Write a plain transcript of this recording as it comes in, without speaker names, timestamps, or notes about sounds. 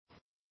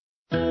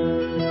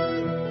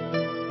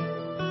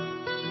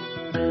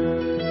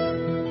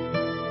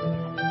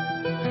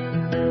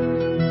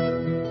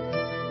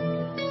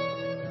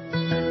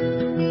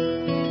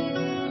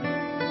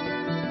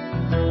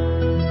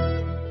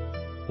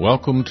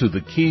Welcome to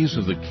the Keys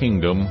of the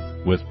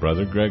Kingdom with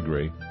Brother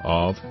Gregory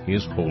of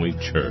His Holy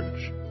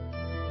Church.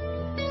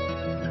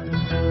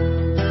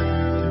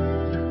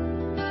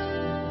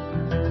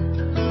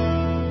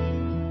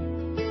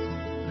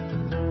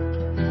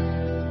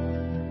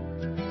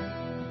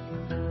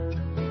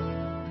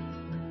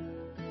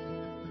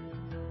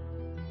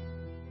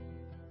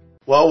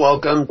 Well,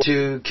 welcome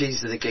to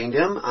Keys of the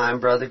Kingdom. I'm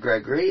Brother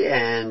Gregory,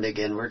 and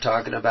again, we're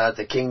talking about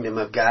the Kingdom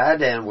of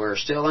God, and we're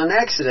still in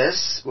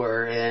Exodus.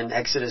 We're in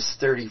Exodus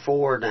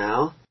 34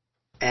 now,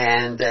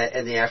 and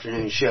in the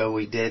afternoon show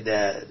we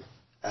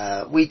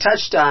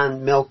touched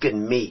on milk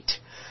and meat,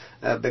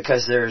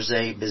 because there's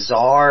a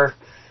bizarre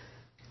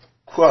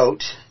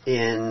quote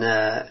in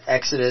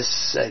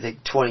Exodus, I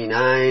think,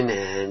 29,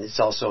 and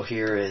it's also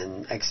here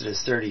in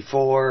Exodus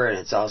 34, and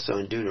it's also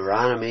in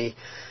Deuteronomy.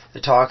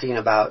 They're talking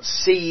about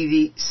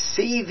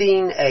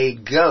seething a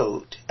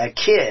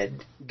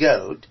kid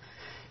goat,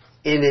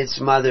 in its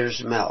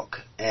mother's milk.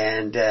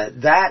 And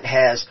that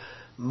has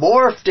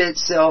morphed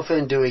itself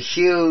into a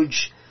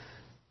huge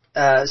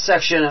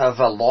section of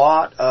a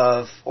lot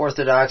of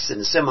Orthodox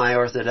and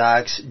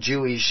semi-Orthodox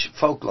Jewish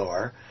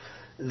folklore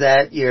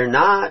that you're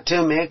not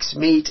to mix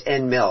meat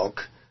and milk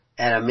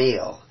at a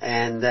meal.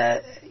 And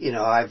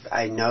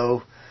I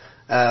know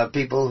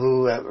people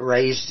who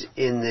raised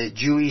in the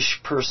Jewish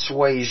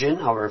persuasion.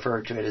 I'll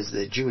refer to it as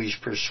the Jewish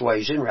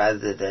persuasion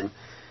rather than,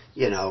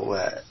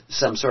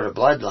 some sort of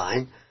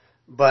bloodline.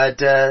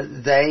 But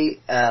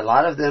a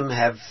lot of them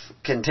have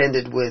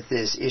contended with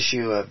this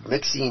issue of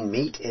mixing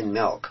meat and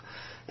milk.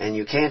 And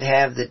you can't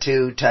have the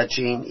two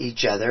touching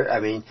each other. I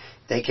mean,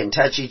 they can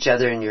touch each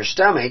other in your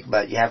stomach,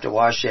 but you have to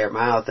wash your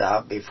mouth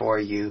out before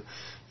you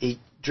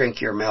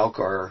drink your milk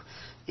or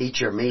eat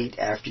your meat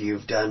after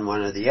you've done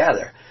one or the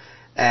other.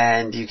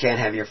 And you can't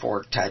have your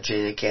fork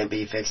touching. It can't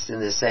be fixed in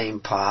the same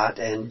pot.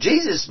 And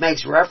Jesus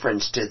makes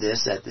reference to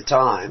this at the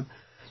time.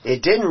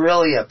 It didn't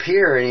really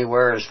appear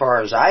anywhere as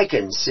far as I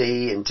can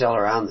see until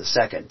around the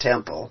Second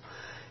Temple.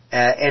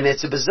 And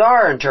it's a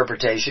bizarre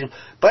interpretation,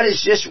 but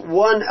it's just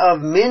one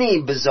of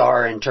many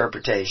bizarre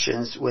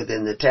interpretations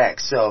within the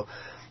text. So,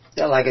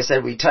 like I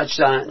said, we touched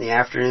on it in the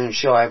afternoon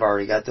show. I've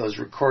already got those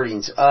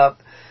recordings up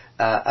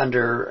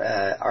under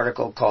an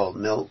article called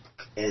Milk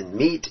and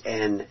Meat,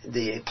 and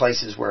the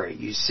places where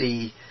you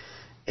see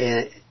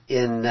in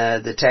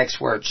the text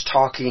where it's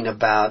talking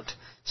about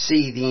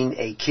seething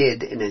a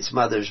kid in its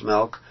mother's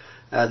milk.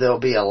 There'll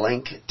be a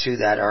link to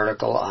that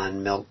article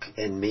on milk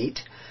and meat.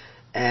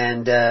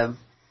 And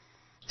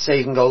so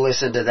you can go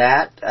listen to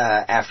that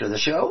after the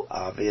show,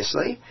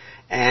 obviously.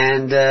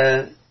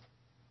 And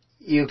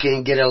you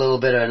can get a little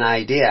bit of an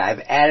idea. I've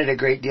added a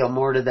great deal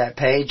more to that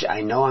page.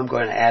 I know I'm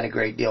going to add a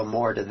great deal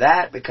more to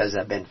that because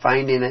I've been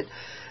finding it.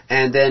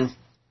 And then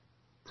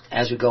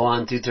as we go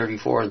on through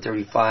 34 and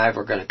 35,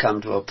 we're going to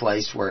come to a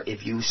place where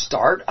if you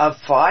start a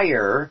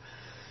fire,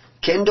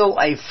 kindle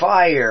a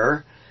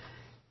fire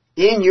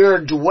in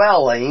your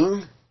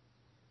dwelling,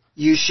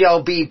 you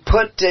shall be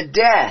put to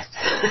death.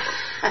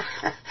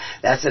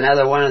 That's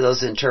another one of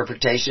those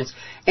interpretations.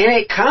 And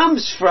it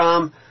comes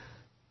from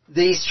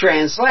these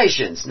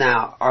translations.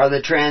 Now, are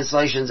the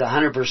translations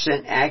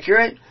 100%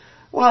 accurate?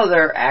 Well,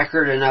 they're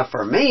accurate enough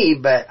for me,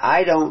 but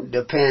I don't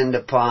depend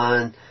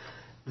upon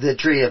the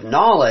tree of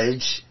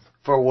knowledge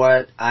for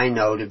what I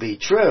know to be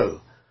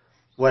true.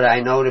 What I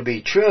know to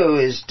be true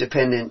is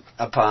dependent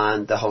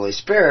upon the Holy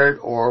Spirit,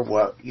 or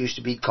what used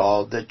to be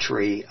called the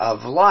tree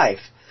of life,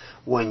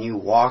 when you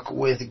walk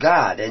with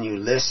God and you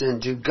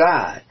listen to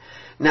God.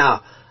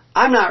 Now,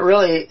 I'm not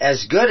really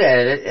as good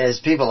at it as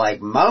people like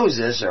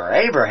Moses or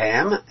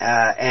Abraham,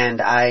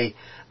 and I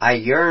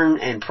yearn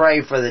and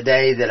pray for the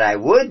day that I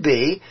would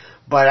be,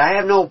 but I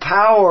have no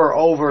power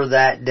over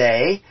that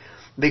day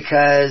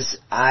because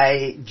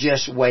I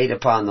just wait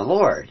upon the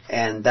Lord.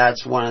 And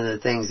that's one of the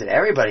things that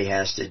everybody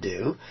has to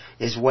do,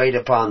 is wait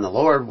upon the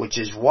Lord, which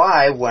is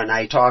why when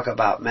I talk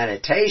about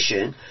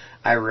meditation,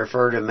 I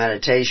refer to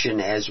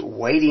meditation as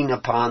waiting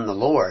upon the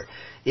Lord.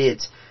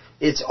 It's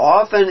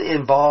often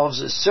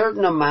involves a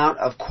certain amount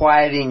of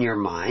quieting your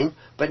mind,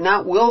 but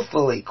not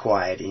willfully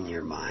quieting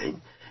your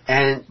mind,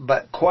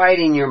 but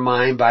quieting your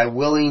mind by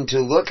willing to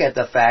look at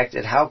the fact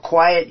that how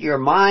quiet your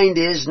mind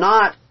is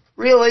not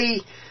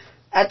really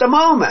at the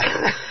moment.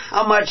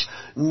 How much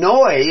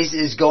noise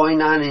is going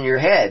on in your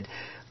head.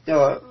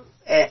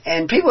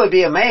 And people would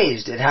be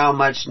amazed at how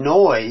much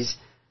noise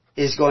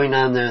is going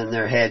on there in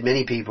their head,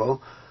 many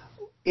people,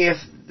 if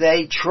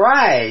they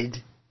tried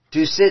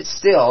to sit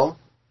still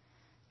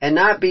and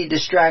not be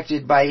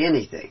distracted by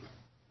anything.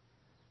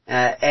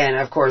 And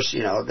of course,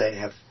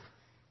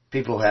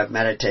 people who have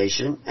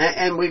meditation,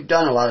 and we've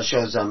done a lot of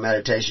shows on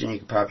meditation. You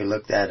can probably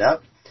look that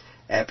up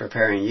at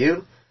Preparing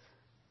You.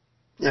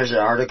 There's an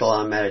article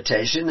on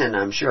meditation, and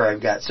I'm sure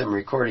I've got some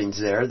recordings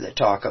there that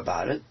talk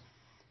about it.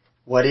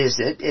 What is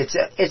it?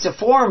 It's a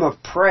form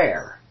of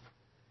prayer.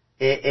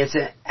 It's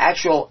an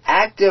actual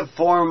active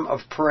form of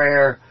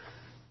prayer,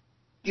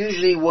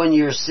 usually when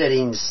you're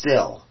sitting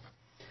still.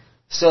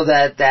 so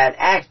that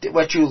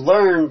what you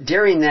learn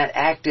during that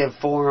active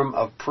form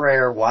of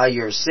prayer while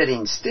you're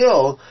sitting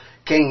still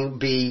can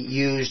be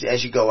used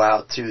as you go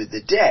out through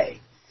the day.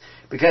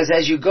 Because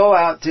as you go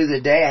out through the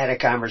day, I had a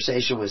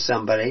conversation with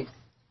somebody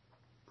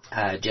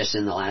just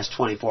in the last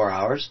 24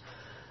 hours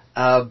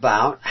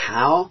about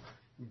how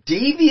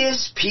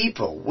devious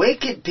people,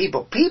 wicked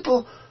people,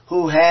 people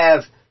who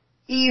have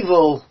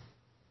evil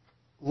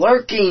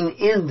lurking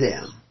in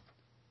them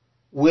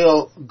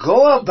will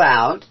go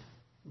about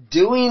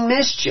doing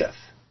mischief.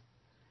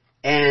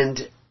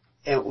 And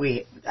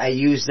I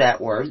use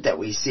that word that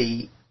we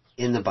see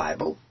in the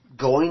Bible,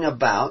 going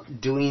about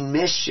doing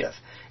mischief.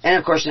 And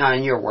of course now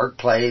in your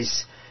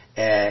workplace,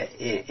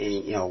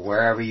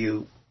 wherever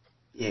you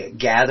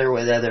gather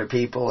with other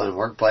people in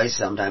workplace,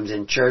 sometimes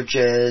in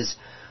churches,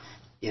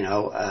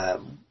 the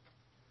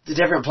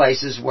different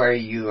places where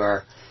you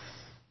are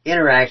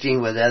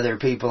interacting with other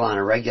people on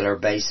a regular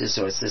basis,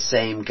 so it's the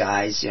same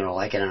guys,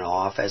 like in an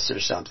office or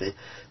something.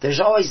 There's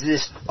always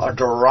this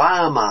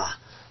drama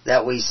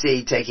that we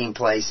see taking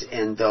place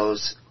in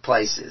those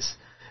places.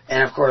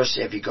 And of course,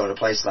 if you go to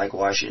places like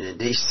Washington,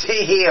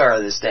 D.C.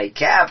 or the state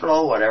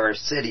capitol, whatever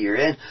city you're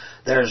in,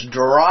 there's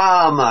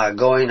drama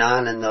going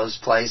on in those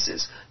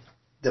places.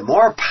 The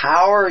more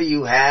power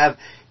you have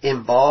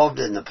involved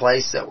in the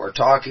place that we're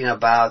talking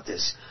about,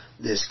 this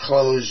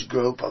closed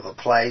group of a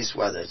place,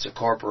 whether it's a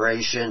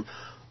corporation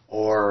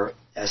or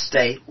a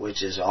state,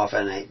 which is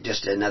often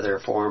just another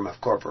form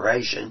of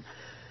corporation,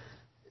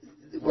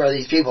 where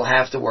these people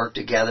have to work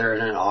together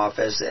in an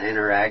office and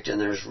interact, and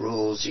there's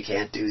rules, you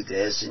can't do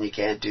this and you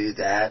can't do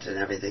that and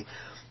everything.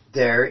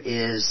 There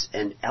is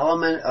an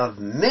element of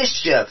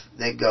mischief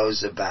that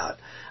goes about.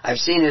 I've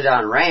seen it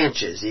on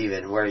ranches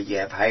even, where you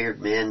have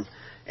hired men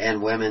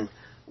and women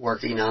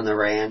working on the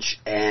ranch,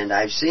 and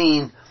I've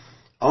seen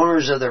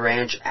owners of the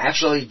ranch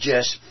actually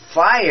just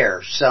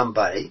fire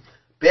somebody,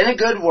 been a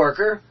good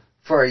worker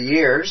for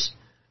years,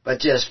 but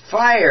just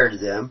fired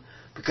them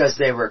because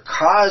they were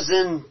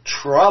causing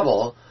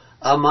trouble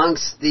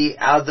amongst the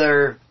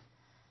other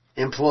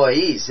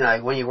employees.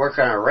 Now, when you work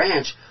on a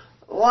ranch,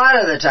 a lot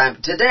of the time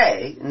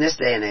today, in this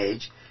day and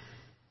age,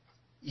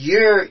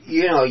 you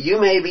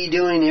may be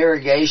doing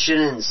irrigation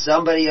and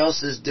somebody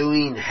else is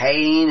doing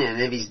haying,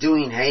 and if he's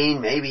doing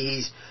haying,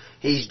 maybe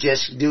he's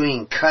just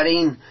doing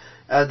cutting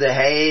of the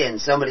hay,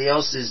 and somebody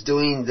else is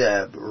doing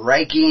the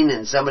raking,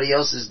 and somebody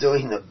else is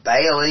doing the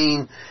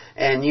baling,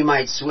 and you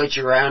might switch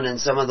around in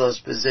some of those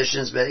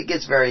positions, but it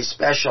gets very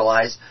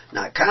specialized,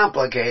 not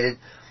complicated,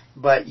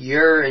 but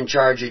you're in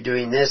charge of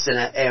doing this,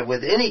 and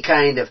with any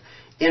kind of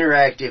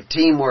interactive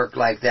teamwork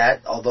like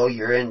that, although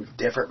you're in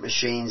different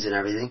machines and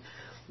everything,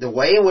 the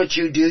way in which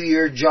you do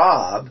your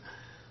job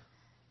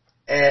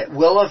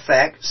will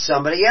affect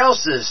somebody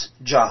else's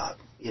job.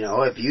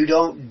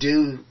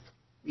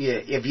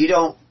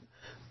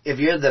 If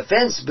you're the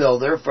fence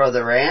builder for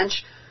the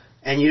ranch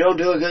and you don't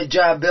do a good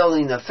job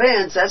building the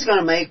fence, that's going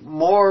to make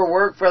more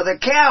work for the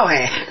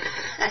cowhand.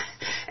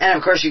 And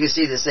of course you can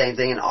see the same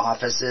thing in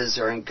offices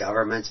or in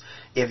governments.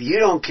 If you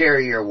don't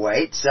carry your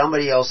weight,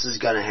 somebody else is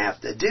going to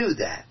have to do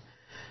that.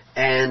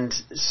 And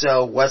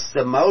so what's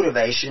the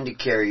motivation to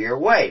carry your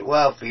weight?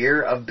 Well,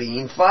 fear of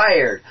being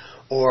fired,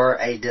 or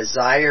a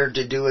desire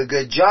to do a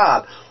good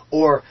job.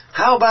 Or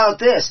how about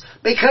this?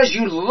 Because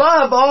you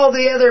love all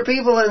the other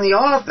people in the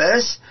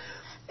office,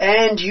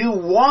 and you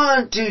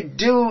want to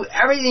do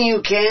everything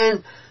you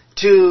can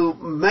to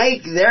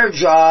make their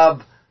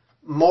job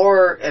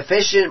more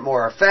efficient,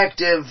 more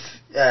effective,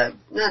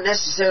 not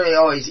necessarily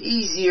always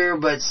easier,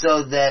 but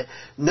so that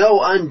no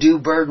undue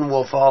burden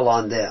will fall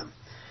on them.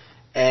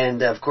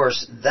 And of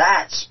course,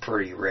 that's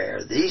pretty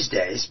rare these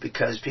days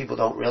because people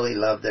don't really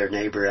love their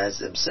neighbor as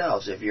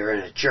themselves. If you're in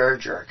a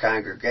church or a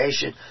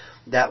congregation,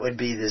 that would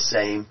be the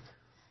same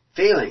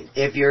feeling.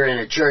 If you're in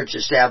a church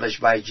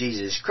established by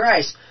Jesus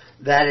Christ,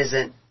 that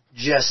isn't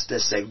just a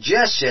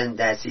suggestion,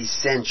 that's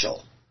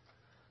essential.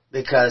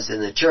 Because in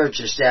the church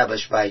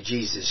established by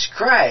Jesus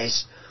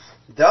Christ,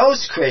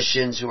 those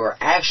Christians who are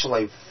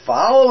actually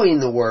following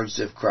the words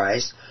of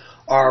Christ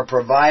are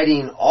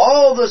providing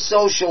all the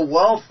social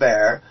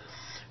welfare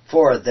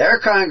for their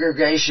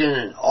congregation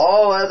and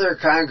all other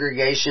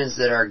congregations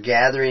that are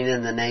gathering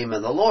in the name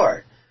of the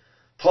Lord.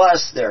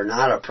 Plus, they're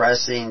not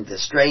oppressing the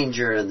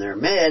stranger in their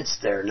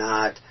midst. They're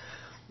not,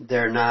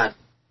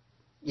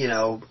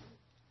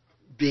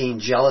 being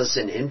jealous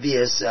and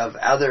envious of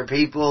other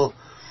people,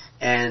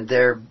 and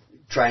they're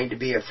trying to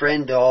be a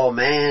friend to all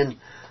men,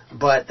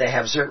 but they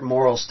have certain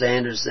moral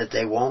standards that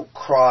they won't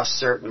cross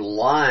certain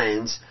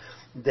lines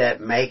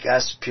that make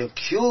us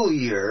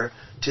peculiar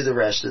to the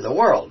rest of the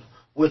world.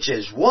 Which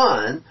is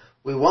one,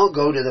 we won't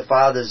go to the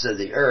fathers of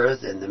the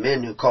earth and the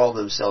men who call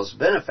themselves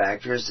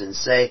benefactors and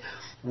say,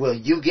 will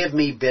you give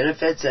me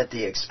benefits at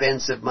the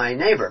expense of my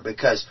neighbor?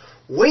 Because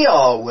we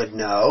all would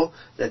know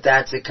that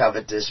that's a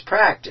covetous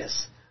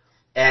practice.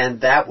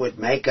 And that would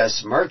make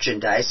us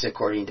merchandise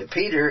according to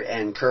Peter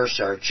and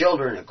curse our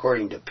children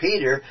according to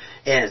Peter.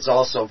 And it's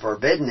also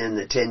forbidden in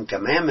the Ten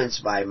Commandments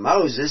by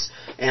Moses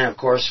and of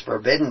course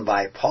forbidden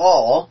by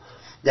Paul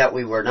that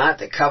we were not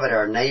to covet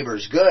our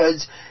neighbor's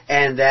goods,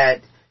 and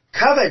that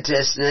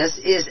covetousness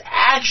is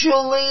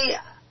actually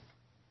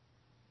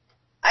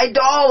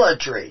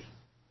idolatry.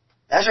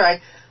 That's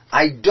right.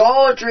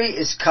 Idolatry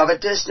is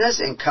covetousness,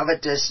 and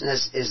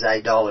covetousness is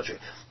idolatry.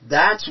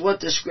 That's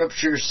what the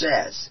Scripture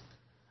says.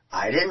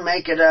 I didn't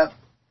make it up.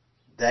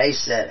 They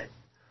said it.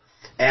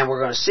 And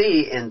we're going to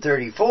see in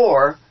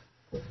 34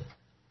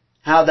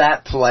 how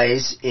that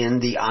plays in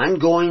the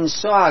ongoing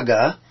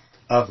saga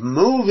of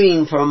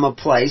moving from a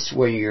place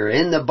where you're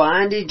in the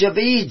bondage of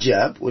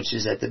Egypt, which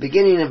is at the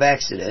beginning of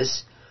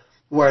Exodus,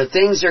 where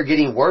things are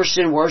getting worse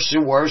and worse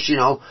and worse, you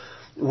know,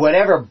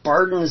 whatever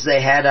burdens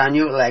they had on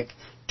you, like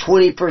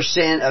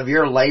 20% of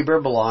your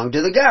labor belonged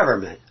to the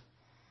government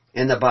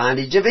in the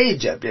bondage of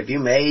Egypt. If you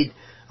made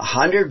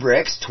 100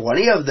 bricks,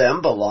 20 of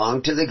them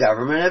belonged to the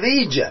government of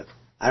Egypt.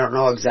 I don't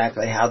know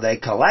exactly how they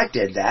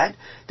collected that.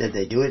 Did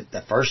they do it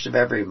the first of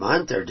every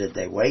month, or did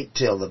they wait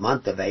till the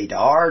month of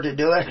Adar to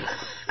do it?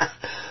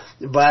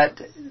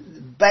 But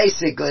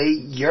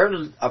basically,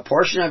 a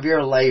portion of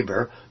your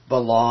labor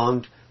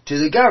belonged to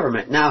the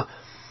government. Now,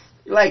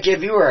 like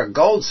if you were a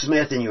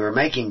goldsmith and you were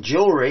making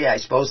jewelry, I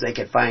suppose they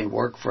could find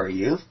work for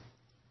you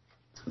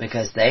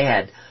because they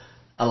had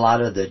a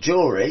lot of the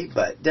jewelry,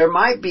 but there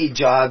might be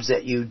jobs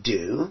that you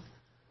do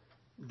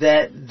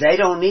that they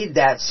don't need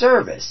that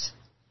service.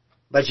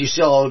 But you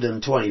still owe them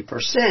 20%,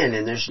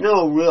 and there's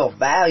no real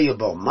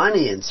valuable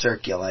money in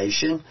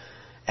circulation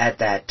at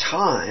that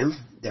time.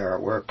 There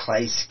were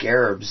clay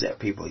scarabs that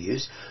people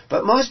used,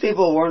 but most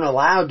people weren't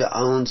allowed to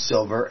own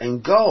silver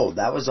and gold.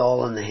 That was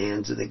all in the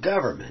hands of the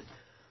government.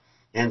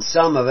 And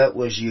some of it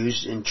was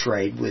used in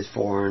trade with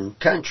foreign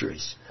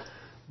countries.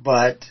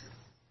 But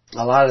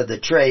a lot of the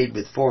trade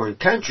with foreign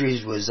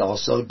countries was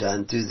also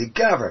done through the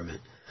government.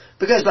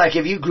 Because like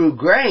if you grew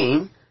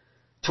grain,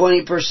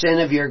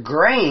 20% of your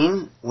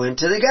grain went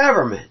to the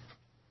government.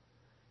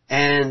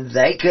 And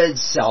they could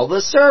sell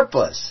the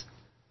surplus.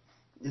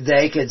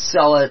 They could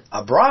sell it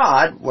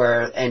abroad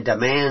and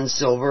demand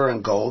silver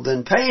and gold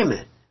in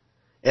payment.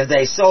 If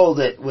they sold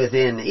it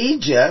within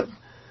Egypt,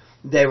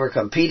 they were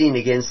competing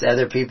against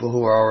other people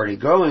who were already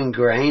growing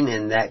grain,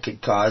 and that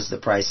could cause the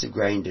price of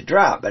grain to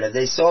drop. But if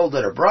they sold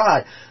it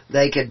abroad,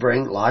 they could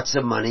bring lots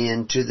of money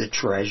into the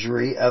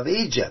treasury of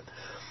Egypt.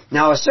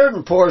 Now, a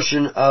certain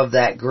portion of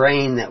that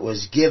grain that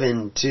was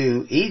given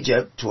to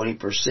Egypt,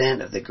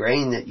 20% of the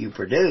grain that you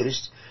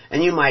produced,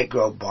 and you might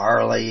grow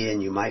barley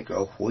and you might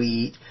grow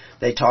wheat.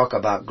 They talk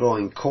about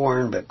growing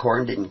corn, but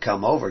corn didn't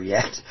come over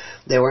yet.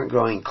 They weren't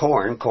growing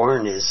corn.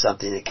 Corn is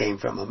something that came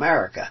from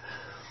America.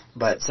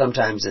 But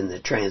sometimes in the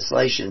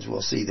translations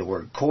we'll see the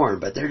word corn,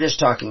 but they're just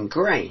talking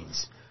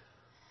grains.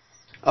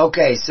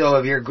 Okay, so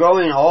if you're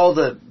growing all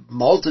the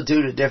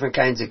multitude of different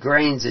kinds of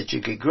grains that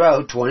you could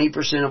grow,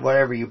 20% of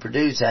whatever you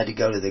produce had to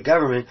go to the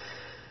government,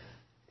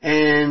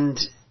 and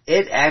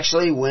it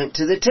actually went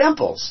to the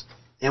temples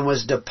and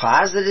was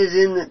deposited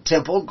in the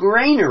temple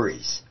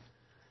granaries.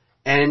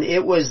 And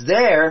it was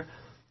there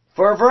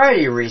for a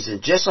variety of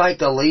reasons. Just like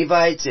the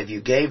Levites, if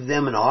you gave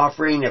them an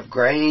offering of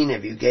grain,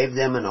 if you gave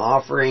them an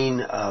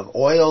offering of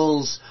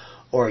oils,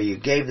 or you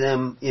gave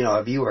them,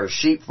 if you were a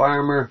sheep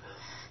farmer,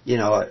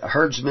 a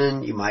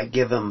herdsman, you might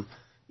give them,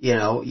 you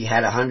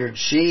had 100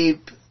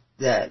 sheep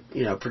that,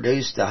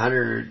 produced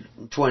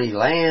 120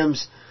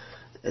 lambs,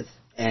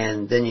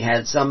 and then you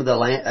had some of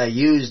the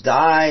ewes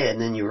die,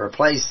 and then you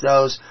replaced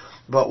those.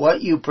 But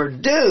what you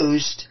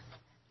produced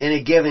in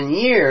a given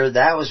year,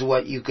 that was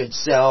what you could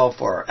sell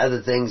for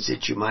other things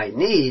that you might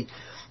need.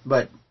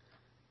 But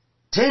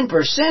 10%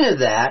 of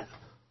that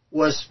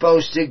was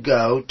supposed to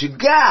go to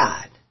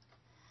God.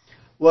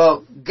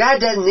 Well, God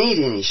doesn't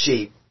need any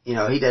sheep.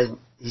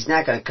 He's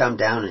not going to come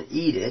down and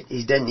eat it.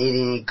 He doesn't need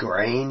any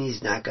grain.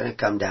 He's not going to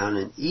come down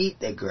and eat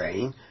the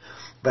grain.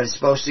 But it's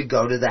supposed to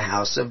go to the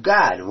house of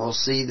God. And we'll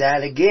see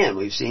that again.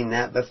 We've seen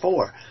that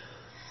before.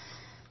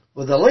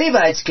 Well, the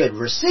Levites could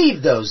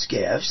receive those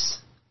gifts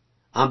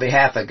on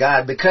behalf of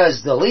God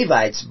because the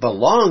Levites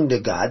belong to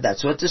God.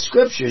 That's what the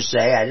Scriptures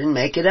say. I didn't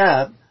make it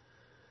up.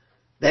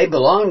 They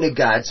belong to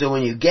God. So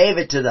when you gave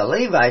it to the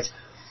Levites,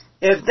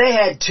 if they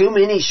had too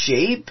many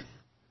sheep,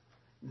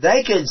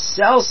 they could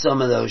sell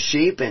some of those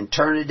sheep and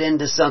turn it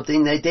into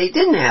something that they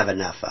didn't have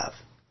enough of.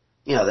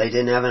 They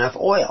didn't have enough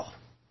oil.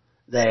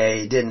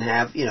 They didn't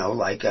have,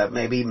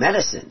 maybe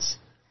medicines.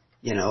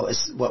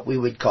 What we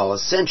would call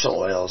essential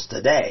oils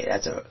today.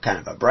 That's a kind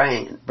of a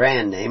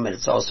brand name, but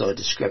it's also a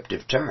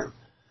descriptive term.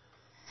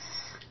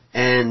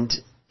 And,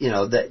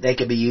 they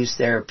could be used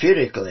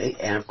therapeutically.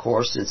 And of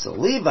course, since the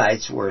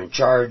Levites were in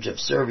charge of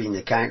serving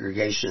the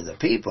congregation of the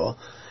people,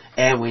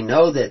 and we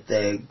know that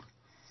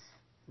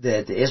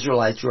the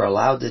Israelites were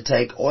allowed to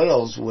take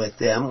oils with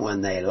them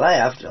when they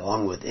left,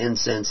 along with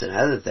incense and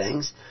other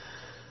things,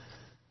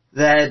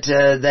 that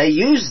they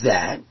used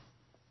that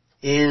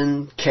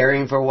in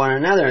caring for one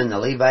another. And the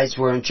Levites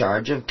were in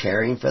charge of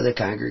caring for the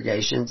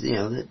congregations,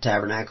 the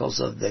tabernacles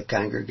of the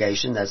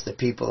congregation. That's the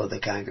people of the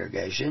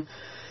congregation.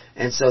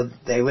 And so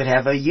they would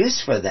have a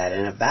use for that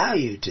and a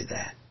value to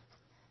that.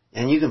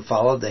 And you can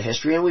follow the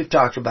history, and we've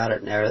talked about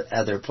it in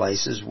other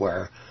places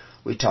where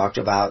we talked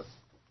about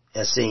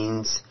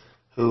Essenes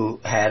who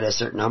had a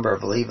certain number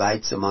of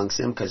Levites amongst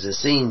them, because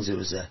Essenes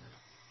was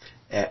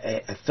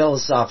a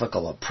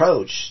philosophical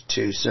approach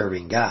to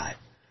serving God,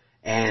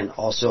 and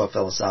also a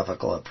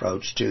philosophical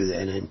approach to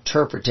an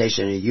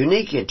interpretation, a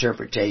unique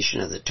interpretation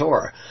of the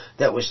Torah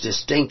that was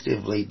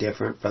distinctively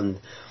different from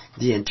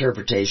the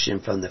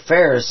interpretation from the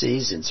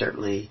Pharisees, and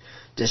certainly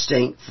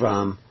distinct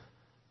from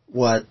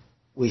what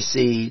we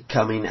see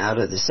coming out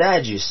of the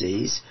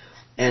Sadducees,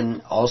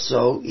 and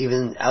also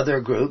even other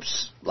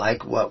groups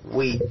like what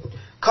we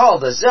call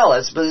the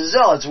Zealots, but the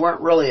Zealots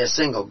weren't really a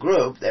single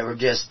group. They were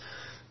just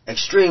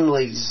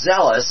extremely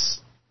zealous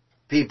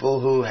people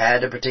who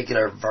had a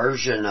particular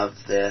version of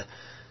the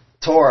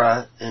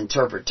Torah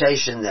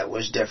interpretation that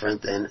was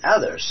different than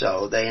others.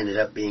 So they ended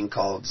up being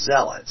called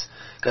Zealots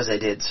because they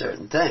did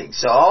certain things.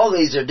 So all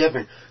these are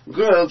different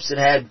groups that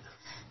had,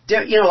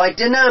 like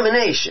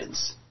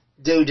denominations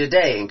do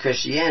today in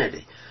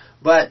Christianity.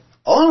 But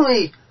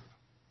only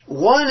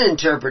one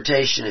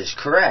interpretation is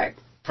correct.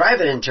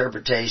 Private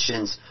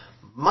interpretations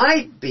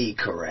might be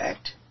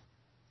correct,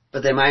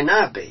 but they might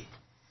not be.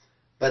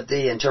 But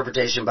the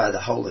interpretation by the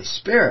Holy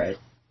Spirit,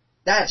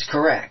 that's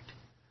correct.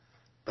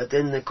 But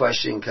then the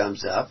question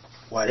comes up,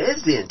 what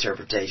is the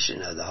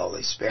interpretation of the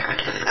Holy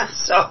Spirit?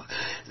 So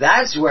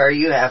that's where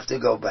you have to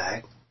go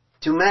back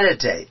to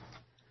meditate,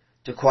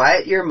 to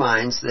quiet your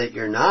mind so that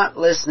you're not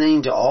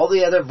listening to all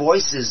the other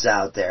voices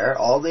out there,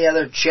 all the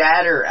other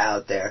chatter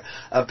out there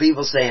of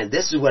people saying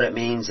this is what it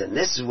means, and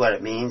this is what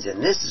it means,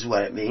 and this is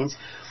what it means.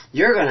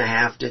 You're going to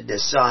have to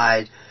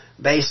decide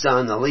based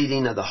on the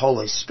leading of the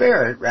Holy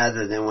Spirit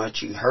rather than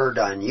what you heard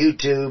on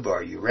YouTube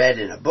or you read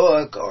in a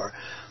book or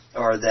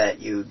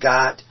that you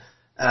got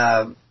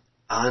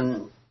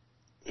on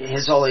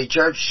His Holy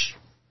Church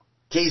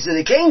Keys of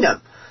the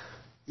Kingdom.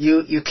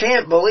 You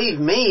can't believe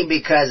me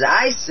because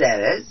I said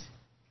it.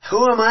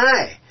 Who am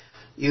I?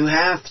 You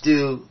have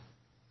to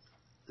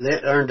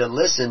learn to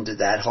listen to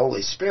that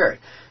Holy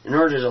Spirit. In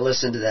order to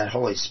listen to that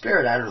Holy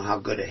Spirit, I don't know how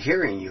good at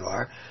hearing you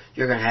are,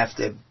 you're going to have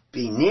to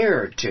be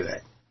nearer to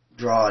it,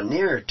 draw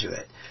nearer to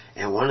it.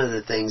 And one of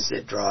the things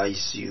that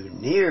draws you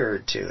nearer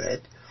to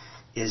it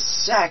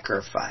is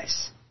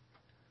sacrifice.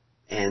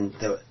 And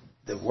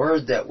the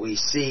word that we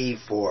see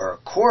for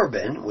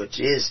Corban,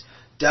 which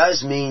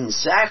does mean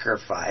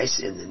sacrifice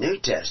in the New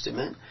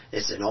Testament,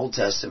 it's an Old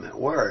Testament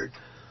word,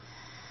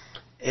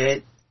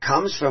 it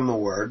comes from a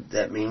word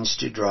that means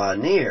to draw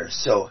near.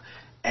 So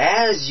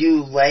as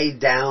you lay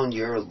down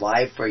your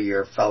life for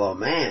your fellow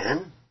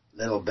man,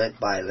 little bit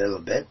by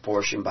little bit,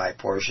 portion by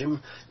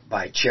portion,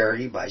 by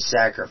charity, by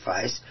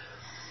sacrifice,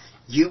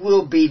 you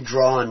will be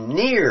drawn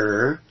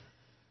nearer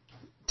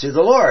to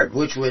the Lord,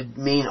 which would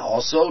mean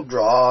also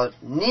draw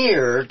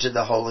near to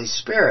the Holy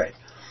Spirit.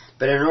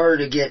 But in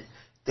order to get,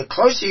 the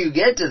closer you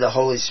get to the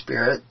Holy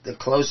Spirit, the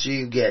closer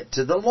you get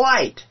to the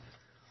light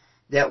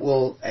that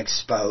will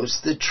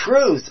expose the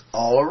truth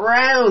all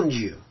around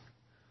you.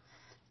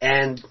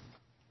 And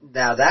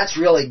now that's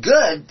really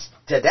good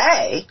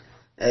today.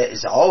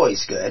 It's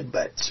always good,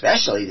 but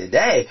especially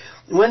today,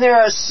 when there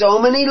are so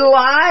many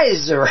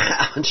lies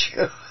around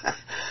you,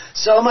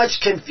 so much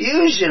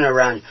confusion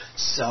around you,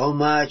 so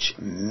much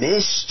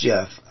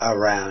mischief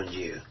around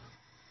you,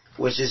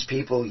 which is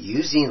people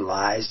using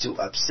lies to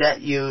upset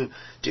you,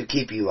 to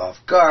keep you off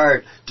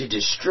guard, to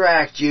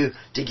distract you,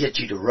 to get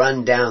you to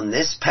run down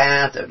this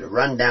path or to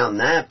run down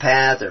that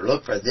path or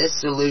look for this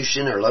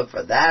solution or look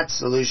for that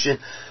solution.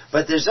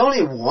 But there's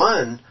only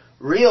one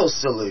real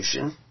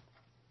solution.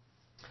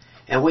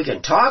 And we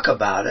can talk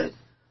about it,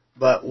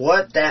 but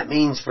what that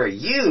means for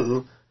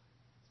you,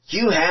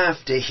 you have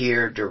to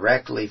hear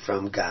directly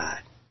from God.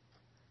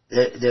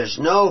 There's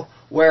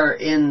nowhere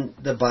in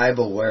the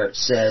Bible where it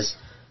says,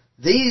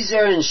 these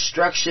are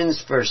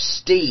instructions for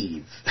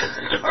Steve,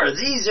 or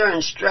these are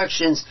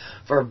instructions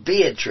for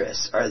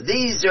Beatrice, or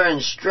these are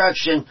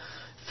instructions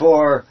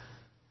for,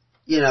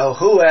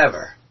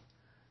 whoever.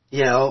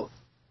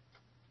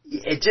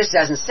 It just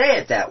doesn't say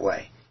it that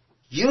way.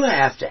 You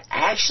have to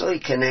actually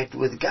connect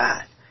with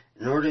God.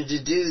 In order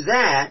to do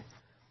that,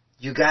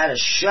 you got to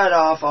shut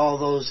off all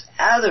those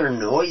other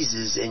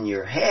noises in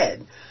your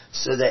head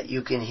so that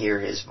you can hear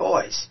His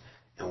voice.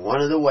 And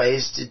one of the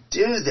ways to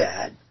do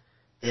that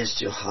is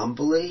to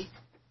humbly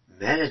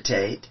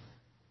meditate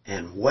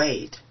and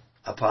wait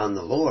upon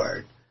the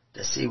Lord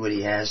to see what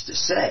He has to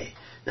say.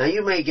 Now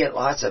you may get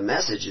lots of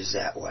messages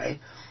that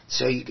way,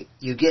 so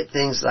you get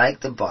things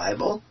like the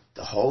Bible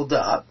to hold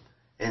up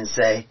and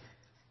say,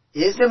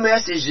 is the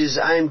messages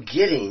I'm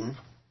getting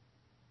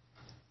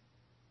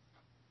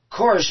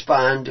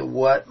correspond to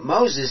what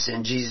Moses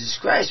and Jesus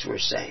Christ were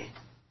saying?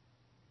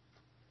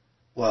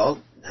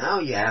 Well, now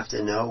you have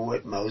to know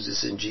what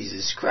Moses and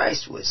Jesus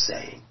Christ was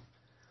saying.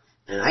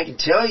 And I can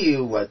tell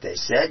you what they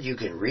said. You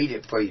can read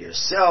it for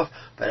yourself,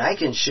 but I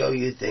can show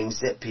you things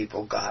that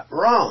people got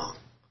wrong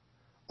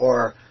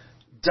or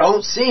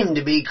don't seem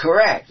to be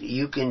correct.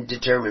 You can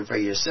determine for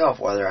yourself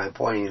whether I'm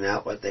pointing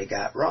out what they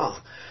got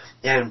wrong.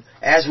 And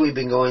as we've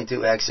been going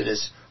through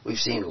Exodus, we've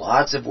seen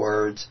lots of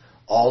words,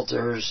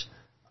 altars,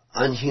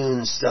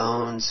 unhewn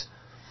stones,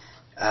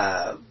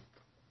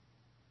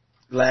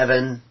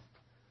 leaven,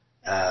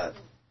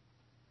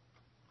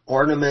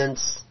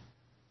 ornaments.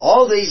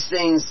 All these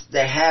things,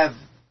 they have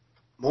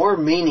more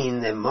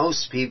meaning than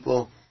most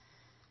people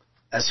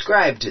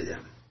ascribe to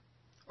them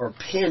or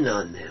pin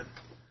on them.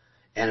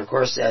 And of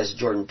course, as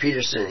Jordan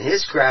Peterson and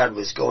his crowd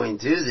was going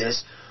through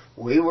this,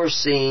 we were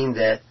seeing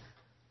that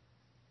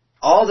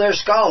all their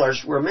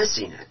scholars were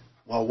missing it.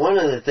 Well, one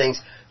of the things,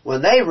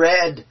 when they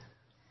read,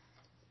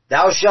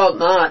 "Thou shalt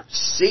not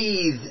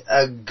seethe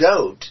a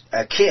goat,"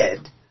 a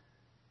kid,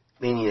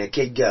 meaning a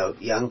kid goat,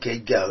 young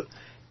kid goat,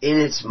 in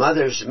its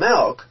mother's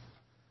milk,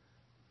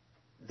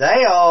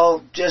 they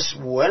all just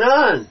went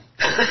on.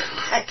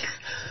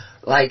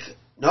 like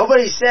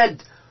nobody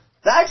said,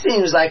 "That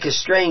seems like a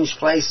strange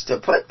place to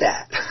put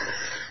that."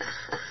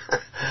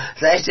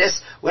 They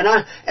just went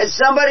on. And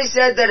somebody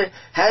said that it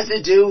has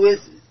to do with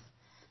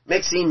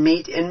mixing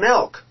meat and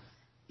milk,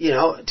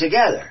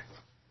 together.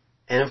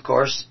 And of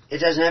course, it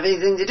doesn't have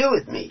anything to do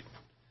with meat.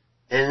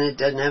 And it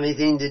doesn't have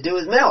anything to do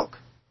with milk.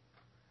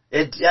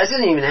 It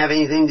doesn't even have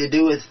anything to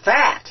do with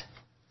fat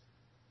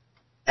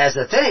as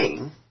a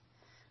thing,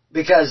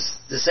 because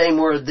the same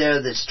word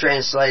there that's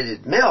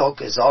translated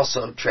milk is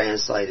also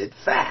translated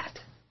fat.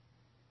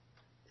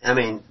 I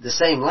mean, the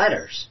same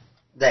letters,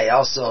 they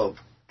also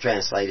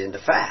translate into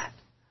fat.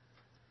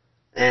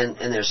 And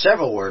there's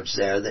several words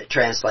there that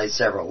translate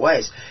several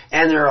ways.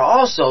 And there are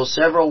also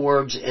several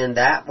words in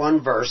that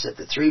one verse at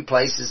the 3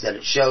 places that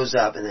it shows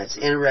up, and that's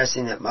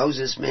interesting that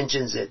Moses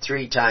mentions it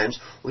 3 times.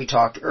 We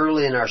talked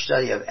early in our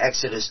study of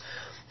Exodus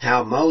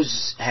how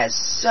Moses has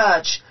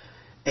such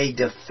a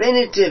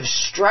definitive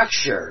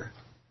structure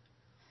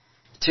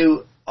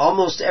to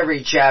almost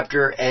every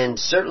chapter and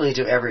certainly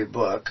to every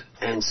book,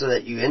 and so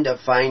that you end up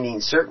finding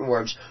certain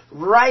words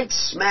right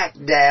smack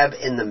dab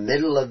in the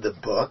middle of the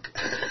book,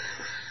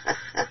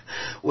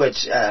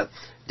 which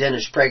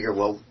Dennis Prager,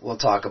 we'll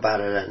talk about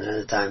it at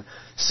another time,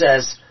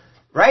 says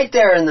right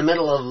there in the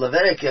middle of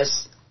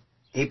Leviticus,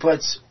 he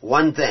puts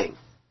one thing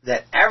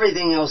that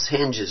everything else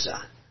hinges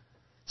on.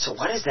 So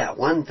what is that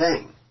one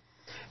thing?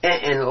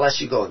 And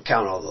unless you go and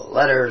count all the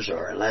letters,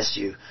 or unless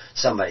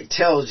somebody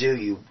tells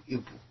you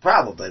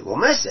probably will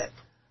miss it.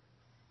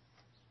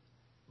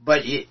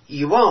 But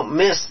you won't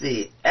miss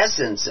the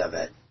essence of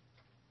it.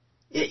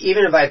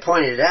 Even if I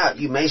pointed it out,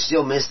 you may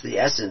still miss the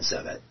essence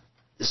of it,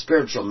 the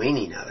spiritual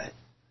meaning of it,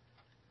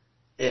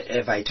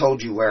 if I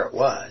told you where it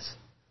was.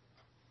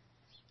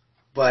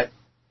 But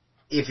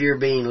if you're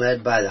being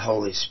led by the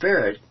Holy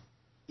Spirit,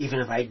 even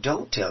if I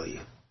don't tell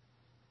you,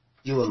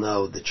 you will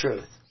know the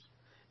truth.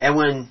 And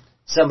when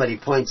somebody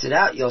points it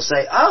out, you'll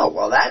say, "Oh,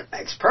 well, that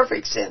makes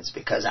perfect sense,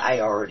 because I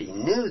already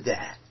knew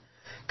that,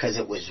 because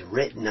it was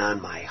written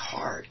on my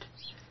heart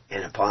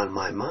and upon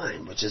my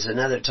mind," which is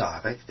another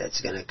topic that's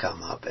going to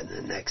come up in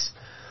the next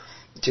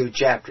 2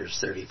 chapters,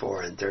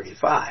 34 and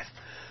 35.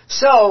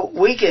 So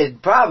we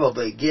could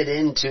probably get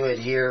into it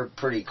here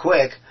pretty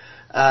quick.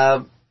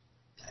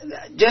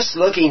 Just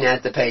looking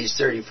at the page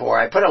 34,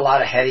 I put a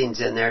lot of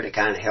headings in there to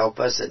kind of help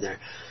us, and they're,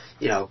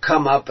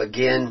 come up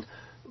again,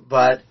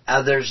 but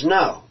others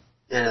no.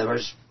 In other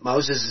words,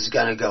 Moses is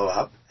going to go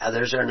up.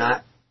 Others are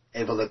not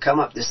able to come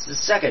up. This is the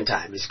second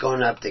time. He's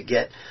going up to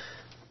get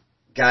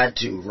God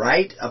to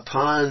write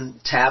upon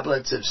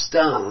tablets of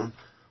stone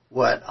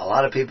what a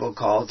lot of people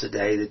call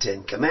today the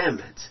 10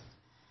 Commandments.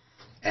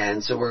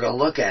 And so we're going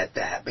to look at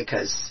that,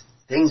 because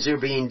things are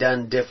being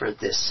done different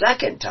this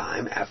second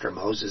time after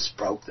Moses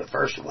broke the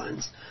first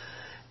ones.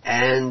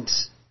 And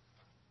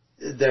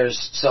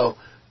so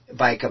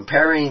by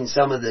comparing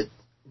some of the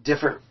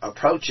different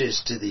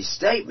approaches to these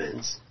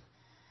statements,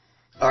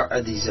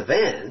 or these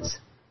events,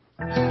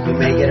 we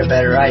may get a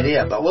better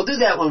idea. But we'll do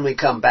that when we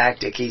come back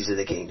to Keys of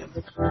the Kingdom.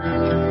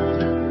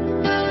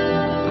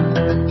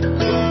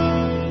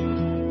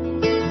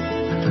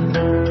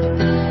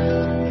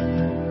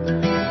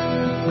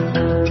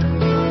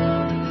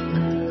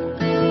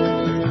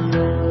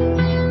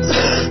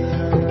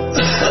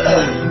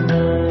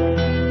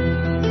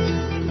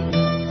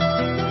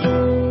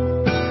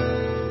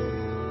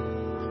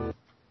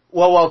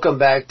 Well, welcome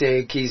back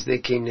to Keys of the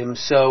Kingdom.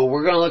 So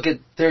we're going to look at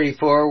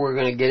 34. We're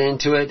going to get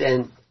into it,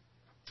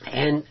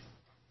 and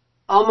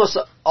almost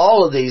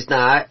all of these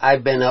now.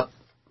 I've been up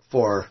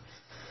for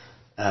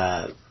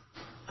I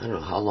don't know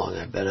how long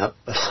I've been up,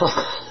 but a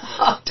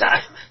long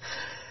time,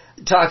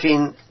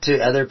 talking to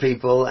other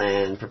people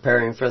and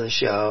preparing for the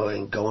show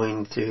and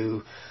going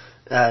through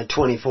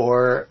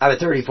 34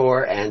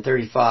 and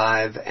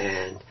 35,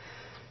 and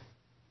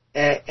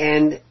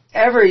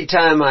every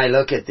time I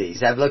look at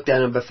these, I've looked at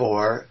them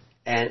before.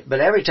 But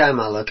every time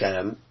I look at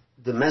them,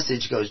 the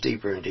message goes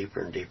deeper and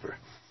deeper and deeper.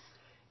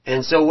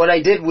 And so what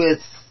I did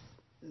with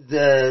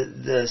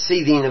the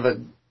seething of a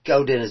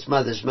goat in its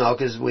mother's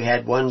milk is we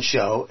had one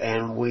show,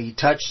 and we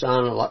touched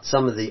on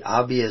some of the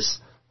obvious,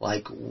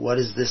 like, what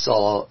is this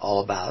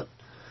all about?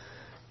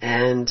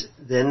 And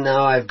then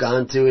now I've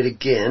gone through it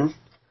again,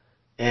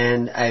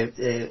 And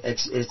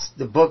it's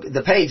the book.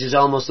 The page is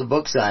almost a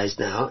book size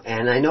now,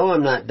 and I know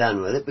I'm not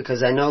done with it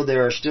because I know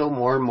there are still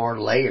more and more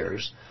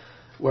layers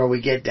where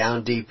we get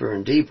down deeper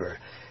and deeper.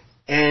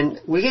 And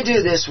we can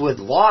do this with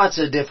lots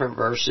of different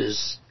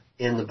verses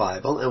in the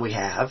Bible, and we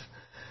have.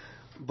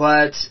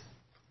 But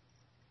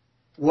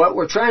what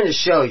we're trying to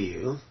show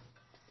you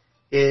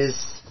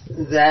is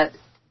that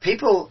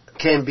people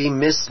can be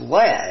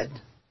misled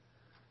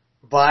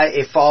by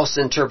a false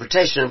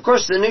interpretation. Of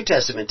course, the New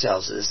Testament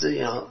tells us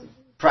that,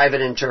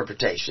 private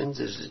interpretations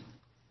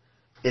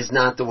is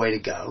not the way to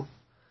go.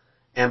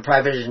 And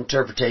private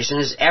interpretation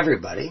is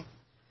everybody,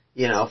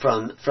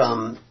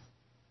 from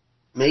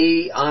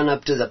me on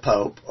up to the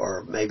Pope,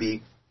 or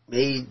maybe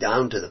me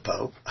down to the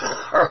Pope,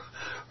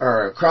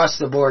 or across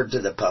the board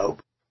to the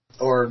Pope,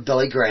 or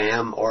Billy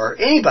Graham, or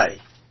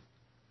anybody.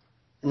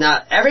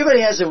 Now,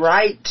 everybody has a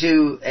right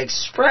to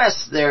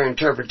express their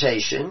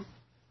interpretation,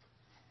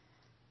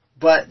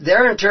 but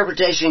their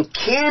interpretation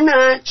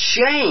cannot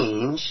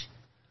change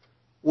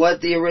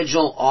what the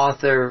original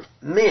author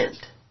meant.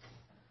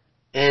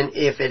 And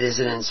if it is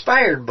an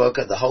inspired book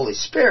of the Holy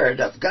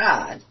Spirit of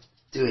God,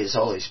 through His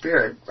Holy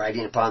Spirit,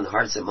 writing upon the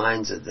hearts and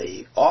minds of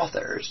the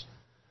authors,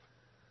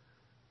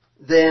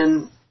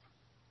 then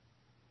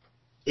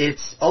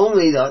it's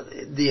only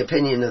the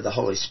opinion of the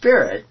Holy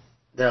Spirit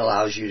that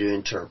allows you to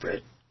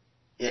interpret.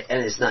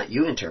 And it's not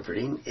you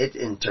interpreting, it's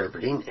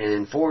interpreting and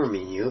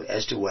informing you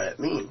as to what it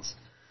means.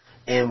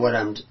 And what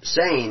I'm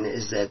saying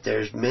is that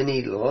there's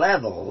many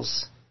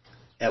levels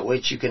at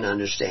which you can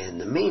understand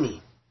the meaning.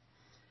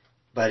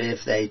 But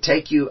if they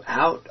take you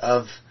out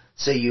of,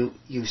 so you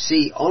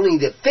see only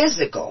the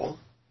physical,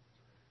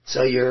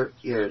 so you're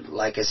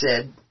like I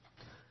said,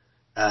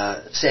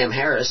 Sam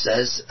Harris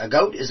says, a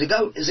goat is a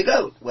goat is a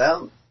goat.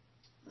 Well,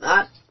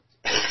 not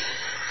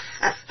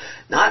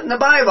in the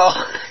Bible.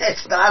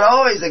 It's not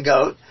always a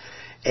goat.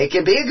 It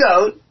can be a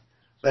goat,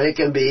 but it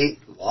can be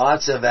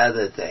lots of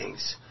other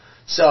things.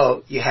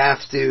 So you have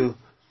to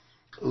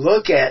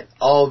look at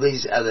all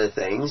these other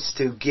things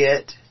to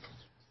get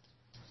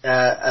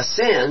a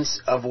sense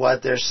of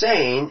what they're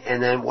saying,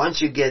 and then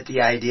once you get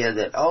the idea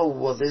that,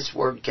 this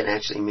word can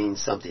actually mean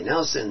something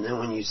else, and then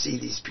when you see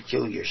these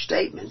peculiar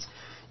statements,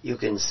 you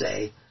can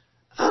say,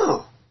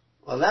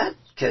 that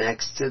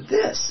connects to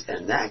this,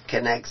 and that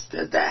connects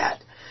to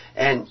that.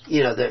 And,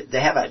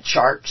 they have a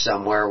chart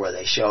somewhere where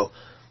they show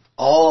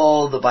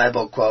all the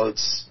Bible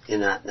quotes,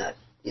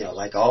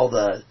 like all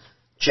the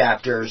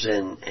chapters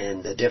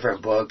and the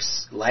different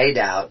books laid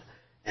out,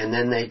 and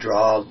then they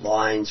draw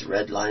lines,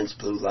 red lines,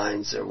 blue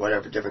lines, or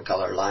whatever, different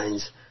color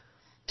lines,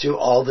 to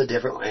all the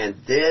different, and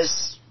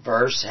this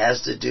verse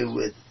has to do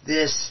with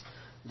this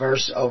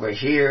verse over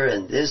here,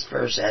 and this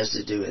verse has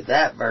to do with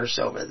that verse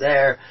over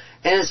there,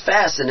 and it's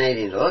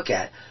fascinating to look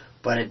at,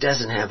 but it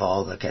doesn't have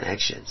all the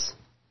connections.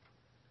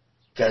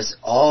 Because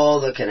all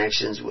the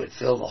connections would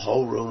fill the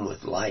whole room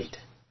with light.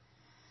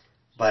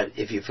 But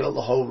if you fill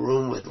the whole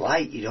room with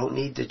light, you don't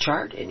need the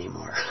chart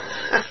anymore.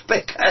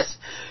 Because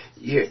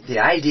the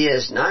idea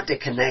is not to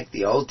connect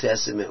the Old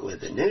Testament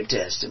with the New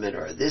Testament,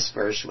 or this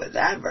verse with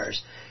that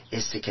verse.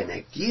 It's to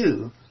connect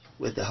you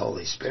with the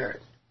Holy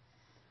Spirit.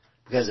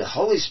 Because the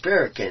Holy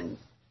Spirit can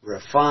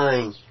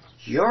refine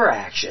your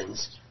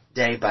actions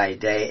day by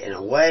day in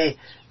a way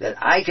that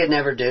I could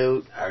never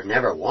do, or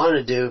never want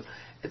to do,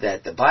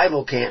 that the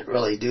Bible can't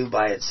really do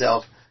by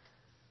itself,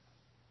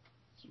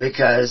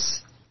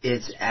 because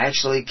it's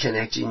actually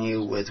connecting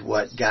you with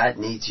what God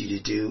needs you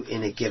to do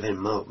in a given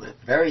moment.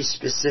 Very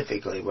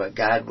specifically what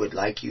God would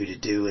like you to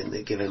do in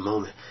the given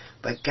moment.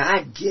 But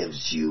God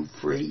gives you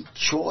free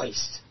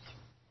choice.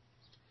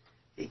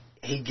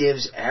 He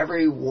gives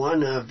every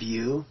one of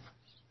you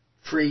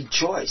free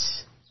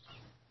choice.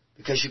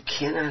 Because you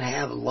cannot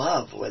have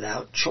love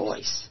without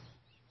choice.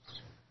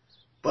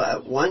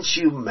 But once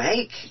you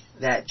make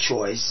that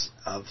choice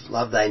of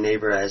love thy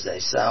neighbor as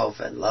thyself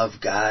and love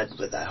God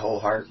with thy whole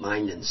heart,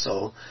 mind, and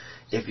soul,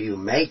 if you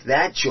make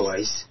that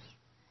choice,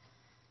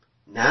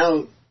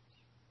 now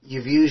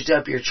you've used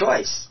up your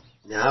choice.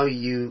 Now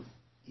you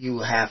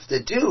have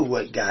to do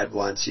what God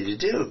wants you to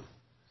do.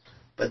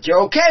 But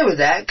you're okay with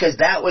that because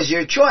that was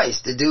your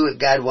choice, to do what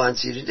God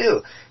wants you to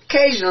do.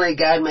 Occasionally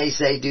God may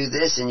say, do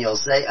this, and you'll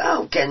say,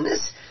 can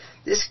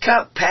this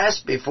cup pass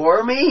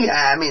before me?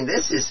 I mean,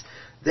 this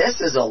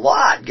is a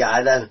lot,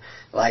 God. I'm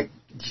like,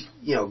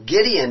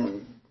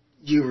 Gideon,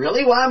 you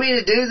really want me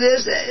to do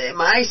this?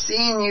 Am I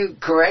seeing you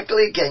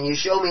correctly? Can you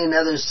show me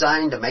another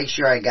sign to make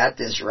sure I got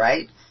this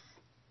right?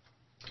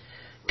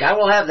 God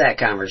will have that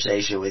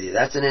conversation with you.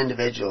 That's an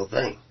individual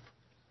thing.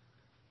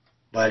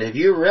 But if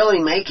you're really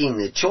making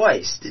the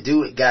choice to do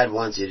what God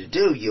wants you to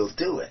do, you'll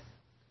do it.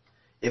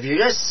 If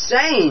you're just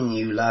saying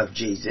you love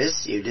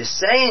Jesus, you're just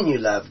saying you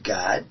love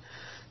God,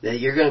 that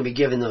you're going to be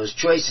given those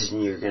choices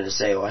and you're going to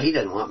say, well, He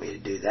doesn't want me to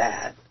do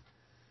that.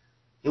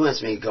 He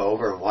wants me to go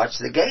over and watch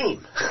the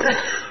game.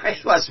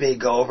 He wants me to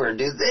go over and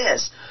do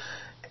this.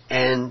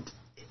 And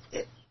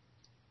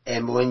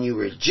when you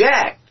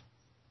reject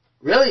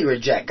really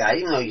reject God,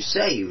 even though you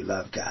say you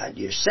love God.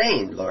 You're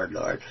saying, Lord,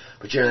 Lord,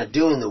 but you're not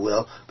doing the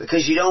will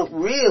because you don't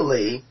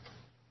really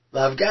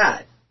love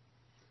God.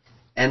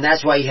 And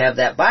that's why you have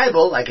that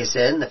Bible, like I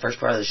said in the first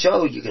part of the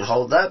show, you can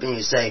hold up and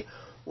you say,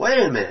 wait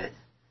a minute,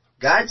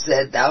 God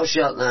said thou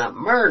shalt not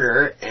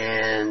murder,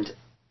 and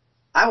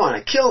I want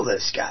to kill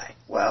this guy.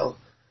 Well,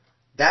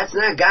 that's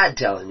not God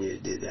telling you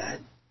to do that.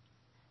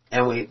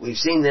 And we've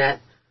seen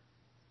that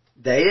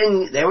they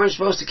weren't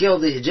supposed to kill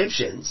the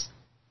Egyptians.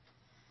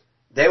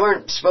 They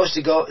weren't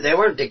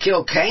to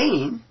kill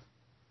Cain.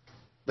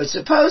 But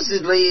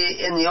supposedly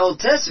in the Old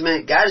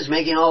Testament, God is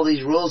making all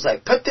these rules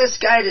like put this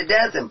guy to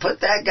death and put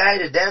that guy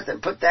to death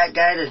and put that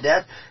guy to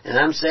death. And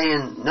I'm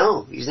saying,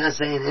 no, he's not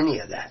saying any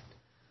of that.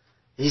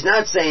 He's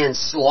not saying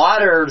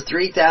slaughter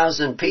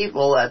 3,000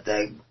 people at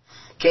the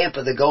camp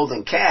of the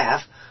golden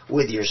calf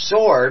with your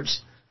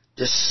swords,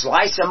 just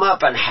slice them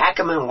up and hack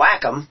them and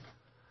whack them.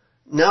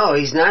 No,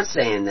 he's not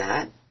saying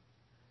that.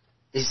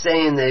 He's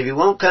saying that if you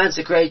won't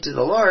consecrate to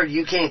the Lord,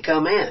 you can't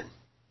come in.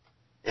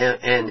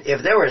 And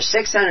if there were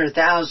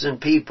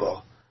 600,000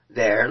 people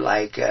there,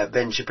 like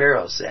Ben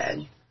Shapiro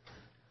said,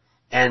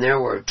 and there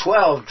were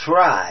 12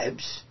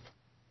 tribes,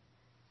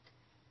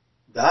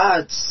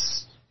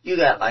 you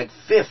got like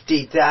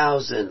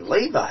 50,000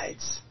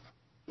 Levites.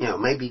 You know,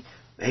 maybe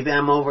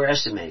I'm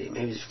overestimating.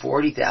 Maybe it's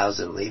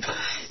 40,000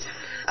 Levites.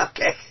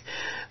 Okay.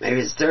 Maybe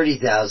it's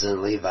 30,000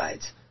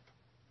 Levites.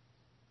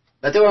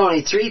 But there were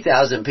only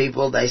 3,000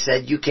 people. They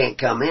said, you can't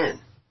come in.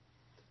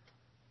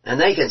 And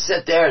they can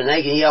sit there and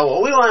they can yell,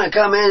 well, we want to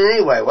come in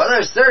anyway. Well,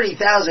 there's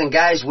 30,000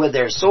 guys with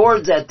their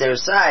swords at their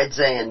side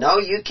saying, no,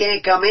 you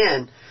can't come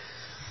in.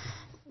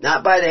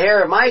 Not by the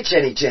hair of my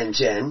chinny chin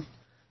chin.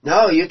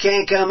 No, you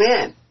can't come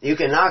in. You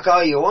can knock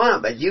all you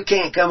want, but you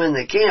can't come in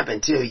the camp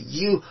until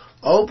you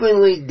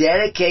openly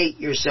dedicate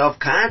yourself,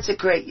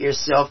 consecrate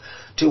yourself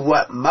to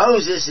what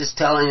Moses is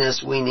telling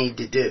us we need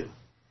to do.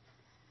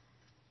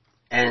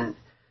 And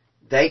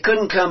they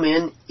couldn't come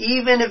in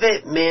even if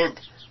it meant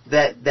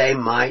that they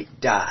might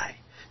die.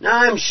 Now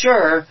I'm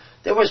sure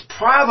there was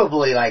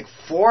probably like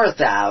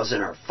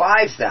 4,000 or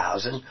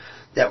 5,000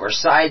 that were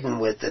siding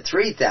with the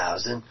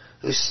 3,000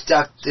 who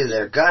stuck to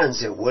their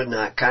guns and would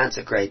not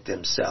consecrate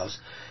themselves.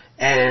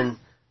 And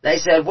they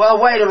said,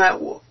 well, wait a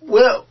minute,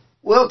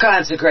 we'll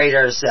consecrate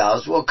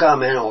ourselves. We'll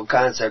come in and we'll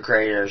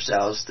consecrate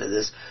ourselves to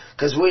this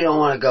because we don't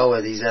want to go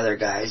with these other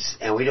guys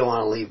and we don't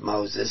want to leave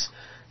Moses.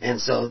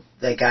 And so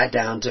they got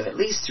down to at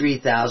least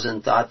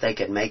 3,000 thought they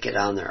could make it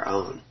on their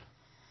own.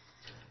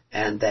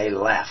 And they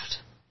left.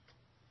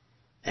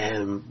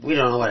 And we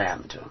don't know what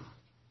happened to them.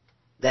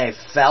 They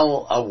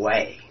fell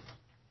away.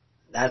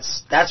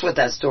 That's what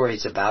that story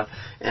is about.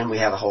 And we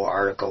have a whole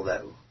article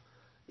that,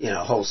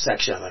 a whole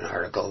section of an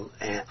article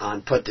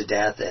on put to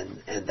death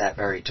and that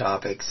very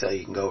topic. So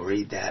you can go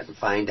read that and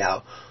find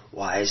out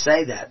why I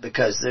say that.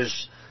 Because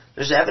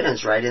there's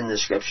evidence right in the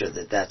scripture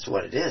that that's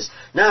what it is.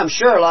 Now I'm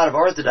sure a lot of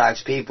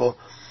Orthodox people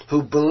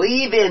who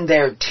believe in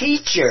their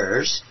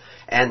teachers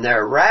and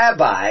their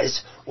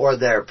rabbis or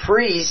their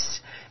priests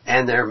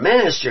and their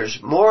ministers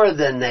more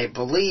than they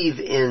believe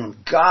in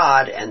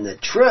God and the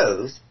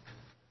truth,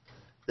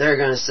 they're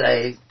going to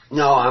say,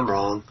 no, I'm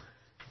wrong.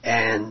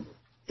 And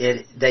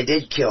they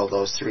did kill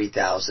those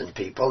 3,000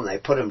 people and they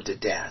put them to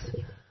death.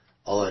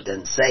 Although it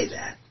didn't say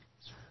that.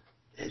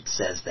 It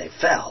says they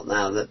fell.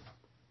 Now,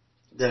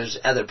 there's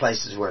other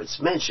places where it's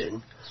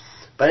mentioned.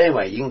 But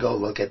anyway, you can go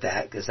look at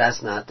that because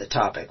that's not the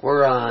topic.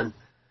 We're on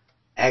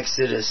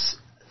Exodus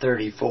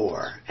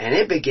 34. And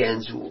it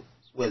begins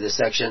with a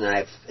section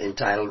I've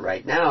entitled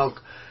right now,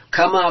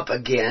 Come Up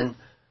Again,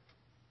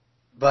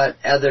 But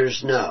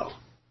Others No.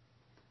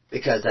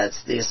 Because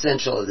that's the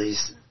essential of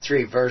these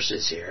 3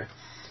 verses here.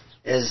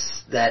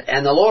 Is that,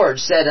 and the Lord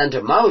said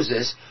unto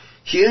Moses,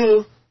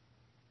 hew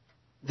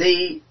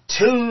thee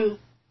 2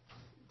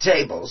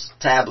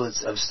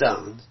 tablets of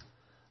stone,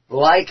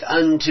 like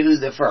unto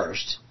the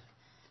first,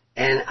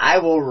 and I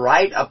will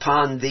write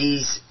upon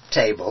these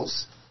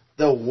tables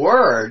the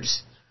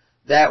words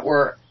that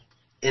were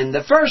in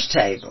the first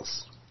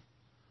tables,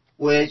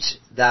 which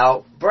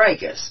thou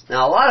breakest.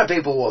 Now a lot of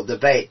people will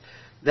debate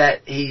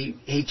that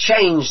he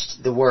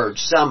changed the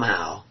words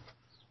somehow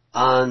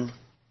on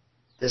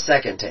the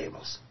second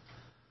tables.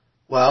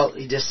 Well,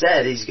 he just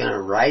said he's going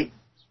to write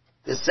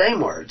the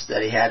same words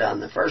that he had on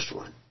the first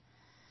one.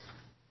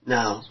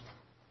 Now,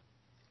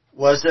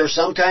 was there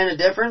some kind of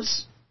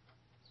difference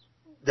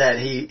that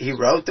he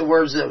wrote the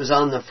words that was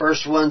on the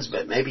first ones,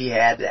 but maybe he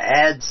had to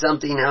add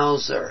something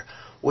else, or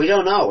we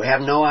don't know. We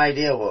have no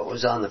idea what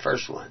was on the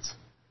first ones.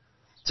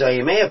 So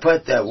he may have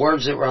put the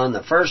words that were on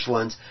the first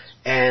ones,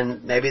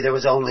 and maybe there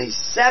was only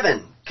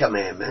 7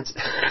 commandments.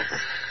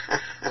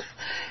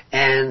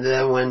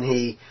 And when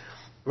he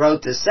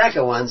wrote the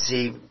second ones,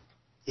 he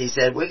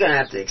said, we're going to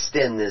have to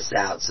extend this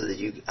out so that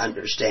you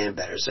understand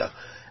better. So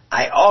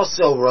I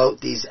also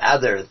wrote these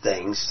other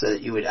things so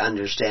that you would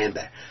understand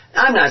better.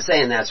 Now, I'm not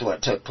saying that's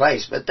what took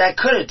place, but that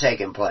could have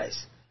taken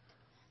place.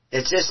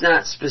 It's just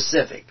not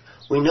specific.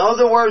 We know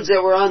the words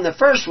that were on the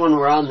first one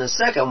were on the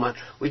second one.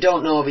 We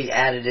don't know if he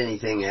added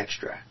anything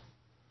extra.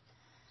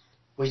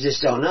 We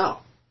just don't know.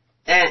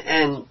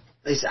 And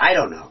at least I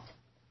don't know.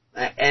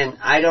 And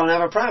I don't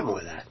have a problem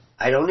with that.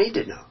 I don't need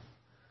to know.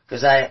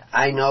 Because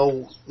I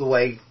know the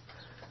way,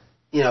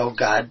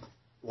 God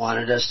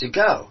wanted us to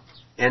go.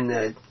 And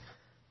the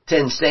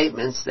 10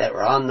 statements that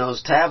were on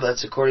those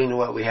tablets, according to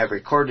what we have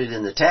recorded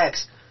in the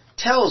text,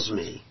 tells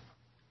me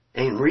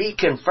and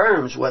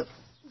reconfirms what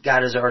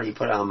God has already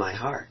put on my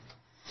heart.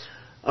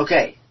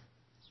 Okay,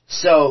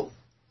 so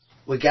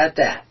we got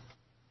that.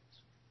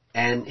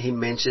 And he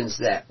mentions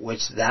that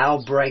which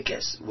thou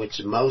breakest,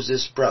 which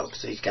Moses broke.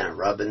 So he's kind of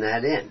rubbing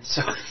that in.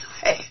 So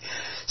anyway,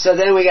 so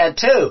then we got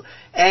 2.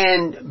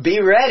 And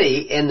be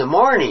ready in the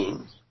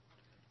morning,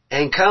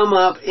 and come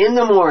up in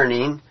the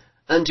morning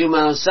unto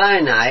Mount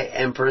Sinai,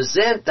 and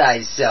present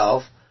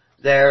thyself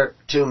there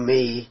to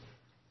me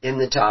in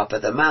the top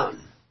of the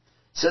mountain.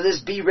 So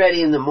this be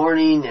ready in the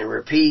morning and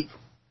repeat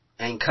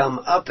and come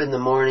up in the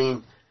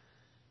morning,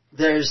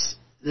 there's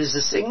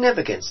a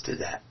significance to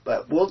that.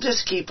 But we'll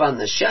just keep on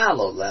the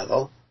shallow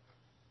level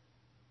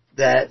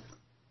that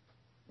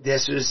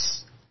this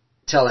was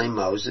telling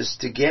Moses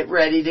to get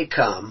ready to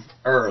come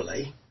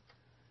early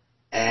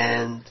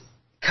and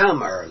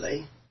come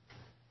early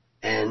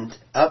and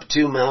up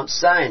to Mount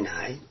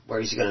Sinai where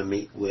he's going to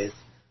meet with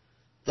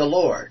the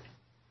Lord.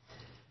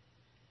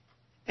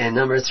 And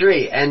number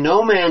 3, and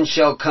no man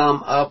shall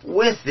come up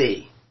with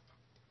thee,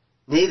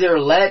 neither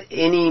let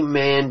any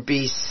man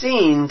be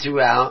seen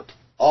throughout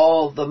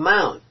all the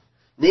mount,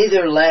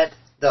 neither let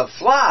the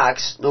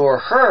flocks nor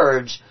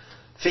herds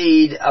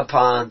feed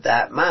upon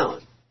that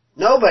mount.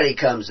 Nobody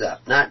comes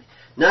up, not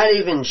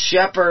even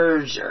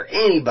shepherds or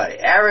anybody.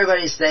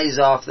 Everybody stays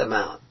off the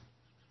mount.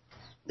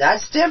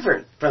 That's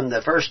different from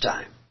the first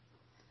time.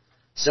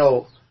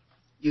 So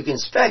you can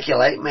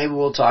speculate, maybe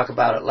we'll talk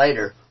about it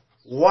later,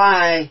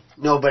 why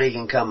nobody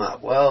can come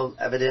up. Well,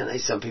 evidently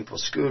some people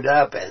screwed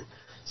up, and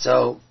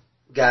so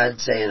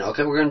God's saying,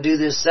 okay, we're going to do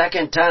this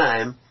second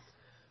time,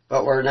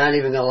 but we're not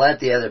even going to let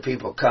the other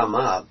people come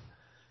up.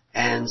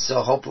 And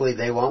so hopefully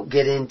they won't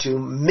get into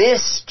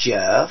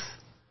mischief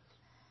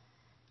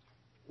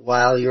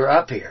while you're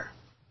up here.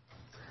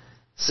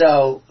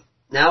 So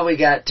now we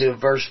got to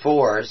verse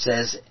 4. It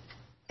says,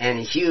 and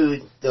he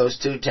hewed those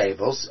 2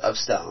 tables of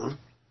stone,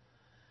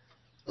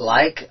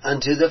 like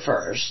unto the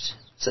first.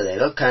 So they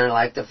look kind of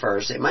like the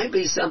first. It might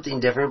be something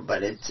different,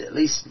 but it's at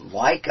least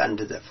like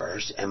unto the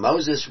first. And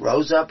Moses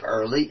rose up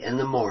early in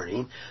the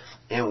morning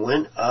and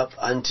went up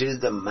unto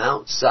the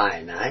Mount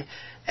Sinai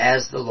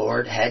as the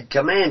Lord had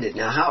commanded.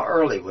 Now how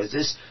early was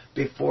this?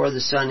 Before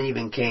the sun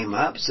even came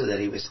up, so that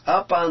he was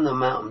up on the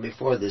mountain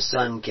before the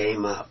sun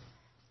came up.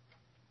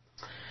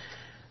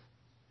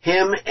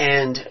 Him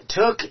and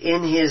took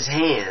in his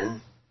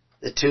hand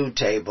the 2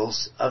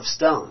 tables of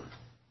stone.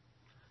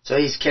 So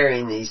he's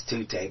carrying these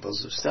 2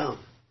 tables of stone.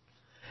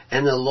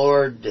 And the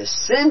Lord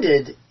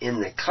descended in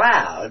the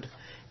cloud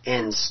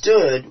and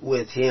stood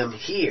with him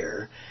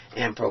here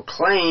and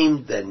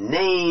proclaimed the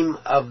name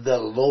of the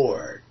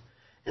Lord.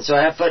 And so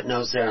I have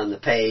footnotes there on the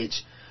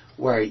page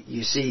where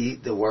you see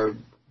the word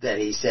that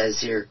he says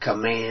here,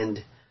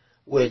 command,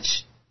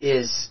 which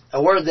is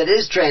a word that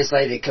is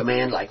translated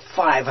command like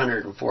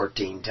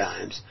 514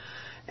 times,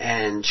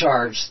 and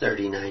charge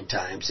 39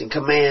 times, and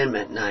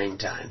commandment 9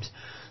 times.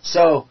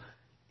 So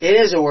it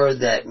is a word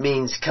that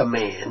means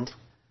command.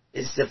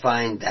 It's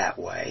defined that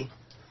way.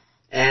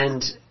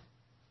 And,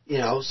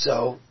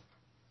 so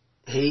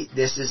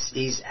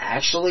he's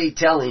actually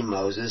telling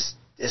Moses,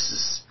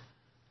 this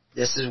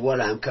is what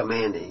I'm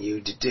commanding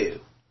you to do.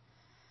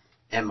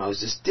 And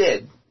Moses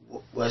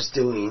was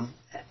doing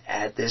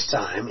at this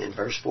time, in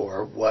verse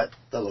 4, what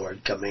the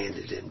Lord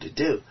commanded him to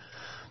do.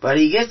 But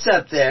he gets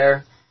up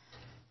there,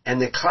 and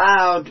the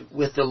cloud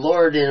with the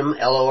Lord in him,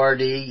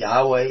 L-O-R-D,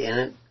 Yahweh in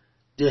it,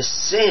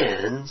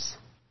 descends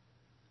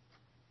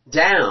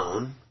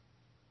down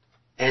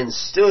and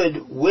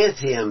stood with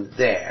him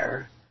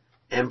there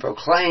and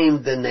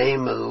proclaimed the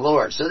name of the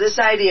Lord. So this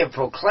idea of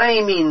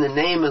proclaiming the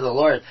name of the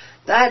Lord,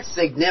 that's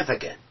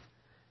significant.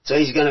 So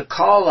he's going to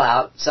call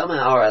out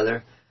somehow or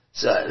other,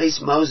 so at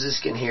least Moses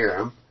can hear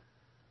him.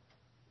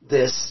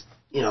 This,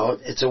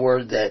 it's a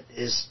word that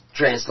is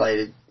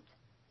translated,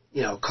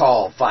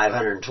 call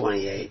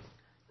 528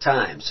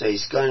 times. So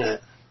he's going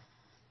to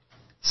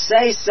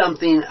say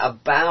something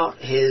about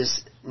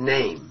his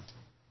name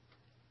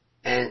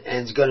and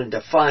is going to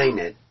define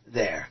it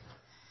there.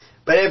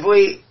 But if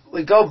we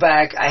go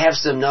back, I have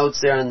some notes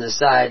there on the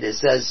side. It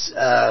says,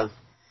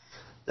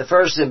 the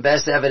first and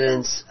best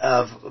evidence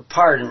of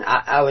pardon.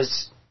 I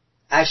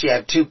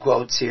have 2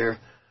 quotes here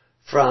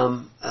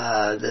from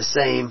the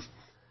same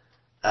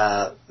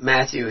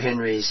Matthew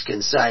Henry's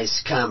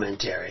concise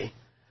commentary.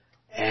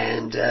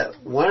 And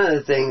one of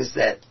the things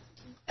that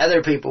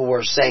other people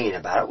were saying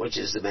about it, which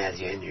is the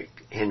Matthew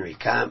Henry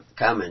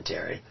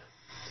commentary,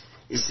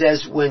 he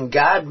says, when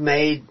God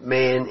made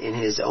man in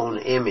his own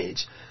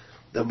image,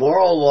 the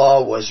moral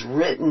law was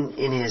written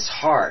in his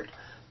heart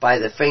by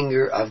the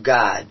finger of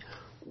God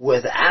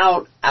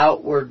without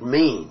outward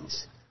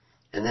means.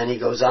 And then he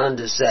goes on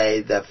to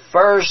say, the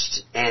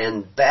first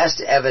and best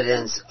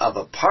evidence of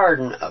a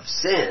pardon of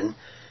sin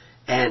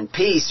and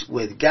peace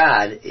with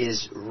God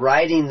is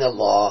writing the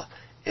law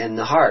in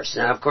the hearts.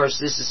 Now, of course,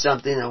 this is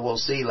something that we'll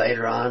see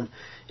later on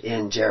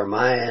in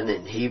Jeremiah and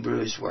in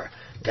Hebrews, where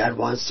God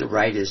wants to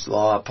write His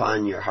law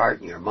upon your heart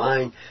and your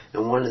mind.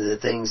 And one of the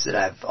things that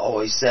I've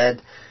always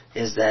said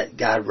is that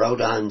God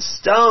wrote on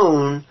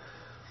stone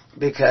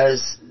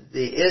because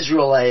the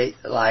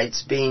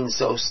Israelites being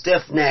so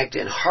stiff-necked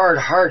and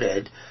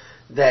hard-hearted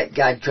that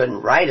God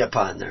couldn't write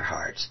upon their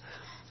hearts.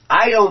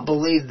 I don't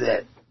believe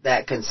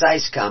that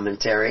concise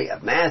commentary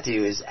of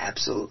Matthew is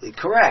absolutely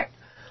correct.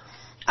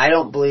 I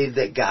believe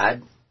that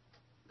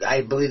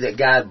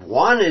God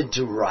wanted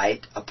to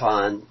write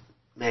upon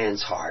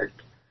man's heart,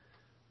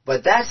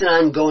 but that's an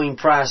ongoing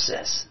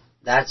process.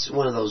 That's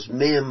one of those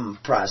mim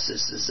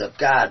processes of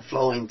God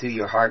flowing through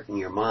your heart and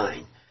your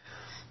mind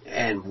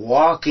and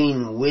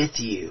walking with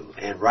you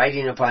and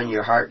writing upon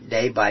your heart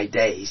day by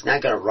day. He's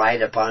not going to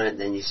write upon it and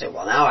then you say,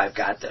 well, now I've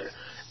got the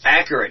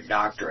accurate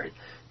doctrine.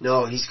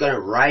 No, He's going to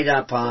write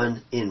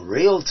upon, in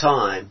real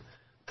time,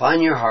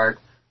 upon your heart,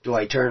 do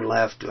I turn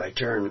left? Do I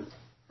turn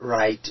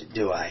right?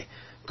 Do I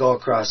go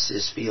across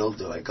this field?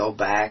 Do I go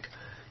back?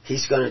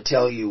 He's going to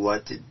tell you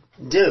what to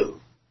do.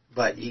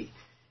 But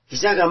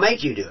He's not going to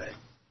make you do it.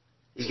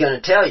 He's going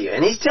to tell you.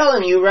 And He's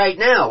telling you right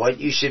now what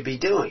you should be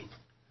doing.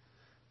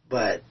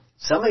 But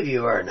some of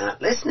you are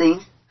not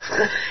listening.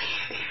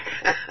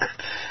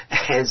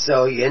 And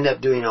so you end up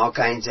doing all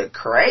kinds of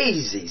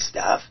crazy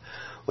stuff,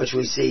 which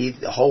we see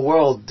the whole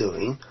world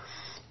doing,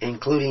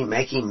 including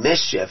making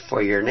mischief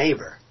for your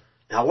neighbor.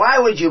 Now, why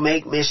would you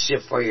make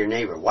mischief for your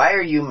neighbor? Why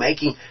are you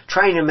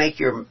trying to make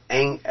your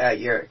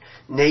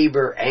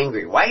neighbor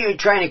angry? Why are you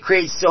trying to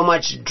create so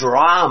much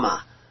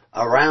drama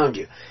around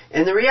you?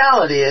 And the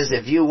reality is,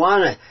 if you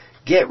want to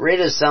get rid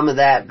of some of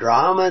that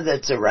drama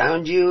that's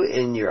around you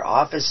in your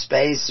office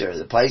space or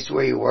the place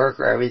where you work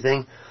or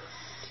everything,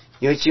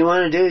 what you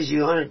want to do is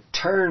you want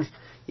to turn,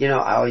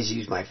 I always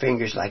use my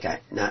fingers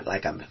not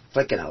like I'm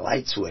flicking a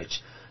light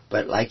switch,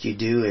 but like you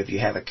do if you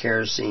have a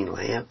kerosene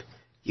lamp.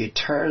 You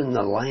turn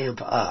the lamp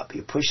up.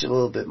 You push a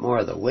little bit more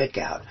of the wick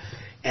out.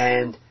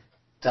 And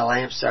the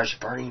lamp starts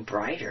burning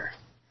brighter.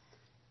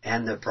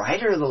 And the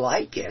brighter the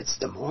light gets,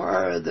 the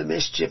more the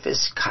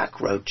mischievous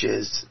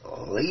cockroaches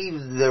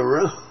leave the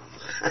room.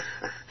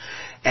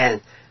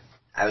 And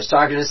I was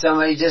talking to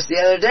somebody just the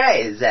other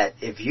day, is that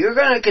if you're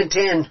going to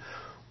contend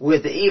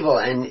with the evil,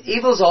 and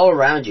evil's all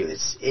around you.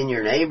 It's in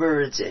your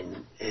neighbor, it's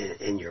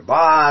in your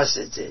boss,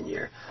 it's in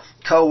your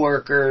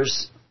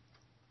coworkers.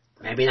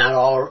 Maybe not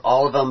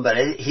all of them, but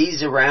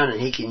he's around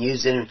and he can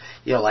use it,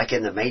 like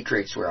in the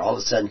Matrix where all of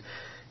a sudden,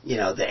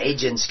 the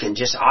agents can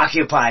just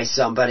occupy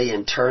somebody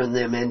and turn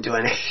them into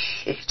an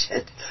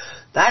agent.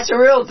 That's a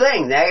real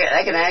thing.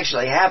 That can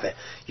actually happen.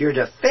 Your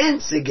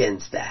defense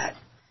against that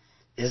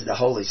is the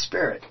Holy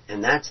Spirit.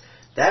 And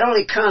that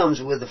only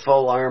comes with the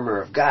full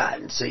armor of God.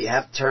 And so you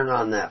have to turn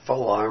on that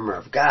full armor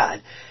of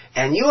God.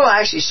 And you will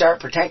actually start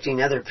protecting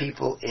other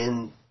people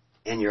in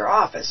your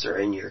office or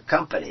in your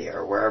company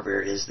or wherever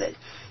it is that,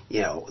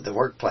 the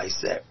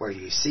workplace where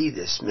you see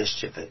this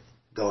mischief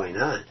going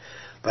on.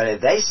 But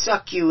if they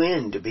suck you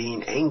into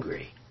being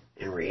angry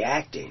and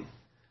reacting,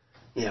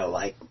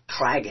 like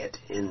Claggett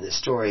in the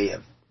story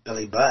of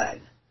Billy Budd,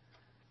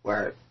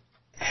 where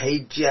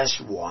he just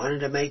wanted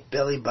to make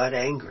Billy Budd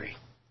angry.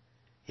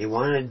 He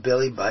wanted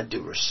Billy Budd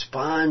to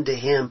respond to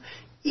him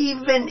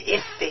even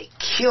if it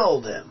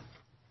killed him.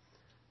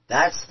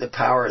 That's the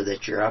power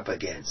that you're up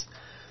against.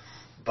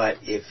 But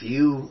if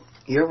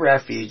your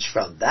refuge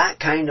from that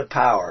kind of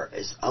power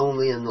is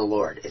only in the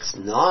Lord. It's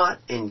not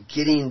in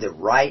getting the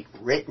right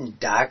written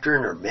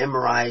doctrine or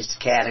memorized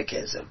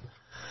catechism.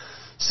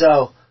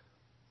 So,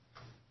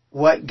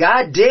 what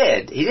God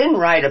did, He didn't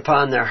write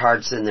upon their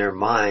hearts and their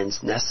minds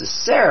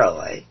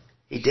necessarily.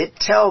 He did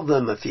tell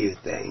them a few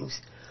things.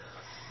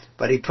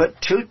 But He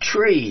put 2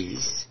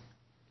 trees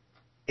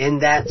in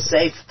that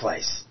safe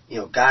place.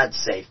 God's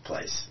safe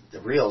place.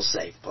 The real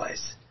safe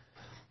place.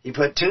 He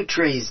put 2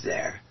 trees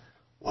there.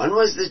 One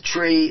was the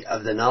tree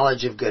of the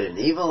knowledge of good and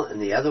evil,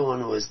 and the other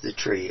one was the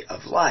tree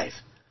of life.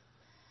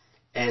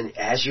 And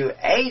as you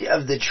ate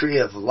of the tree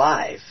of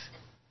life,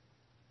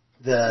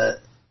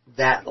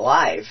 that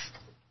life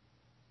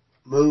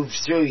moved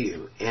through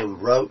you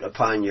and wrote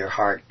upon your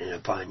heart and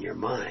upon your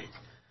mind.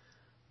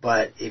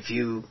 But if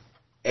you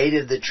ate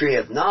of the tree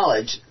of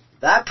knowledge,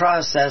 that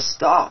process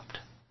stopped.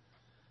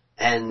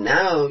 And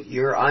now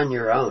you're on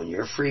your own.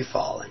 You're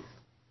free-falling.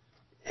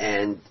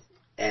 And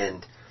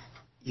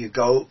you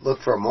go look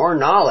for more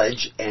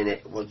knowledge, and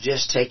it will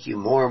just take you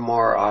more and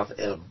more off.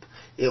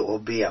 It will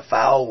be a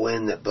foul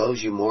wind that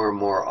blows you more and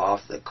more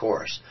off the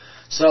course.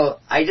 So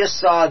I just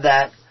saw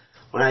that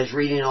when I was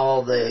reading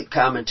all the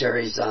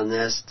commentaries on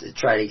this to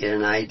try to get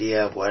an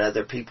idea of what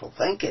other people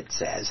think it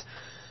says.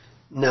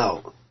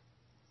 No.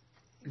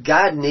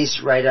 God needs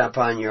to write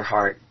upon your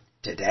heart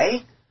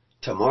today,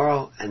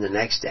 tomorrow, and the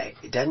next day.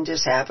 It doesn't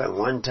just happen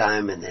one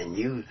time and then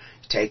you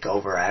take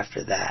over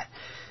after that.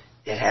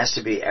 it has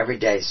to be every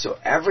day. So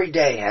every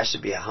day has to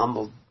be a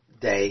humble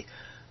day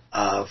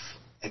of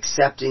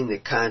accepting the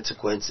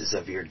consequences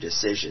of your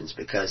decisions,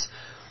 because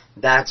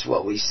that's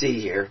what we see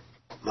here.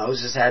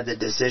 Moses had the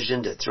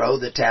decision to throw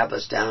the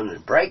tablets down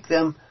and break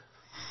them,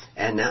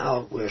 and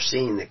now we're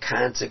seeing the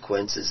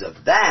consequences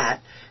of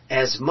that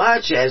as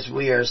much as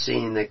we are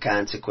seeing the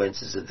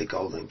consequences of the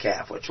golden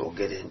calf, which we'll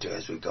get into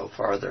as we go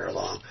farther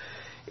along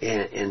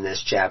in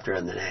this chapter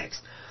and the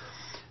next.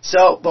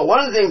 So, but one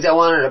of the things I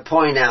wanted to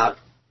point out,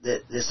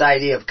 that this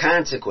idea of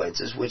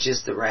consequences, which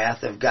is the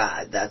wrath of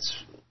God, that's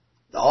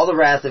all the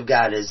wrath of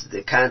God is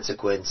the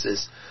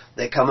consequences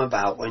that come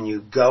about when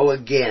you go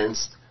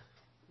against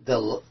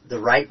the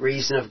right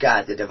reason of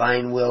God, the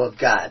divine will of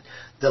God,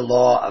 the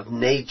law of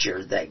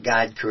nature that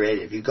God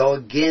created. If you go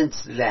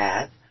against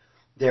that,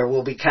 there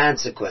will be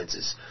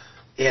consequences.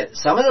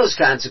 Some of those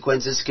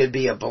consequences could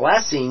be a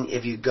blessing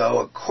if you go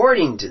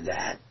according to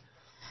that.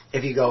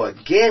 If you go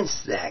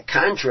against that,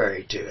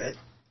 contrary to it,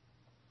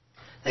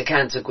 the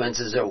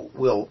consequences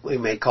we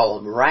may call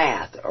them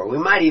wrath, or we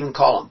might even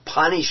call them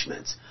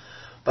punishments.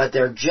 But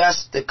they're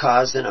just the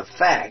cause and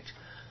effect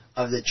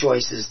of the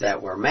choices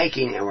that we're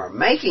making, and we're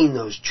making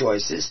those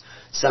choices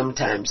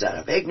sometimes out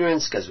of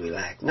ignorance because we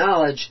lack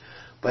knowledge,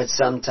 but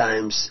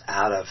sometimes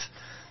out of,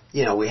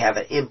 we have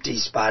an empty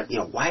spot.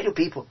 Why do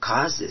people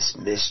cause this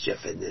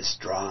mischief and this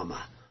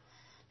drama?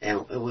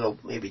 And we'll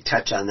maybe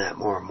touch on that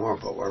more and more,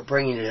 but we're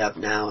bringing it up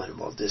now, and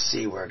we'll just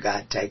see where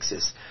God takes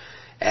us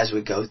as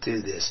we go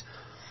through this.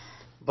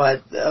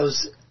 But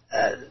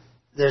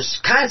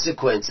there's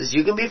consequences.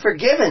 You can be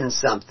forgiven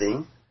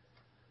something,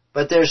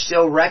 but there's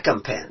still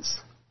recompense.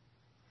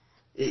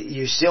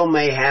 You still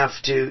may have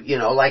to,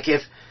 like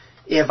if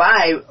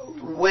I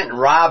went and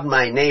robbed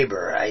my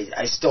neighbor,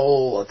 I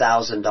stole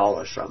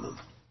 $1,000 from him,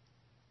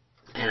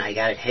 and I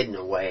got it hidden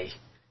away,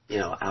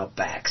 out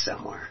back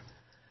somewhere.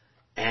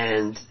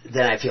 And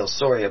then I feel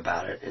sorry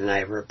about it, and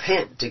I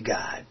repent to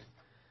God.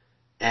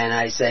 And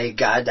I say,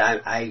 God,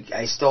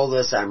 I stole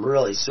this, I'm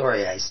really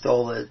sorry I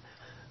stole it.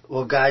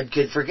 Well, God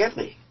could forgive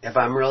me. If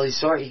I'm really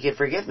sorry, He could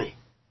forgive me.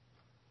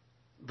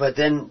 But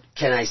then,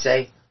 can I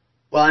say,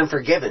 well, I'm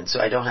forgiven, so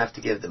I don't have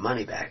to give the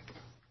money back?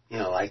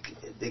 Like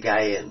the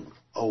guy in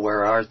Oh,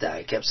 Where Art Thou?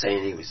 He kept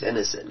saying he was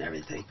innocent and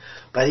everything.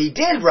 But he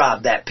did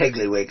rob that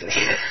Piggly Wiggly.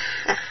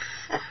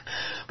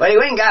 But he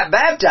went and got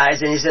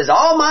baptized, and he says,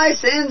 all my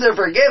sins are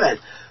forgiven.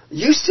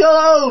 You still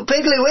owe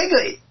Piggly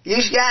Wiggly. You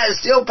gotta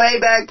still pay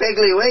back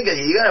Piggly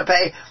Wiggly. You gotta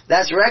pay.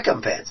 That's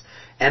recompense.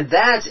 And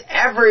that's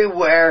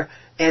everywhere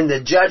in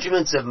the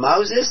judgments of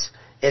Moses.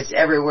 It's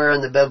everywhere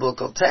in the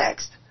biblical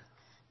text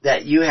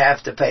that you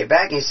have to pay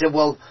back. And he said,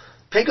 well,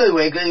 Piggly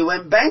Wiggly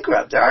went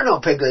bankrupt. There are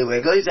no Piggly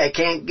Wigglies. I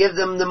can't give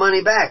them the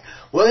money back.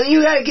 Well, then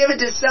you gotta give it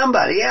to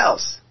somebody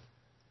else.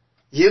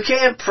 You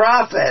can't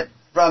profit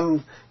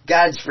from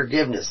God's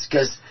forgiveness,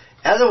 because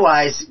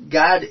otherwise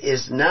God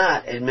is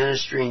not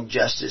administering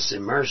justice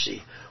and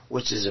mercy,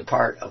 which is a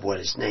part of what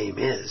His name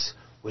is,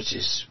 which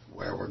is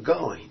where we're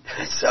going.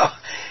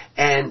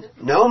 And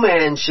no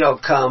man shall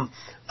come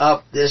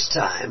up this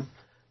time.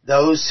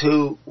 Those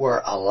who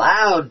were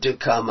allowed to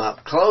come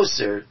up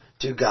closer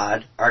to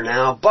God are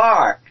now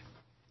barred.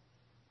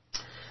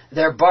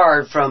 They're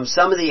barred from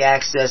some of the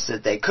access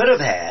that they could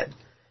have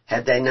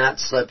had they not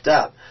slipped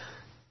up.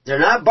 They're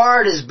not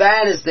barred as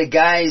bad as the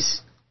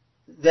guys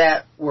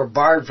that were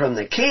barred from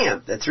the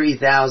camp, the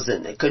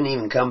 3,000 that couldn't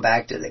even come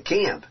back to the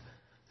camp,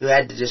 who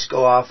had to just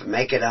go off and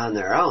make it on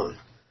their own.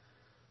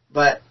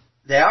 But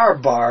they are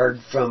barred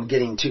from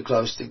getting too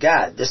close to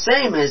God. The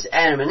same as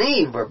Adam and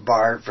Eve were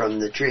barred from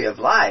the tree of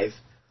life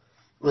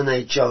when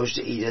they chose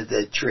to eat of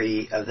the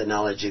tree of the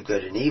knowledge of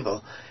good and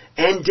evil,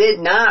 and did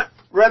not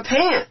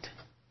repent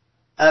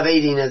of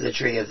eating of the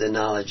tree of the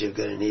knowledge of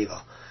good and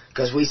evil.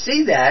 Because we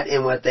see that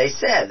in what they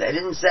said. They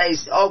didn't say,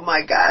 oh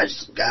my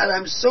gosh, God,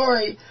 I'm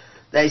sorry.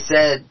 They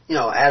said,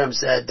 Adam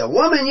said, the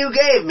woman you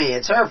gave me,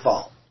 it's her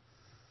fault.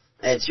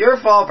 It's your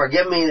fault for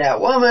giving me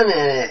that woman,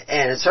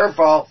 and it's her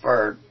fault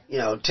for,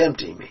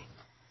 tempting me.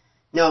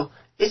 No,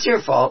 it's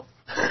your fault.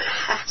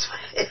 That's what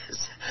it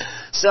is.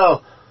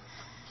 So,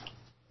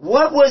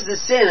 what was the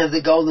sin of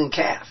the golden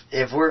calf?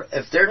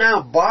 If they're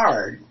now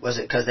barred, was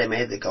it because they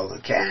made the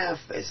golden calf?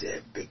 Is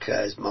it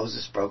because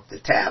Moses broke the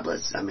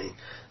tablets?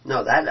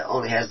 No, that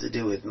only has to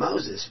do with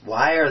Moses.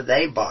 Why are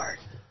they barred?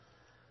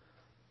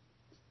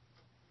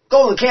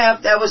 Golden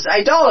calf, that was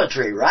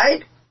idolatry,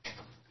 right?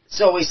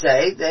 So we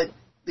say that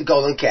the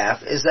golden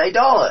calf is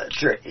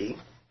idolatry,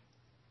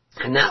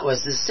 and that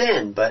was the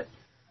sin. But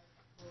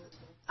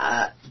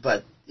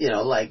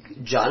like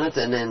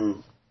Jonathan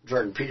and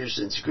Jordan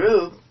Peterson's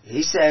group,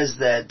 he says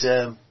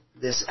that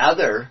this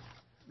other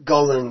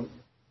golden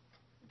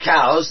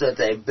cows that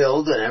they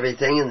build and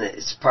everything, and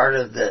it's part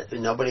of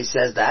nobody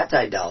says that's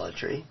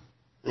idolatry.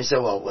 And he said,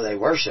 well, they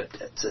worshipped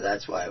it, so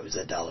that's why it was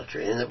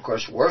idolatry. And of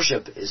course,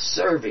 worship is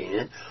serving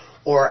it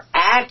or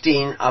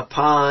acting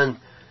upon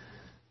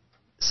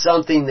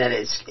something that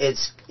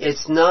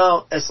it's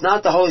not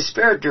the Holy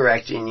Spirit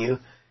directing you.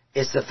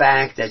 It's the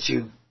fact that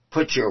you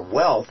put your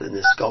wealth in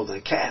this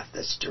golden calf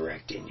that's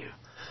directing you.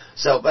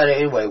 So, but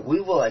anyway, we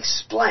will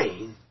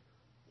explain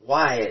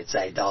why it's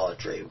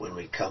idolatry when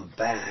we come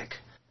back.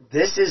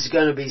 This is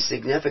going to be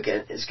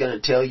significant. It's going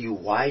to tell you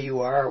why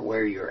you are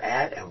where you're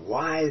at and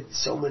why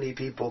so many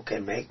people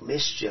can make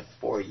mischief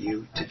for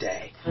you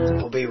today.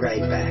 We'll be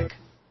right back.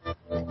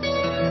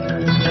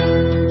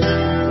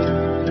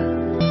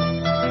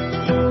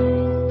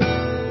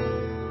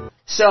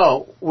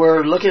 So,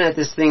 we're looking at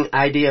this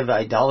idea of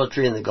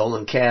idolatry and the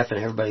golden calf, and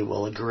everybody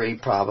will agree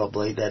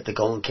probably that the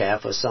golden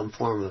calf was some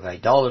form of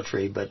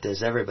idolatry, but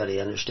does everybody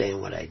understand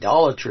what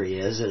idolatry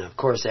is? And of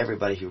course,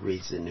 everybody who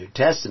reads the New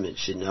Testament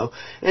should know,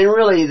 and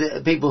really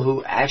the people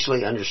who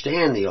actually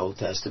understand the Old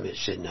Testament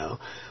should know.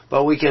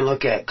 But we can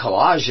look at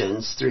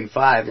Colossians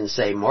 3:5 and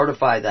say,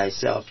 mortify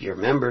thyself, your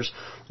members,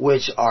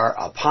 which are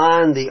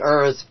upon the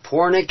earth,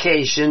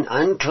 fornication,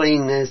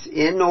 uncleanness,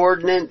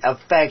 inordinate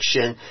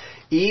affection,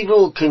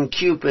 evil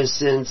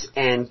concupiscence,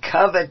 and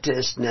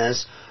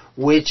covetousness,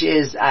 which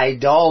is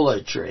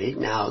idolatry.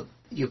 Now,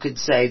 you could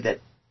say that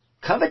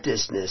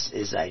covetousness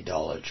is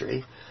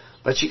idolatry,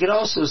 but you could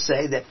also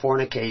say that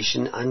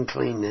fornication,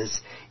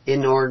 uncleanness,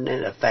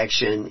 inordinate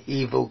affection,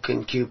 evil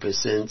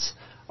concupiscence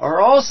are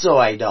also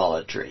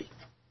idolatry.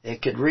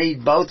 It could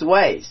read both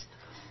ways.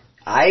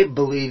 I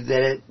believe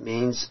that it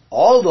means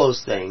all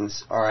those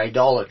things are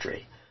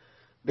idolatry,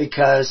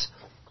 because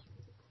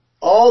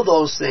all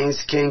those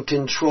things can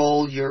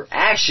control your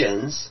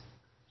actions,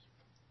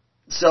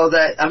 so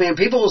that,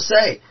 people will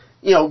say,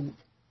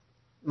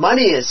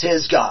 money is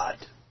his God.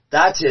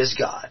 That's his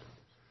God.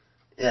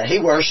 He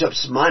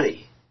worships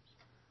money.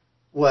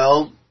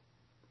 Well,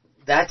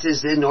 that's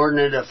his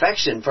inordinate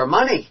affection for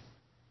money.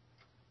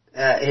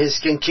 His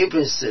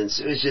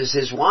concupiscence, which is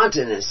his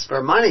wantonness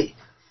for money.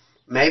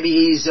 Maybe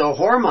he's a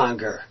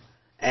whoremonger,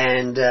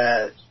 and,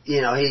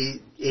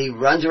 he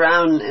runs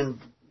around and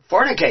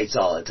fornicates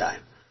all the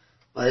time.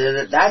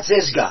 Well, that's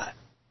his God.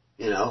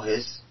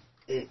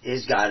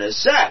 His God is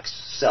sex.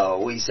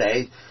 So we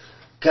say,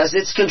 because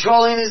it's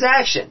controlling his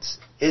actions.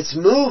 It's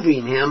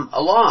moving him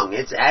along.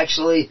 It's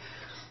actually,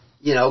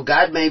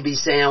 God may be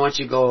saying, I want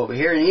you to go over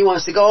here, and he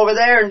wants to go over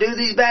there and do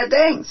these bad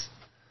things.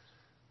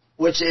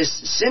 Which is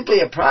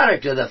simply a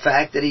product of the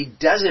fact that he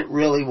doesn't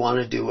really want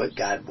to do what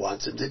God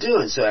wants him to do.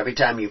 And so every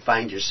time you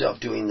find yourself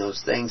doing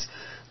those things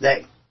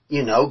that,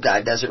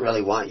 God doesn't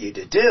really want you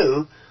to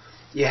do,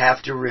 you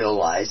have to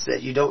realize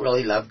that you don't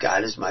really love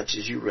God as much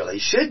as you really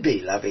should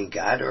be loving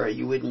God, or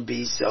you wouldn't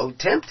be so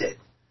tempted.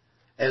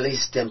 At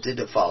least tempted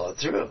to follow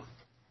through.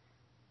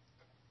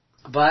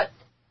 But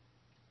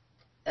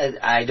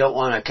I don't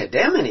want to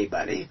condemn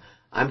anybody.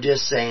 I'm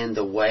just saying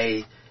the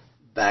way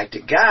back to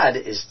God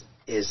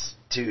is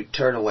to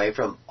turn away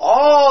from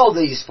all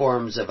these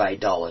forms of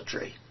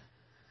idolatry.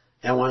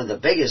 And one of the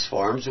biggest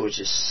forms,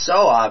 which is so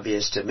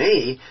obvious to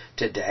me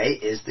today,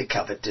 is the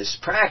covetous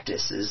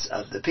practices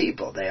of the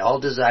people. They all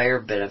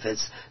desire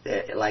benefits.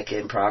 Like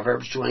in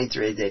Proverbs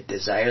 23, they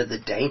desire the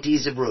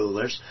dainties of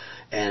rulers.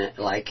 And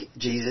like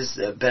Jesus,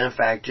 the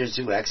benefactors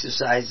who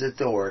exercise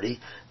authority,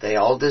 they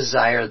all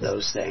desire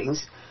those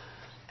things.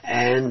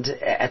 And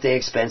at the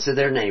expense of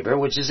their neighbor,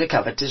 which is a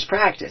covetous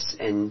practice.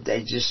 And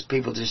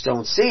people just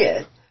don't see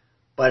it.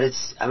 But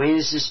it's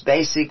just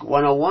basic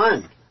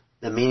 101.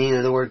 The meaning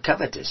of the word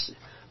covetous.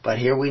 But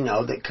here we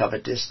know that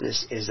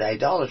covetousness is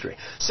idolatry.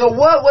 So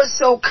what was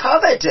so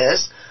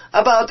covetous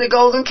about the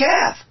golden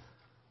calf?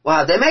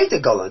 Well, they made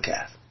the golden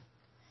calf.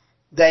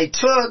 They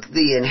took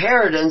the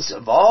inheritance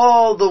of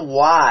all the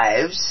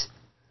wives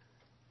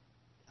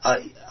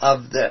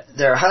of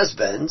their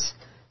husbands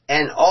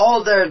and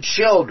all their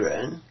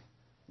children.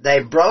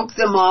 They broke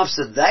them off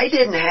so they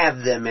didn't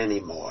have them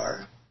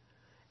anymore.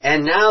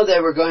 And now they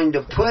were going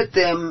to put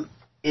them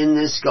in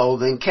this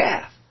golden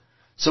calf.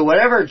 So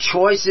whatever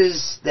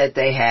choices that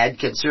they had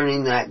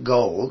concerning that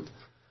gold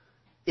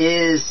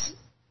is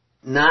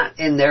not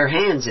in their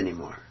hands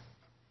anymore.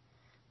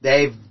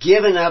 They've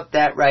given up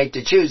that right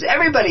to choose.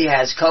 Everybody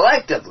has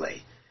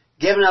collectively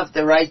given up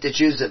the right to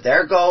choose of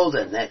their gold,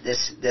 and that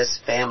this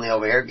family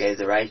over here gave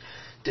the right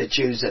to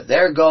choose of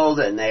their gold,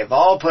 and they've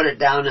all put it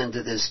down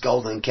into this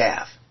golden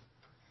calf.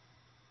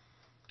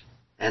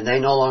 And they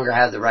no longer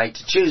have the right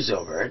to choose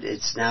over it.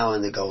 It's now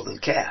in the golden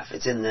calf.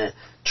 It's in the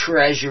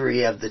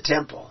treasury of the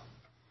temple.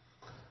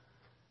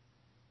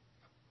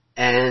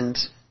 And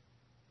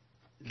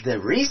the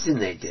reason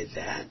they did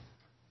that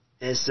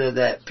is so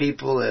that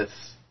people, if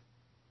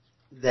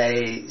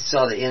they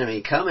saw the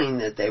enemy coming,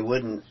 that they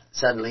wouldn't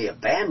suddenly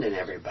abandon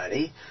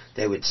everybody.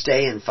 They would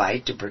stay and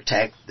fight to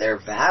protect their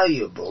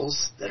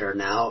valuables that are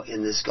now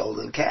in this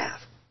golden calf.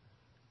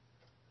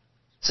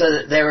 So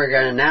that they were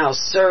going to now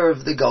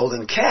serve the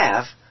golden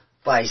calf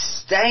by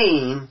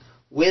staying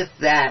with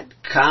that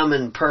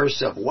common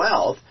purse of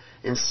wealth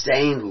and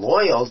staying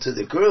loyal to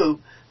the group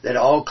that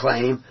all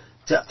claim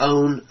to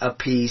own a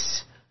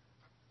piece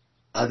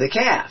of the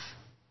calf.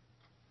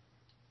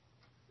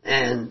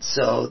 And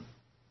so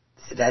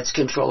that's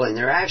controlling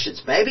their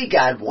actions. Maybe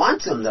God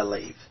wants them to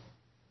leave,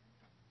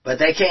 but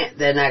they can't.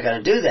 They're not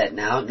going to do that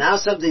now. Now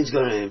something's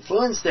going to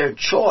influence their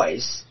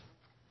choice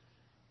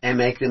and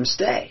make them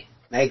stay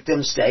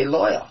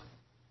loyal.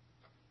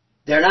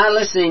 they're not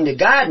listening to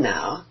God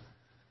now.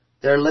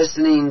 They're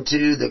listening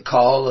to the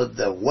call of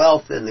the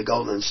wealth in the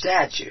golden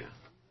statue.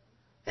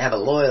 They have a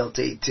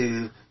loyalty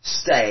to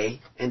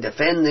stay and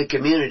defend the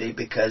community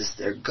because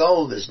their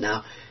gold is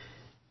now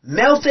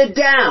melted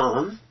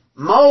down,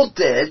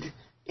 molted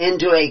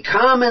into a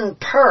common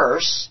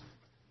purse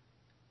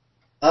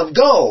of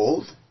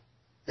gold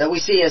that we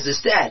see as a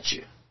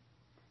statue.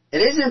 It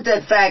isn't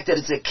the fact that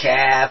it's a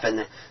calf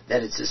and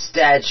that it's a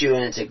statue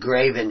and it's a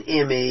graven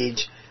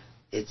image.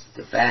 It's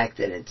the fact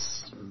that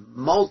it's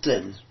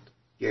molten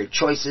your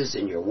choices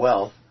and your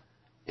wealth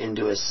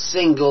into a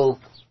single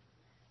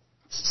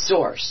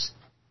source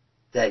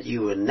that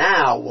you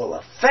now will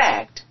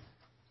affect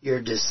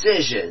your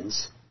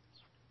decisions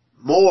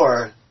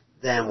more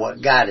than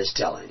what God is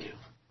telling you.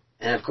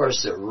 And of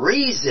course the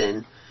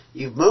reason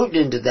you've moved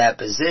into that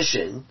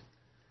position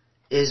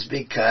is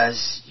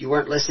because you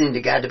weren't listening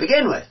to God to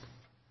begin with.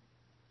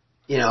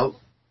 You know,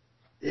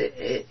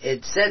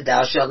 it said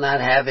thou shalt not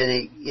have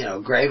any,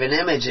 graven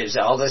images,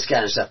 all this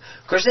kind of stuff.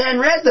 Of course they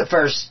hadn't read the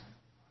first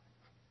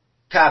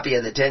copy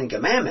of the Ten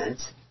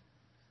Commandments,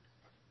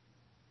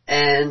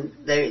 and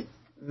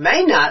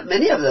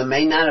many of them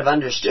may not have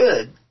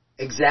understood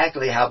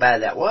exactly how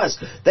bad that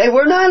was. They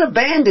were not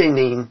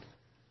abandoning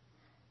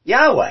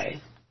Yahweh,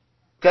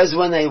 because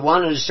when they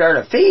wanted to start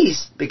a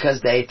feast,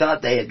 because they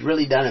thought they had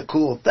really done a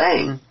cool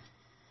thing,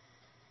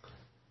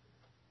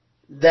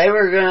 they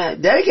were going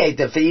to dedicate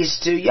the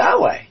feast to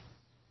Yahweh,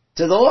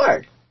 to the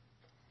Lord.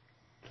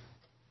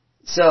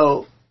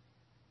 So,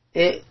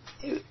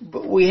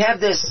 we have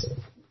this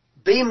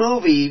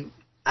B-movie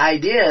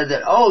idea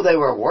that, they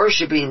were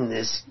worshiping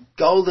this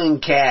golden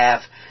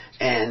calf,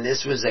 and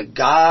this was a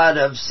god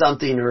of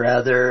something or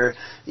other,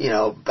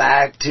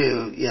 back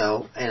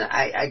to, and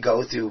I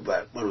go through,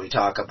 but when we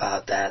talk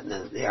about that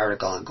in the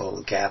article on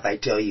golden calf, I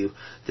tell you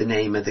the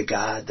name of the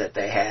god that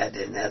they had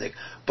and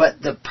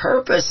but the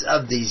purpose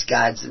of these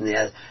gods in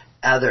the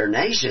other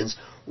nations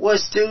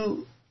was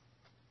to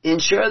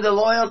ensure the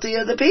loyalty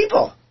of the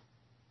people,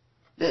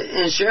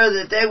 to ensure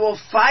that they will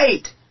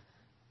fight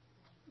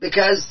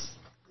because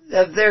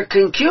of their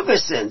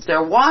concupiscence,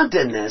 their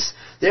wantonness,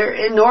 their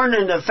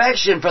inordinate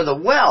affection for the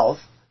wealth,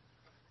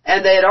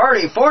 and they had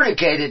already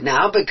fornicated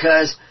now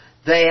because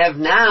they have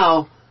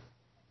now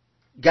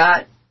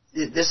got,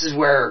 this is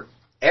where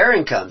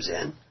Aaron comes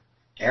in.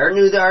 Aaron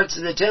knew the arts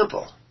of the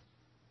temple.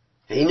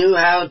 He knew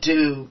how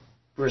to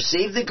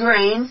receive the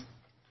grain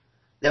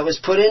that was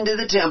put into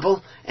the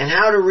temple and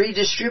how to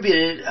redistribute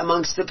it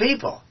amongst the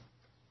people.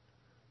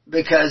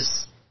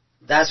 Because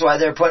that's why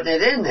they're putting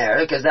it in there,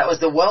 because that was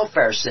the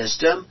welfare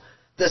system,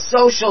 the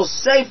social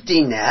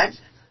safety net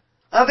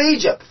of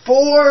Egypt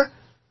for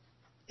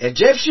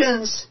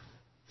Egyptians,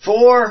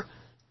 for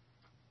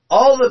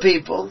all the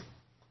people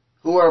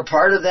who are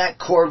part of that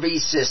Corvée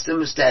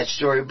system of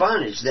statutory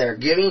bondage. They're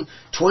giving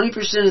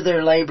 20% of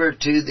their labor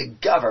to the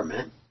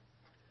government,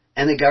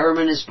 and the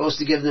government is supposed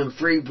to give them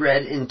free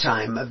bread in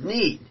time of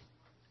need.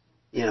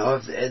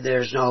 If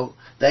there's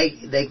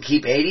they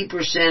keep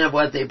 80% of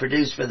what they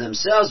produce for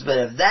themselves, but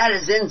if that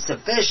is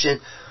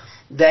insufficient,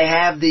 they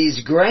have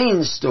these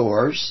grain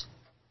stores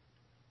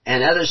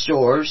and other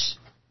stores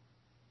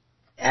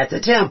at the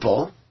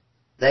temple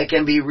that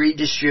can be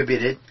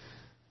redistributed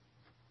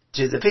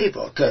to the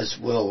people. Because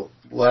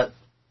what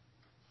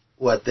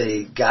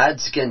the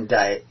gods can't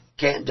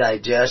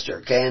digest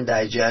or can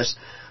digest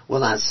will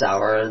not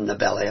sour in the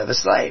belly of a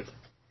slave.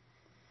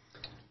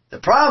 The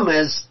problem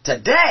is,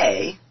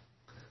 today,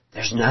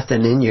 there's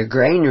nothing in your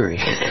granary.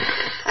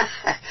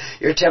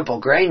 Your temple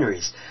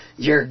granaries.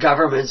 Your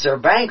governments are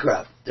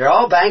bankrupt. They're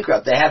all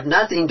bankrupt. They have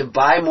nothing to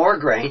buy more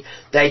grain.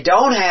 They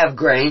don't have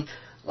grain.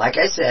 Like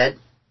I said,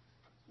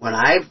 when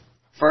I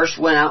first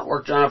went out and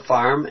worked on a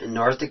farm in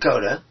North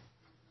Dakota,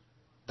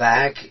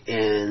 back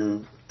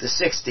in the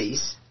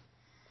 60s,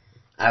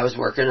 I was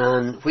working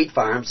on wheat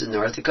farms in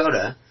North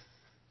Dakota.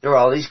 There were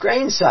all these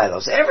grain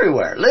silos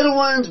everywhere. Little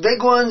ones,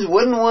 big ones,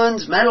 wooden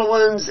ones, metal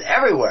ones,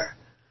 everywhere.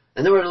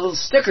 And there were little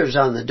stickers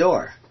on the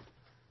door.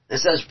 It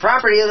says,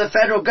 property of the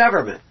federal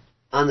government,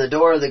 on the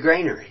door of the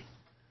granary.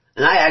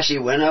 And I actually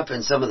went up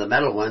in some of the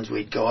metal ones.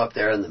 We'd go up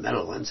there in the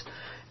metal ones,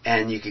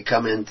 and you could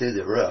come in through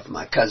the roof.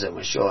 My cousin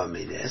was showing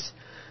me this.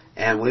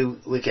 And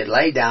we could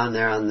lay down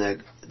there on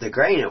the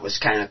grain. It was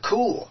kind of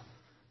cool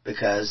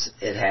because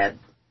it had,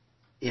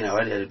 it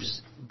had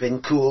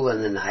been cool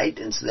in the night,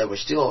 and so there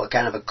was still a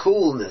kind of a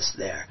coolness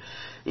there.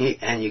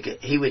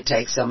 He would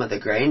take some of the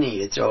grain and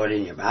you'd throw it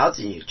in your mouth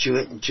and you chew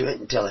it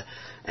until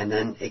and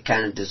then it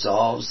kind of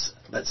dissolves,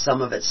 but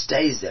some of it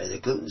stays there. The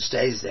gluten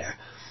stays there.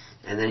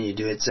 And then you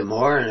do it some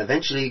more, and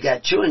eventually you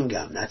got chewing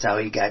gum. That's how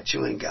he got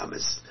chewing gum,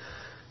 is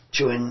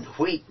chewing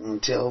wheat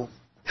until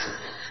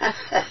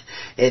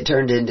it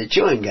turned into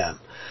chewing gum.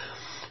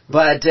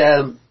 But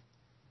that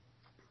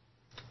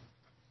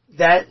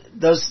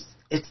was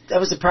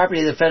the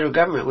property of the federal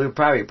government. We were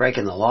probably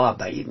breaking the law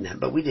by eating that,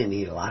 but we didn't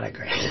eat a lot of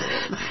grain.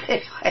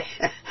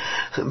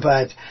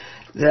 But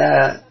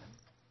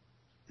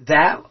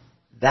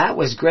that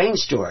was grain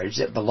storage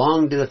that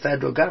belonged to the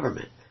federal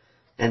government.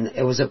 And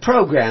it was a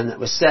program that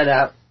was set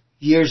up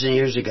years and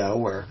years ago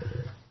where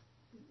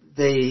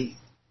the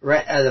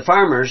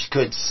farmers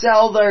could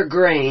sell their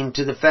grain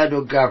to the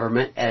federal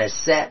government at a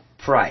set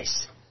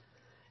price.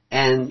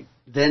 And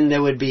then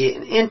there would be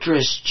an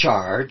interest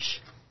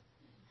charge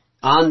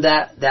on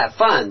that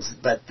funds.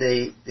 But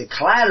the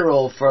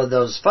collateral for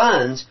those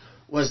funds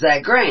was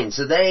that grain.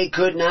 So they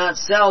could not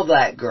sell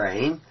that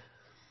grain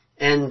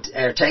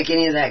or take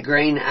any of that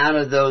grain out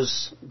of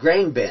those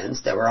grain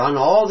bins that were on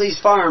all these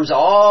farms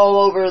all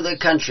over the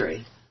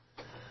country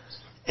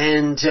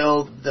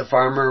until the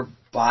farmer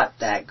bought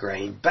that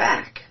grain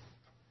back.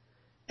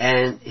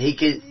 And he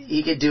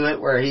could do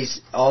it where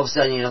he's all of a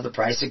sudden, the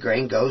price of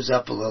grain goes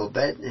up a little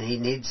bit and he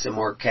needs some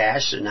more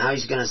cash, so now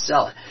he's going to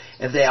sell it.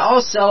 If they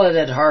all sell it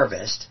at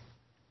harvest,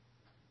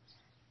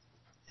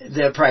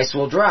 the price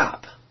will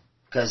drop.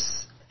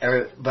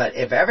 But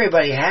if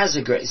everybody has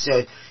a grain,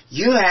 so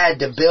you had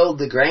to build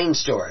the grain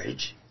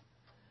storage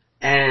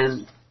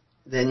and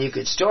then you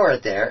could store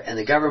it there and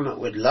the government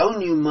would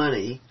loan you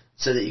money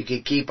so that you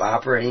could keep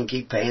operating,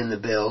 keep paying the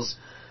bills,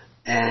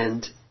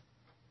 and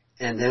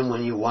then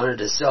when you wanted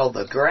to sell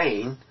the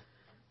grain,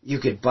 you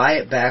could buy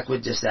it back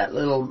with just that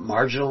little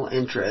marginal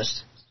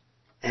interest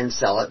and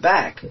sell it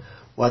back.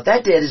 What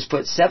that did is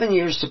put 7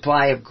 years'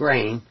 supply of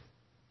grain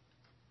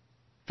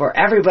for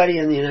everybody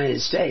in the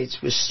United States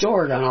was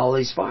stored on all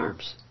these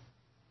farms.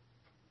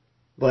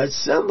 But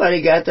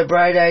somebody got the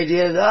bright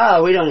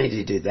idea, we don't need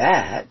to do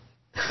that.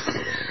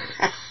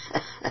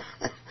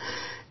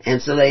 And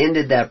so they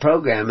ended that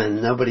program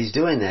and nobody's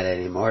doing that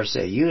anymore,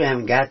 so you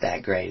haven't got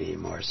that grain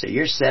anymore. So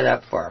you're set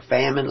up for a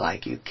famine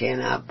like you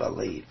cannot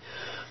believe.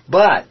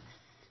 But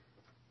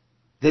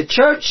the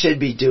church should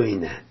be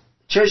doing that.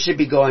 Church should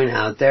be going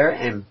out there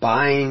and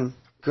buying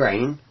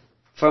grain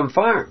from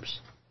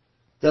farms.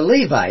 The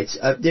Levites,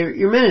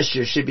 your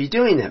ministers should be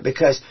doing that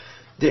because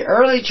the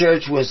early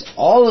church was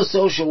all the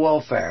social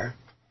welfare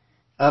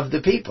of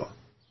the people.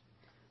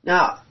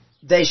 Now,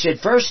 they should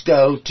first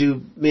go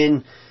to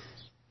men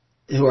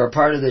who are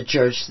part of the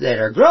church that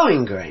are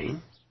growing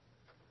grain,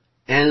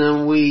 and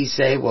then we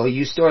say, well,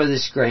 you store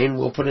this grain,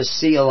 we'll put a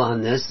seal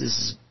on this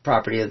is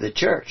property of the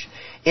church.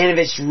 And if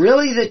it's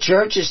really the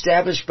church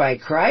established by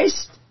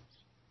Christ,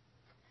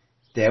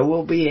 there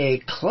will be a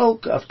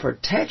cloak of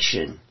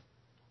protection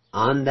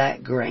on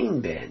that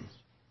grain bin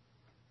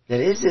that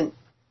isn't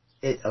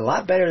a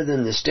lot better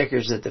than the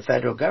stickers that the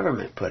federal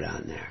government put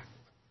on there.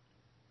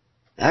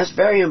 That's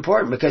very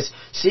important because,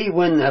 see,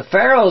 when the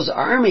Pharaoh's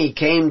army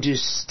came to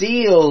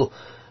steal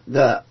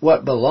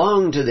what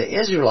belonged to the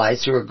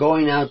Israelites who were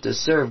going out to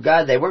serve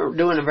God, they weren't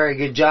doing a very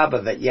good job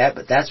of it yet,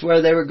 but that's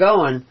where they were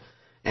going,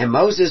 and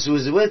Moses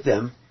was with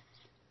them,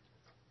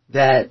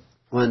 that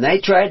when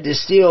they tried to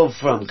steal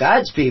from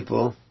God's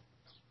people,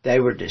 they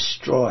were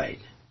destroyed.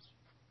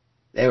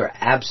 They were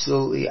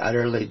absolutely,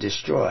 utterly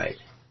destroyed.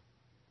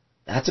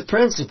 That's a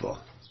principle.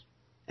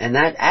 And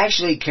that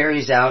actually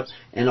carries out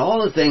in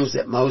all the things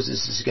that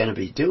Moses is going to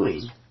be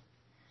doing.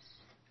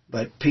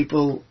 But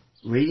people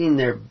reading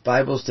their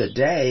Bibles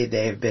today,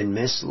 they have been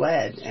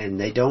misled and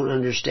they don't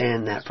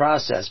understand that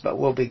process. But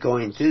we'll be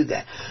going through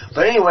that.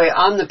 But anyway,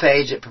 on the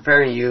page at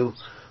Preparing You,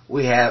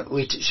 we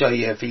show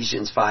you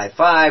Ephesians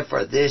 5:5.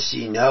 For this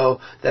ye know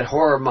that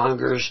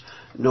whoremongers,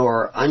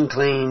 nor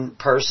unclean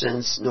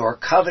persons, nor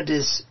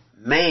covetous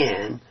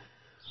man,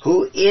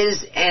 who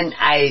is an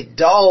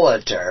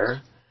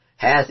idolater,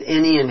 hath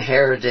any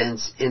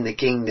inheritance in the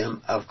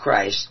kingdom of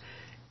Christ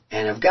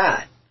and of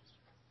God.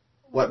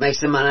 What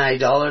makes them an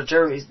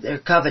idolater is their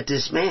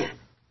covetous man,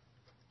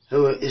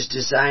 who is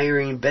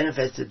desiring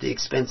benefits at the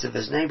expense of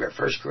his neighbor.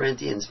 1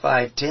 Corinthians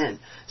 5:10.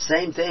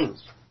 Same thing.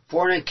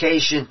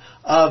 Fornication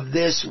of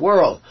this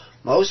world.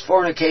 Most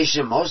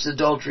fornication, most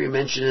adultery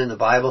mentioned in the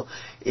Bible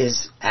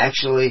is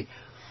actually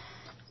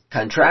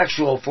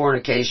contractual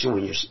fornication,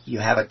 when you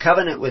have a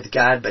covenant with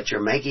God, but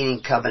you're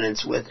making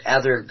covenants with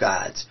other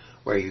gods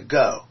where you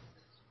go,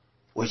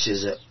 which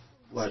is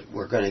what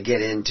we're going to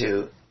get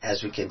into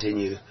as we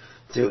continue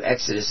through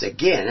Exodus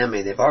again. I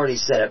mean, they've already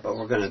said it, but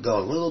we're going to go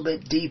a little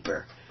bit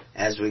deeper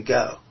as we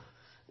go.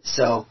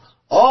 So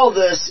all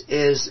this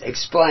is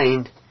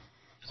explained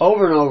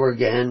over and over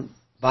again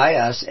by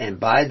us and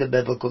by the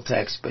biblical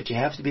text, but you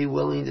have to be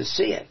willing to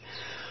see it.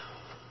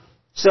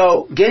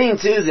 So getting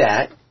through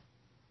that,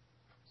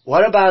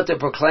 what about the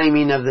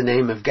proclaiming of the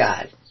name of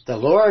God? The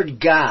Lord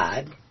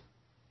God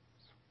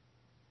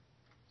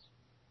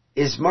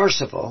is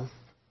merciful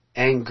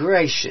and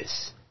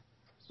gracious,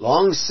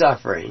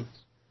 long-suffering,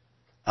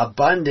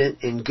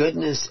 abundant in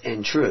goodness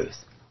and truth.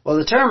 Well,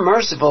 the term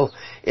merciful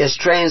is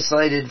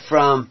translated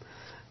from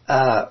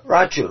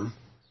rachum,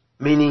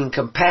 meaning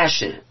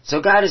compassionate.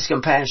 So God is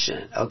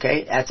compassionate,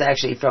 okay? That's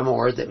actually from a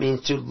word that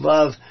means to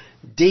love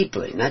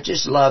deeply. Not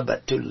just love,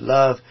 but to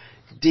love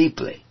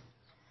deeply.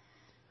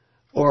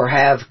 Or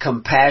have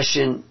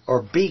compassion,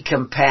 or be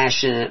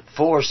compassionate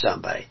for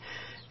somebody.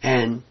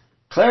 And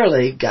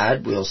clearly,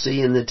 God, we'll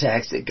see in the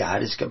text that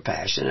God is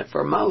compassionate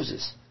for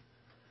Moses.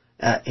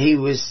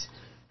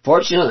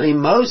 Fortunately,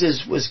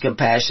 Moses was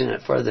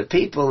compassionate for the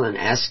people and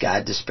asked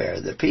God to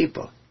spare the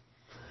people.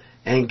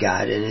 and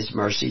God in His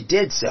mercy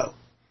did so.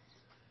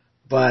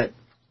 But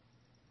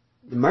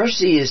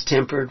mercy is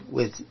tempered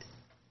with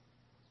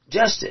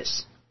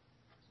justice.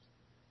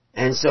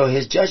 And so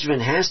His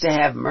judgment has to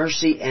have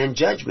mercy and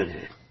judgment in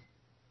it.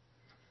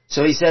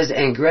 So He says,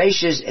 and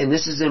gracious, and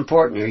this is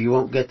important here, you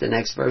won't get the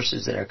next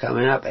verses that are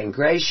coming up, and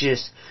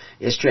gracious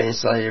is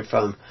translated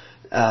from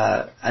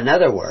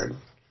another word,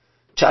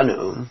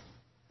 chanun,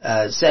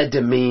 said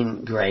to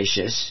mean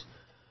gracious,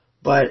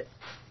 but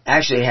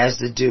actually has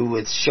to do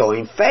with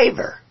showing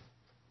favor.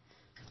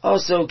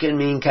 Also can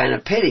mean kind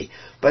of pity.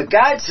 But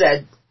God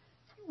said,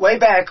 way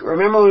back,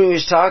 remember when He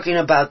was talking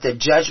about the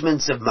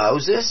judgments of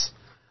Moses?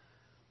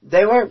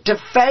 They weren't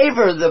to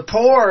favor the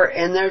poor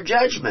in their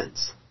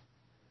judgments.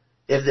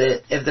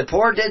 If the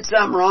poor did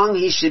something wrong,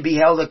 he should be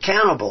held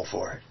accountable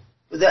for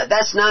it.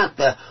 That's not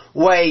the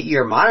way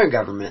your modern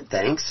government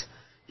thinks.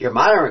 Your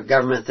modern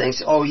government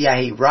thinks, oh yeah,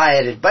 he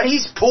rioted, but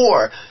he's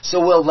poor, so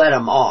we'll let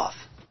him off.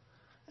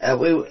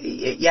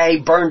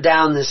 He burned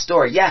down this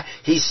store. Yeah,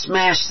 he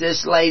smashed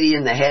this lady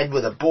in the head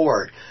with a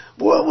board.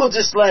 We'll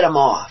just let him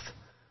off.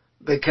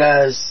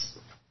 Because,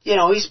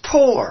 he's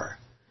poor.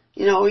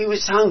 He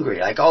was hungry.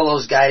 Like all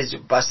those guys who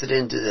busted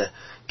into the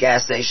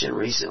gas station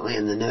recently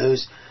in the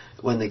news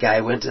when the guy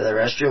went to the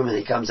restroom and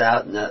he comes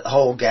out and the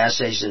whole gas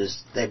station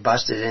they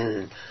busted in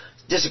and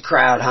just a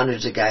crowd,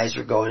 hundreds of guys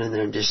were going in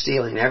there and just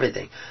stealing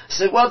everything. I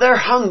said, well, they're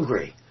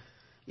hungry.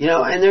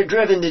 And they're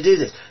driven to do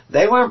this.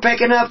 They weren't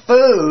picking up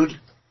food.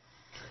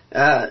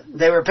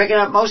 They were picking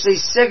up mostly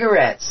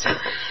cigarettes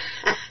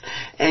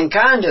and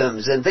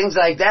condoms and things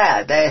like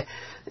that.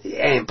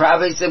 And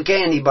probably some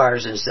candy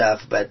bars and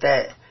stuff, but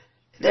they're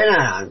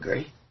not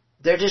hungry.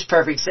 They're just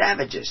perfect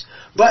savages.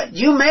 But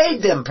you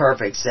made them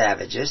perfect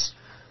savages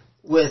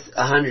with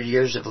 100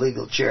 years of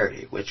legal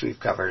charity, which we've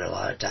covered a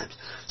lot of times.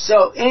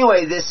 So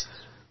anyway, this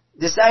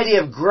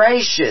idea of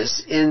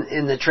gracious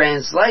in the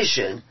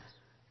translation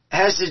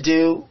has to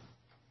do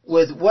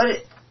with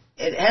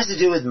it has to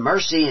do with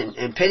mercy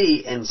and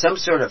pity and some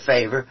sort of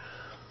favor.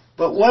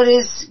 But what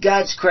is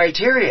God's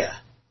criteria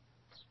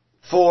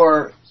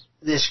for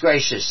this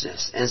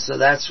graciousness? And so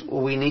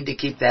we need to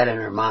keep that in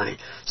our mind.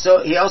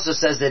 So He also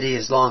says that He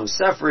is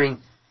long-suffering.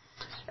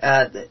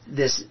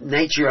 This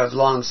nature of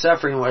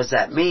long-suffering, what does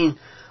that mean?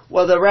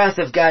 Well, the wrath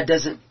of God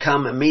doesn't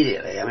come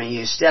immediately. I mean,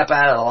 you step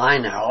out of the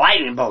line and a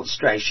lightning bolt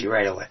strikes you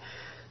right away.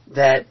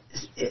 That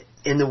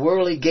in the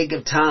worldly gig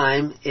of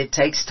time, it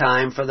takes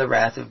time for the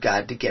wrath of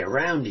God to get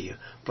around to you.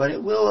 But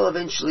it will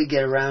eventually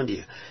get around to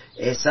you.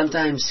 It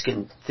sometimes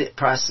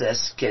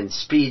process can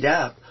speed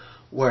up,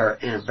 where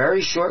in a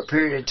very short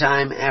period of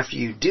time after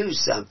you do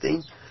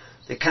something,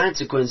 the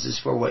consequences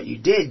for what you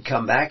did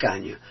come back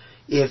on you.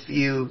 If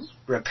you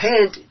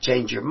repent,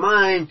 change your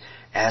mind,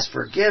 ask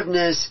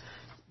forgiveness,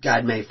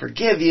 God may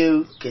forgive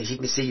you, because He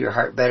can see your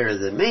heart better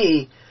than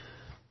me,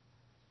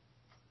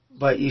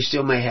 but you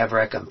still may have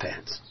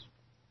recompense.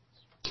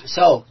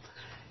 So,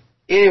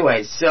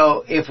 anyway,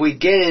 so if we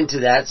get into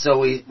that, so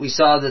we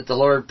saw that the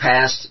Lord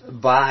passed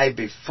by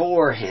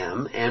before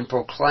Him and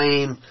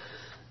proclaimed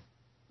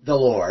the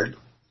Lord,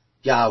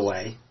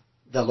 Yahweh,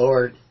 the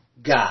Lord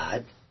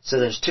God. So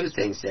there's two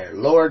things there.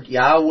 Lord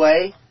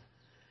Yahweh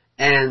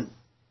and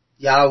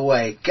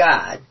Yahweh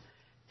God.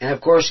 And of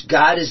course,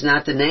 God is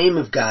not the name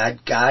of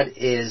God. God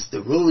is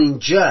the ruling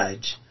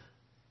judge.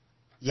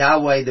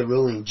 Yahweh, the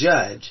ruling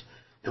judge.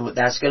 And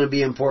that's going to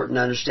be important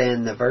to understand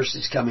in the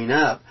verses coming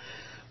up.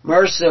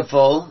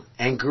 Merciful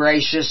and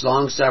gracious,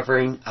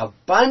 long-suffering,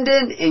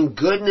 abundant in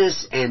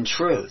goodness and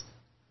truth.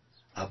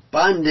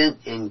 Abundant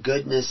in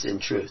goodness and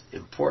truth.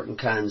 Important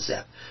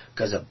concept.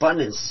 Because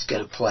abundance is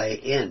going to play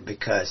in.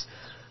 Because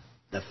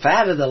the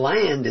fat of the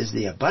land is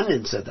the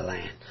abundance of the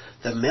land.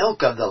 The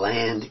milk of the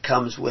land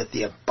comes with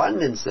the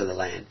abundance of the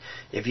land.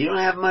 If you don't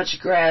have much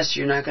grass,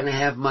 you're not going to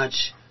have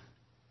much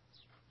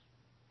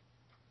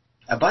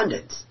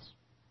abundance.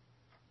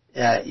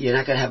 You're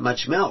not going to have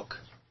much milk.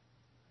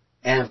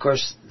 And of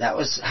course, that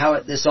was how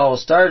this all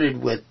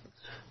started with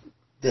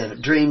the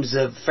dreams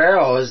of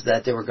Pharaoh, is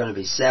that there were going to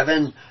be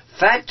 7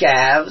 fat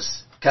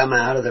calves come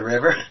out of the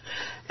river,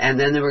 and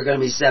then there were going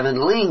to be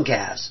 7 lean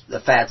calves. The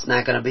fat's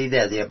not going to be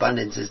there. The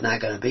abundance is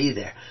not going to be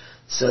there.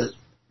 So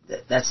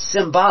that's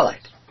symbolic.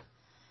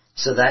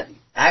 So that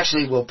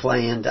actually will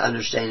play into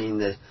understanding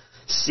the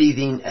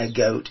seething a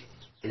goat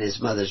in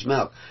his mother's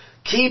milk.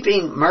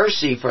 Keeping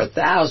mercy for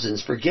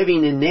thousands,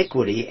 forgiving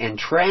iniquity and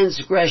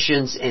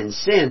transgressions and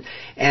sin,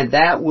 and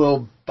that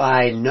will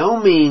by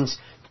no means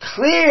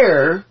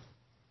clear.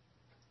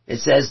 It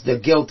says the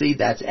guilty,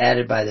 that's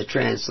added by the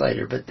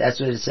translator, but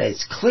that's what it says.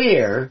 It's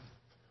clear,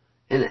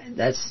 and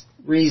that's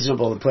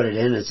reasonable to put it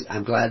in.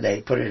 I'm glad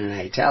they put it in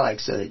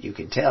italics so that you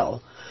can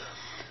tell.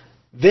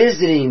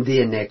 Visiting the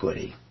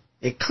iniquity.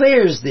 It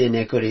clears the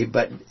iniquity,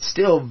 but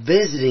still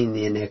visiting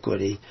the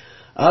iniquity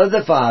of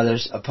the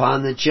fathers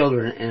upon the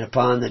children and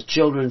upon the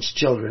children's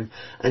children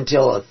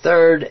until a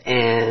 3rd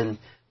and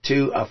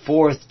to a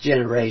 4th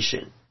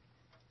generation.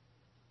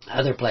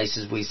 Other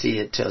places we see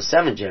it till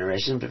 7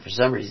 generations, but for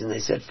some reason they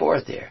said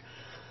 4th here.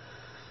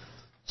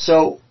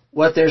 So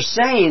what they're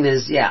saying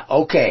is, yeah,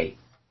 okay,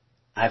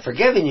 I've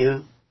forgiven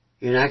you.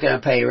 You're not going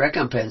to pay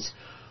recompense.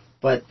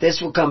 But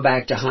this will come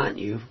back to haunt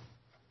you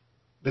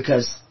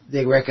because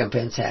the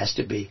recompense has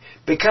to be.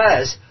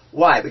 Because,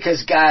 why?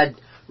 Because God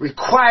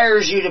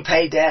requires you to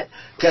pay debt.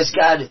 Because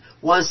God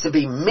wants to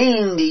be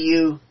mean to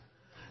you.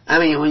 I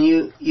mean, when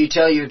you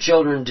tell your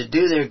children to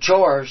do their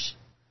chores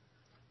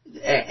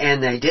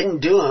and they didn't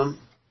do them,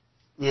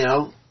 you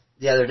know,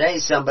 the other day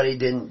somebody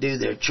didn't do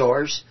their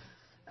chores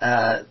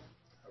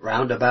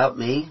round about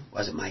me.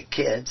 Wasn't my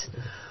kids.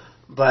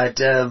 But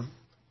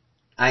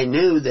I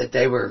knew that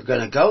they were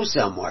going to go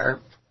somewhere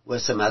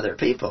with some other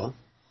people.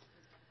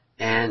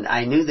 And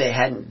I knew they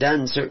hadn't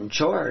done certain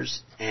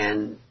chores.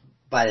 And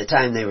by the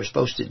time they were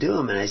supposed to do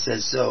them, and I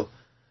said, so,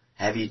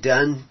 have you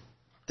done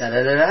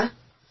da-da-da-da?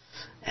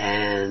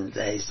 And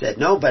they said,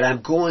 no, but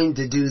I'm going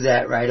to do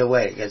that right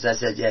away. Because I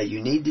said, yeah,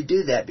 you need to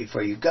do that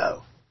before you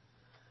go.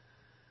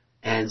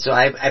 And so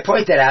I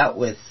point that out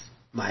with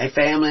my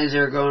families that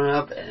are growing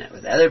up and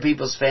with other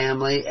people's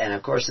family. And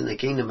of course in the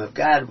kingdom of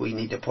God, we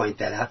need to point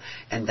that out.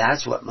 And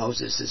that's what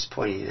Moses is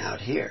pointing out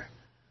here.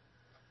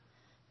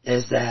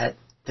 Is that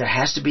there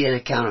has to be an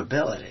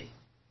accountability.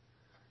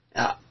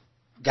 Now,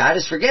 God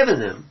has forgiven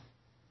them.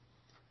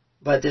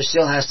 But there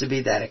still has to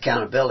be that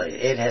accountability.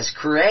 It has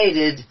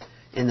created,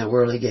 in the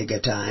worldly gig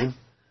of time,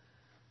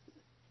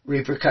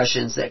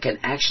 repercussions that can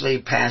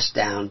actually pass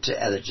down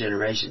to other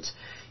generations.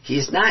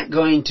 He's not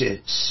going to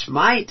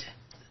smite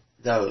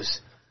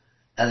those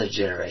other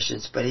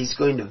generations, but he's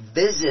going to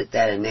visit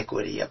that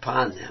iniquity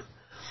upon them.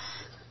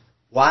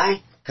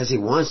 Why? Because he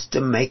wants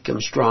to make them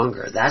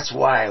stronger. That's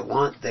why I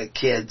want the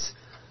kids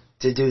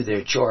to do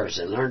their chores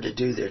and learn to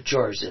do their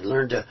chores and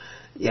learn to,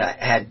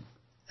 had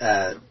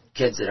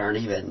kids that aren't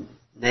even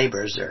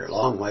neighbors, they're a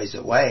long ways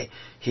away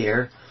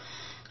here.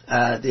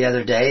 The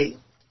other day,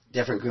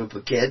 different group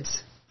of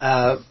kids,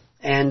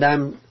 and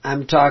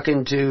I'm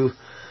talking to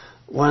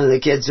one of the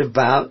kids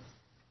about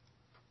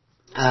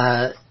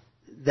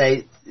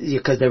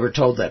because they were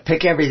told to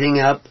pick everything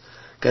up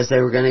because they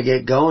were going to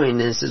get going,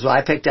 and it says, well,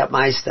 I picked up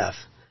my stuff.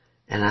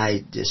 And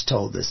I just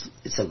told this,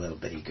 it's a little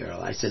bitty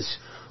girl, I says,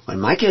 when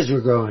my kids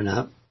were growing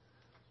up,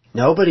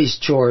 nobody's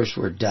chores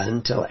were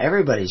done till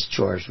everybody's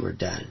chores were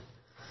done.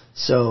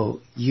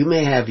 So you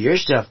may have your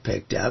stuff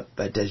picked up,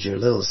 but does your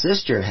little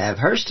sister have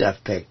her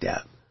stuff picked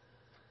up?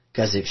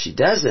 Because if she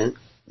doesn't,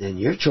 then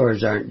your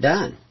chores aren't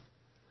done.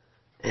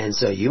 And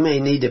so you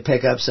may need to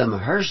pick up some of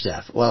her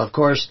stuff. Well, of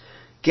course,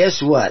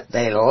 guess what?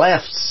 They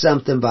left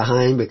something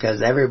behind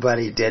because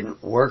everybody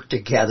didn't work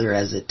together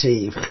as a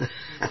team.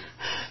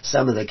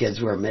 Some of the kids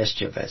were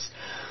mischievous.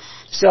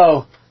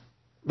 So,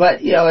 but,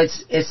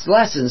 it's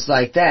lessons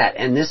like that.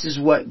 And this is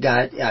what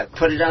God,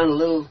 put it on a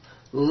little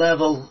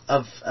level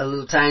of a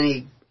little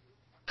tiny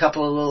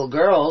couple of little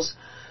girls,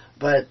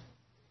 but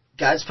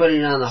God's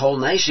putting it on the whole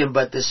nation,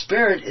 but the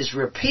Spirit is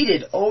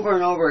repeated over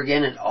and over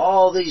again at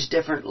all these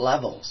different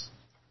levels.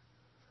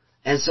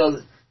 And so,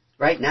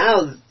 right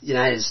now, the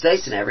United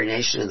States and every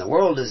nation in the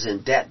world is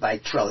in debt by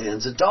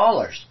trillions of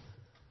dollars.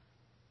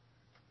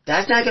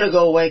 That's not going to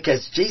go away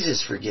because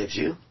Jesus forgives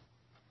you.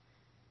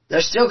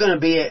 There's still going to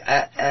be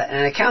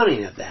an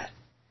accounting of that.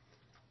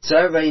 So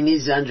everybody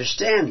needs to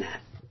understand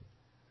that.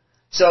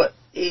 So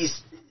he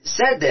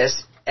said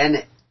this,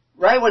 and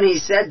right when he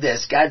said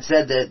this, God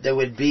said that there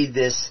would be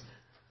this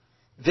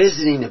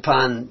visiting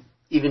upon,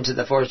 even to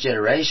the fourth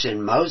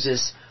generation.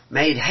 Moses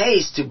made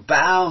haste to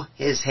bow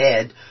his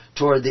head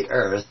toward the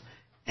earth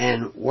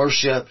and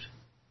worship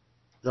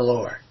the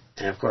Lord.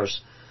 And of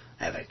course,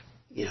 I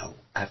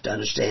have to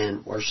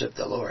understand, worship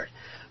the Lord.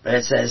 But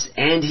it says,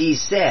 and he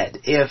said,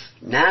 if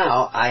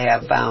now I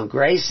have found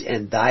grace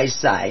in thy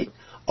sight,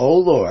 O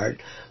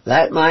Lord,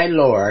 let my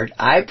Lord,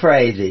 I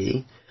pray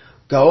thee,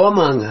 go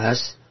among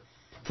us,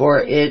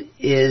 for it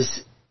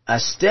is a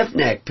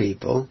stiff-necked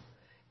people,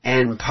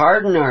 and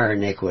pardon our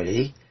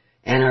iniquity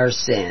and our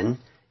sin,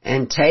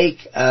 and take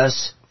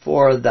us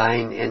for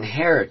thine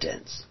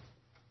inheritance.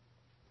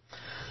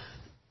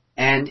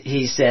 And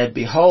he said,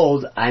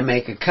 behold, I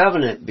make a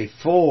covenant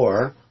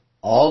before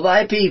all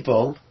thy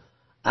people.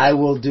 I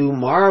will do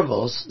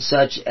marvels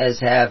such as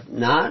have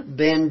not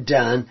been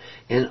done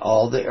in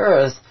all the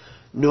earth,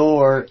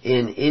 nor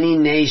in any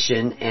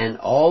nation, and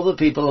all the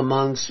people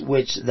amongst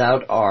which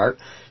thou art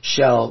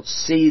shall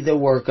see the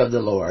work of the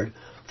Lord,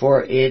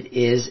 for it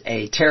is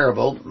a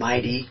terrible,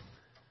 mighty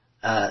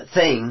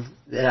thing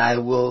that I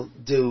will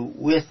do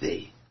with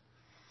thee.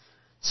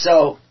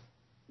 So,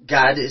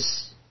 God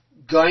is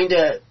going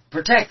to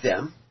protect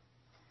them.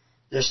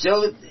 He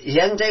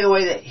hasn't taken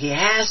away that. He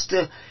has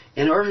to,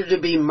 in order to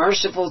be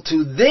merciful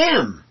to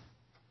them,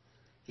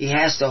 he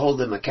has to hold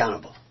them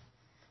accountable.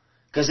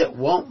 Because it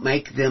won't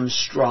make them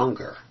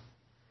stronger.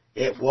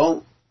 It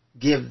won't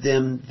give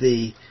them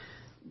the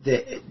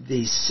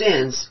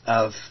sense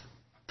of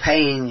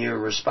paying your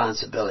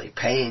responsibility,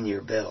 paying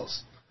your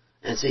bills.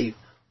 And see,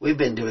 we've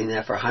been doing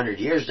that for 100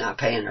 years now,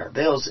 paying our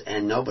bills,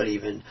 and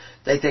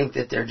they think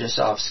that they're just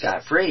off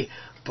scot-free.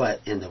 But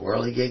in the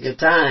worldly gig of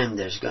time,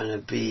 there's going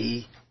to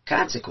be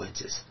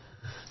consequences.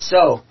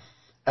 So,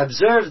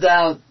 observe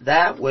thou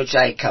that which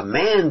I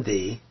command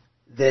thee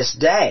this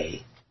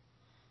day,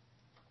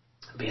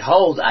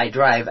 behold, I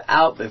drive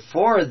out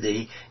before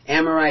thee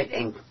Amorite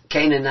and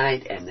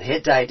Canaanite and the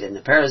Hittite and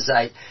the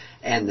Perizzite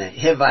and the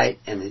Hivite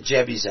and the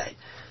Jebusite.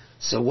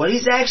 So what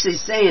he's actually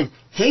saying,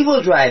 he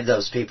will drive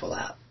those people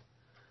out.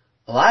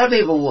 A lot of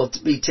people will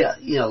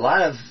a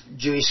lot of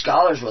Jewish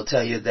scholars will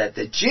tell you that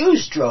the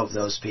Jews drove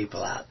those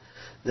people out,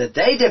 that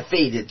they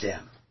defeated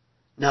them.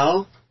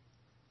 No,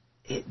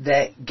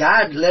 that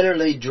God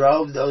literally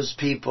drove those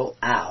people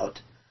out,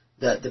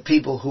 the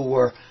people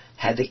who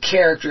had the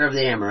character of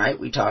the Amorite.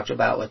 We talked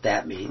about what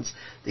that means.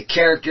 The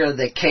character of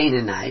the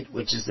Canaanite,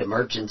 which is the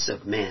merchants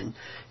of men,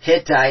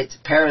 Hittite,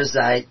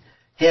 Perizzite,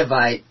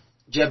 Hivite,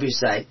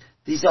 Jebusite.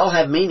 These all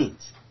have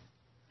meanings.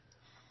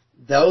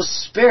 Those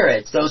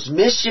spirits, those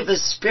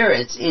mischievous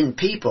spirits in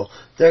people,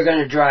 they're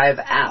going to drive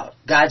out.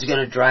 God's going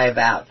to drive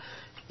out.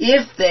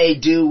 If they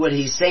do what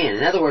He's saying.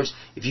 In other words,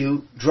 if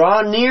you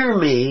draw near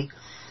me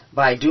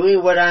by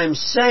doing what I'm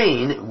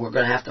saying, we're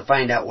going to have to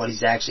find out what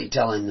He's actually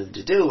telling them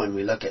to do when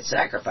we look at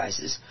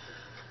sacrifices,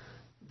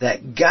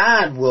 that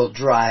God will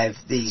drive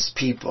these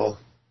people,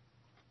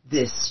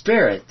 this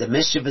spirit, the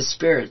mischievous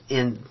spirit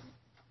in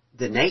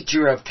the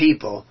nature of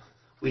people.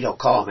 We don't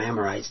call them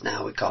Amorites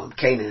now. We call them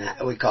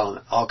Canaanites. We call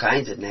them all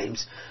kinds of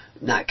names,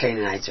 not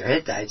Canaanites or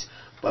Hittites.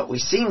 But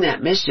we've seen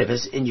that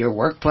mischievous in your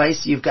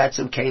workplace. You've got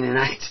some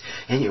Canaanites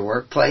in your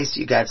workplace.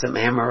 You got some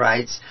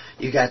Amorites.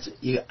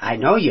 I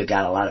know you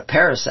got a lot of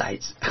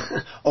parasites.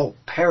 Oh,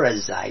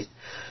 parasite.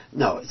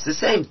 No, it's the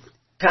same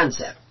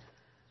concept.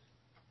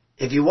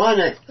 If you want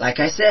to, like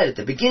I said at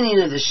the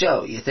beginning of the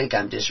show, you think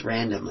I'm just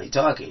randomly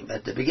talking, but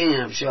at the beginning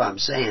of the show I'm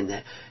saying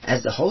that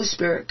as the Holy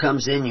Spirit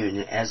comes in you and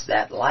as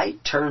that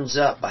light turns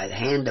up by the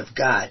hand of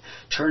God,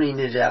 turning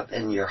it up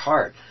in your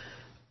heart,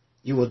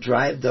 you will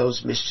drive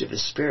those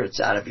mischievous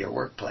spirits out of your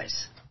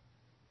workplace,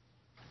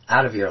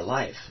 out of your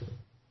life,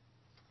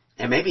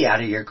 and maybe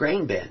out of your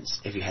grain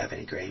bins, if you have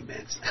any grain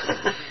bins.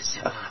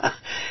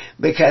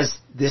 Because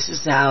this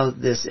is how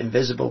this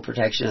invisible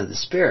protection of the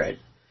Spirit,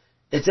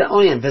 it's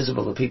only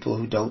invisible to people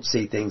who don't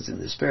see things in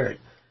the Spirit,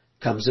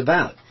 comes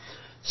about.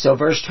 So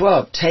verse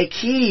 12, take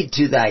heed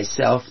to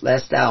thyself,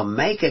 lest thou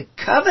make a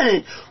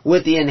covenant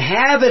with the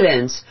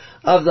inhabitants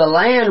of the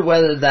land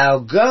whither thou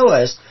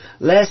goest,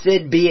 lest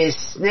it be a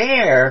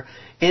snare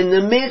in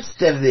the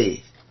midst of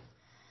thee.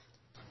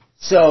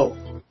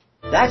 So,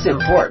 that's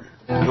important.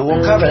 And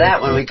we'll cover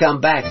that when we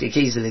come back to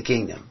Keys of the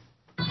Kingdom.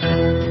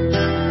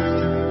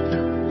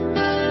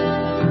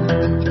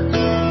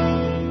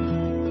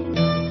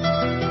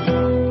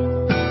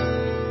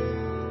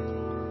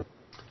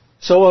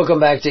 So welcome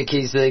back to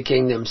Keys of the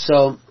Kingdom.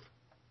 So,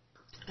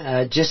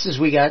 just as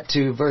we got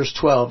to verse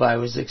 12, I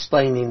was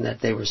explaining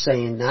that they were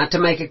saying not to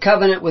make a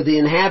covenant with the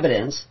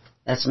inhabitants.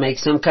 That's make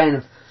some kind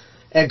of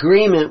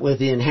agreement with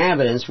the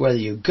inhabitants, whether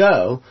you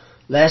go,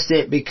 lest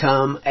it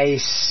become a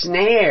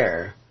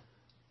snare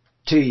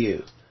to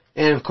you.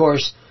 And of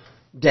course,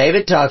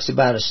 David talks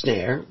about a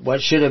snare.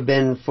 What should have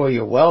been for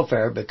your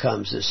welfare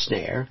becomes a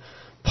snare.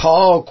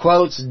 Paul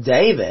quotes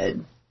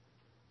David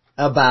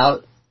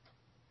about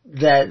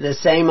the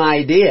same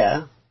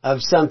idea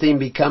of something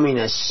becoming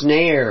a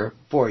snare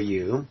for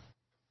you.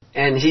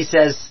 And he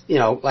says,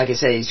 like I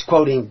say, he's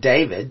quoting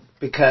David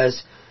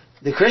because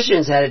the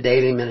Christians had a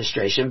daily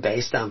ministration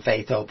based on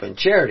faith, hope, and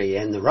charity.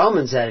 And the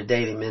Romans had a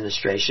daily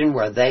ministration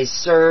where they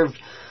served,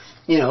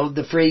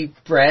 the free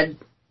bread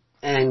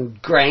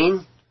and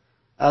grain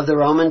of the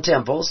Roman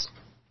temples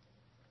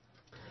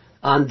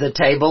on the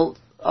table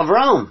of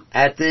Rome,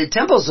 at the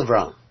temples of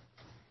Rome.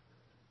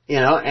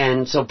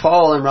 And so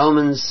Paul in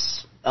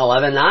Romans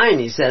 11:9,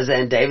 he says,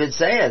 and David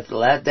saith,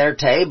 let their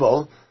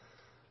table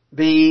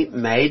be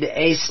made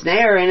a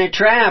snare and a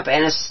trap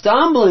and a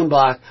stumbling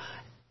block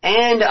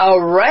and a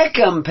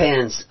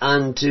recompense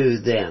unto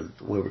them.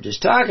 We were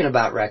just talking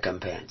about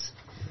recompense,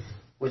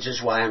 which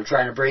is why I'm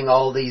trying to bring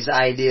all these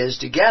ideas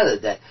together,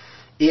 that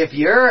if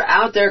you're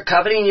out there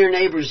coveting your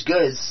neighbor's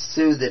goods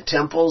through the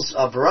temples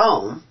of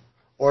Rome,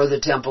 or the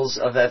temples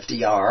of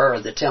FDR,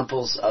 or the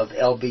temples of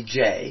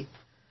LBJ,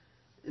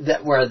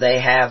 that where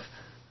they have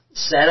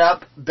set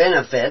up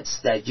benefits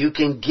that you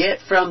can get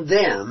from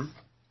them.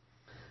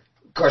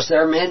 Of course,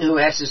 there are men who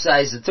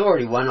exercise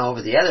authority one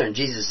over the other, and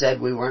Jesus said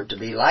we weren't to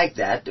be like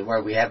that,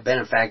 where we have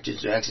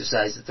benefactors who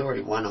exercise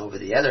authority one over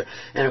the other.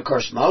 And of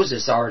course,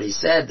 Moses already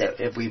said that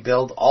if we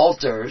build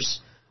altars,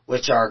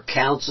 which are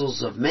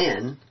councils of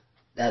men,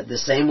 that the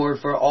same word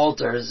for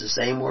altar is the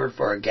same word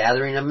for a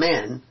gathering of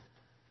men.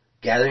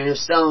 Gathering of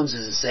stones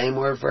is the same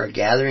word for a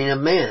gathering of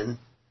men.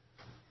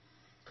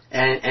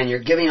 And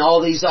you're giving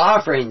all these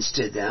offerings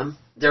to them.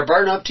 They're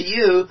burned up to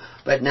you,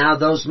 but now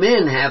those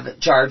men have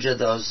charge of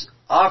those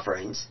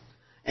offerings.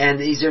 And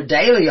these are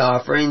daily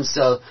offerings,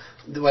 so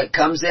what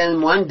comes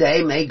in one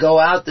day may go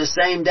out the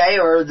same day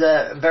or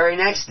the very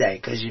next day,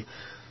 because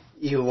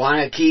you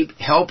want to keep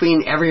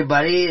helping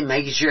everybody and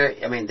making sure,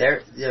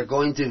 they're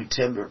going through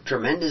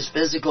tremendous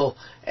physical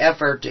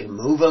effort to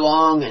move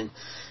along, and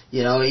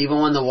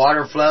even when the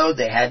water flowed,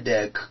 they had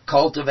to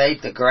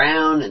cultivate the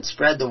ground and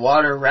spread the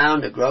water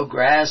around to grow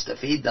grass, to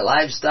feed the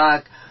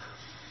livestock.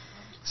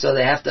 So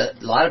they have to,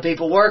 a lot of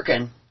people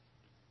working,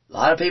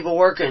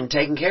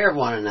 taking care of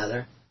one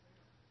another.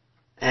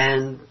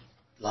 And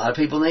a lot of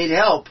people need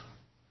help.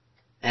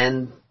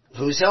 And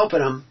who's helping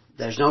them?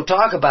 There's no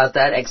talk about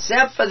that,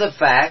 except for the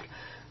fact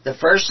the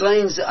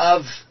firstlings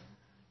of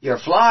your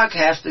flock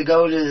have to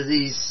go to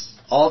these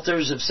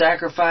altars of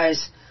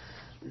sacrifice.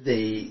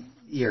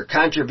 Your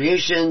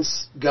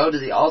contributions go to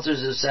the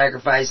altars of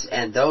sacrifice,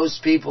 and those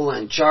people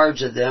in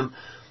charge of them,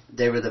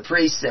 they were the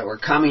priests that were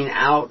coming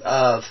out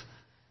of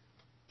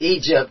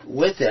Egypt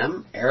with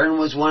them. Aaron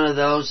was one of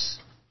those.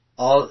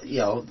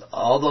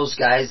 All those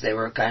guys, they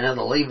were kind of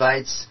the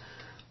Levites,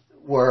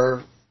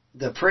 were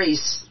the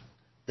priests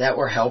that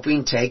were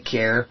helping take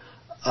care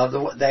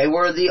of they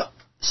were the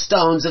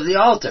stones of the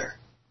altar.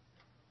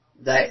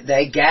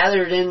 They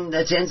gathered in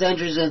the tens,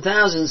 hundreds, and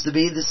thousands to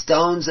be the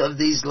stones of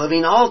these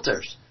living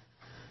altars.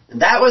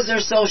 And that was their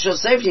social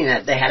safety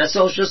net. They had a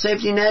social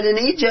safety net in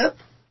Egypt,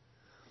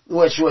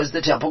 which was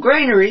the temple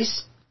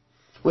granaries,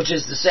 which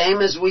is the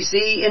same as we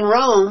see in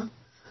Rome,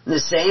 and the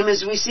same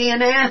as we see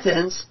in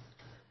Athens,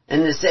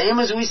 and the same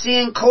as we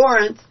see in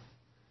Corinth.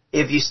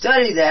 If you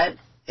study that,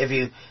 if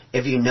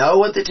you know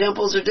what the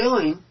temples are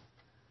doing.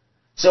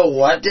 So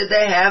what did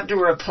they have to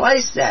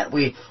replace that?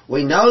 We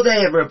know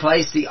they have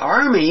replaced the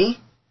army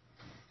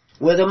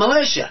with a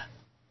militia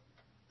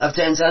of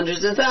tens,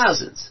 hundreds, and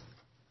thousands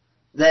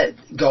that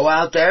go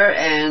out there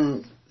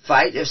and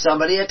fight if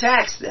somebody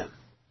attacks them.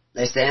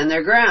 They stand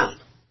their ground.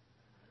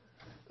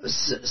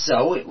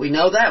 So we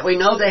know that. We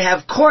know they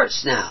have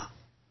courts now.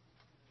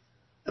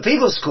 The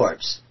people's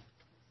courts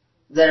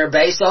that are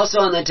based also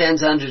on the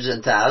tens, hundreds,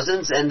 and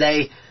thousands, and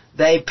they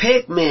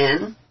pick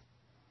men.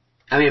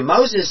 I mean,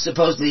 Moses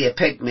supposedly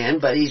picked men,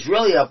 but he's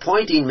really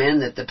appointing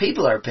men that the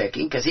people are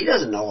picking, because he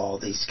doesn't know all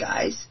these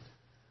guys.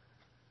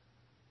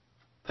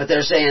 But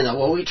they're saying,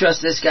 well, we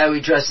trust this guy,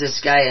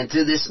 and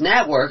through this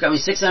network,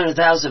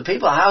 600,000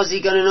 people, how is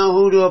he going to know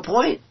who to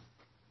appoint?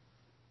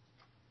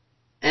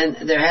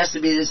 And there has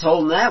to be this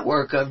whole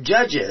network of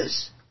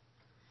judges,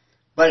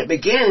 but it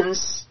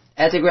begins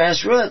at the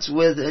grassroots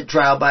with a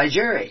trial by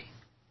jury,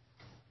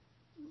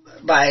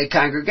 by a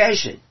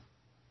congregation.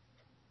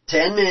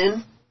 10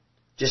 men,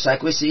 just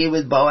like we see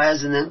with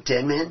Boaz and them,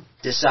 10 men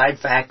decide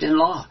fact and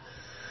law.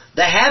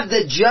 They have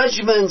the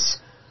judgments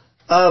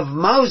of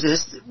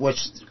Moses, which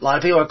a lot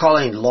of people are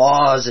calling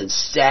laws and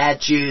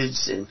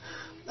statutes and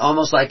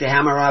almost like the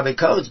Hammurabi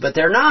codes, but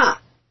they're not.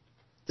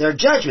 They're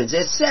judgments.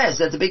 It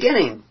says at the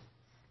beginning,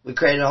 we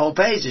created a whole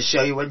page to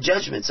show you what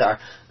judgments are.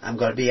 I'm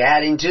going to be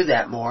adding to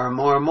that more and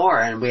more and more,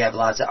 and we have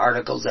lots of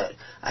articles that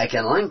I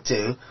can link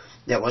to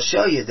that will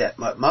show you that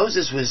what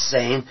Moses was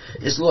saying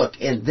is, look,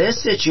 in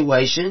this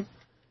situation,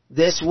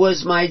 this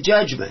was my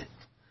judgment.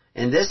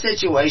 In this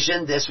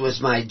situation, this was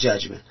my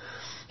judgment.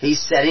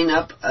 He's setting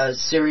up a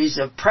series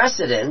of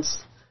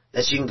precedents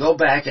that you can go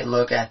back and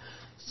look at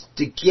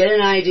to get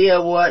an idea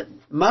of what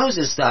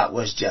Moses thought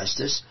was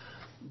justice,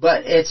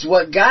 but it's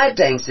what God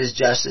thinks is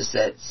justice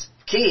that's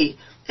key,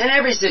 and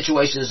every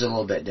situation is a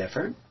little bit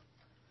different.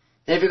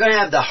 And if you're going to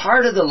have the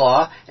heart of the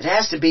law, it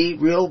has to be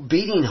real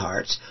beating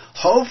hearts.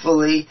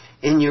 Hopefully,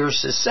 in your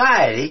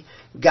society,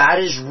 God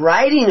is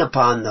writing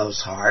upon those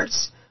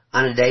hearts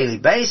on a daily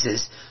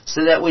basis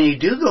so that when you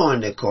do go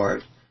into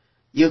court,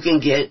 you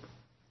can get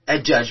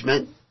a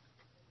judgment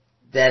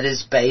that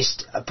is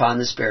based upon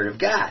the Spirit of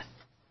God.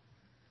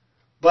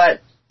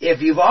 But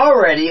if you've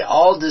already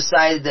all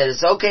decided that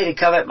it's okay to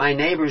covet my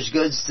neighbor's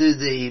goods through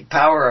the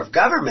power of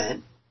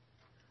government,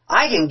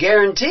 I can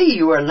guarantee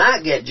you will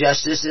not get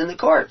justice in the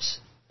courts.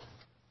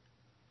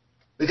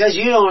 Because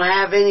you don't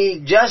have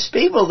any just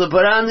people to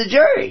put on the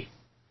jury.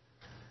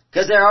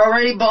 Because they're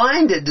already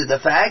blinded to the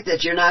fact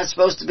that you're not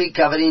supposed to be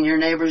coveting your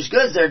neighbor's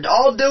goods. They're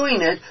all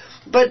doing it,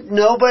 but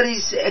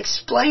nobody's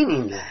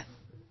explaining that.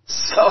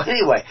 So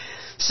anyway,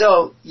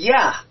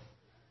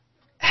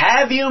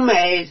 have you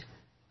made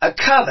a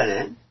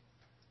covenant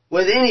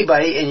with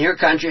anybody in your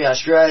country,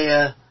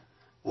 Australia,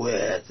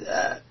 with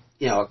a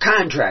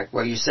contract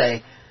where you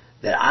say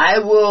that I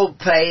will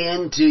pay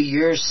into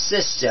your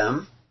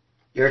system,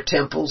 your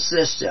temple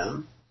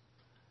system,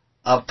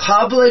 a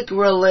public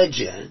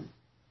religion,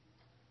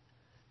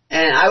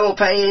 and I will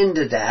pay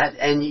into that,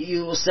 and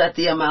you will set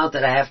the amount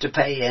that I have to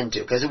pay into,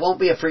 because it won't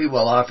be a free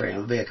will offering, it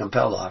will be a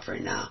compelled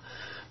offering now.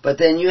 But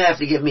then you have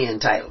to give me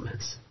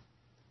entitlements.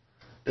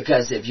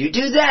 Because if you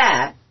do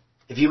that,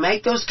 if you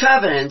make those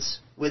covenants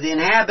with the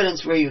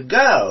inhabitants where you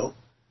go,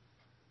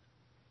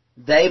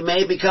 they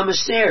may become a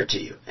snare to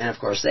you. And of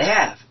course they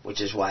have,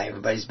 which is why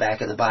everybody's back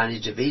in the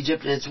bondage of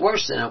Egypt, and it's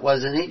worse than it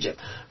was in Egypt.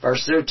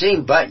 Verse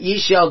 13, but ye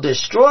shall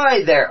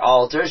destroy their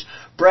altars,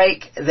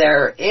 break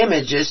their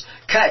images,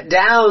 cut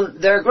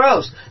down their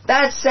groves.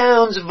 That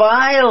sounds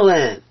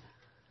violent.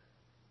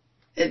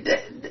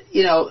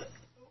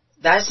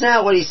 That's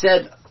not what he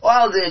said.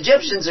 Well, the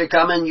Egyptians are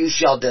coming, you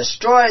shall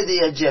destroy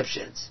the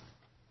Egyptians.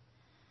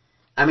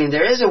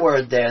 There is a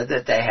word there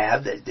that they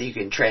have that you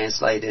can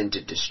translate into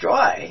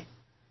destroy.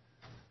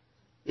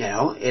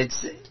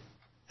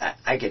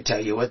 I can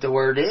tell you what the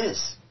word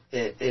is.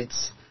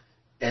 It's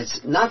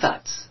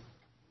nathats.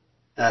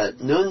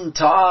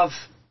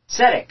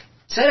 nun-tav-tzedek.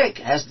 Tzedek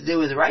has to do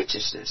with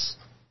righteousness.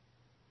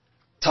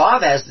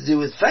 Tav has to do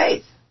with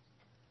faith.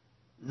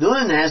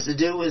 Nun has to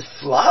do with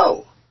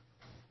flow.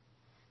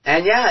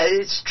 And yeah,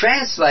 it's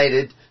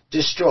translated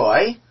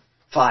destroy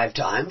 5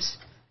 times.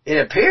 It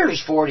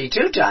appears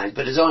 42 times,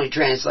 but it's only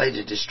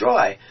translated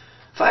destroy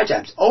 5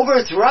 times.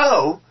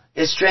 Overthrow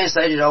is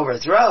translated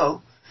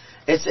overthrow.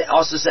 It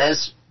also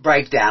says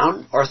break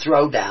down or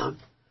throw down.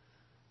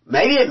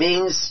 Maybe it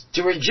means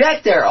to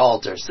reject their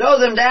altars, throw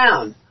them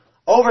down,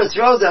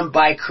 overthrow them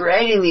by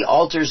creating the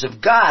altars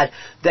of God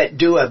that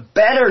do a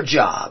better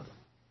job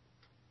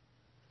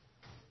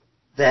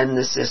than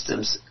the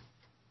systems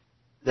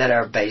that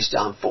are based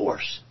on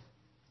force.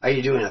 Are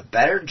you doing a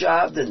better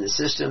job than the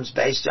systems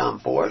based on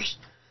force?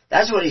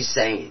 That's what he's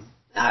saying.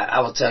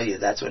 I will tell you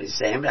that's what he's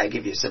saying, but I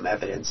give you some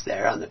evidence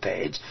there on the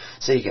page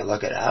so you can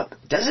look it up.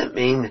 It doesn't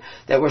mean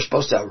that we're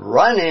supposed to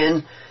run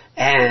in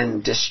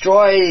and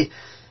destroy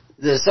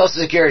the Social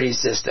Security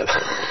system.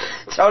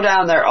 Throw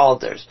down their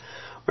altars.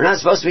 We're not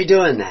supposed to be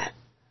doing that.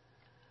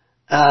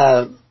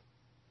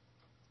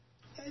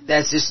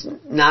 That's just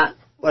not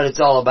what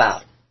it's all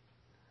about.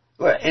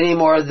 Any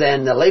more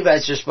than the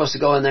Levites are supposed to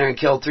go in there and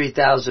kill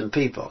 3,000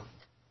 people.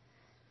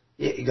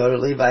 You go to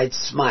Levite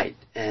Smite,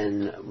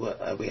 and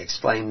we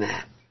explained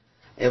that.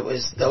 It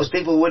was those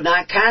people who would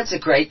not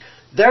consecrate.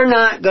 They're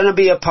not going to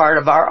be a part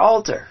of our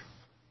altar.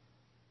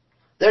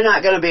 They're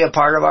not going to be a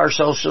part of our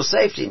social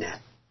safety net.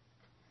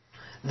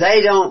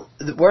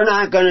 We're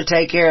not going to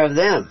take care of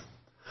them.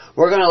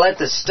 We're going to let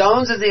the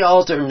stones of the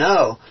altar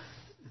know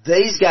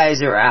these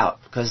guys are out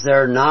because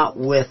they're not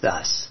with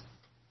us.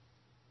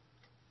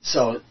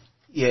 So,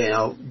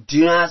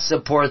 do not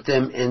support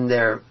them in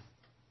their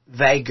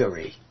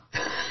vagary.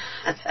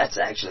 That's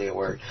actually a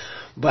word,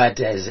 but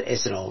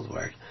it's an old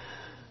word.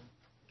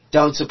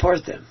 Don't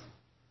support them.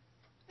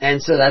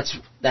 And so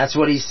that's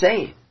what he's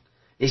saying.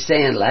 He's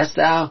saying, lest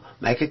thou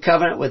make a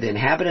covenant with the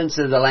inhabitants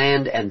of the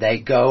land, and they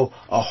go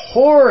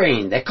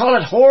a-whoring. They call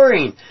it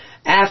whoring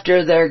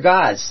after their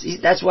gods.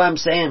 That's why I'm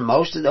saying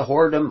most of the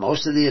whoredom,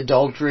 most of the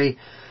adultery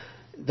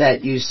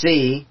that you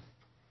see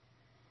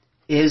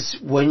is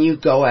when you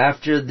go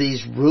after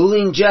these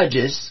ruling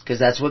judges, because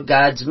that's what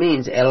God's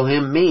means,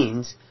 Elohim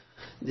means.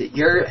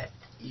 Your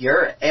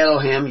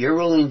Elohim, your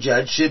ruling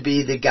judge, should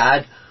be the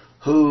God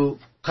who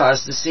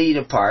caused the sea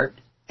to part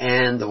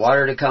and the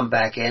water to come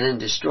back in and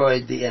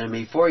destroyed the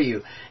enemy for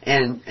you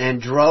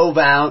and drove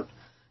out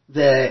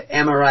the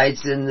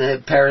Amorites and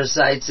the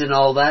parasites and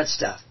all that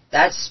stuff.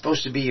 That's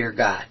supposed to be your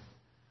God.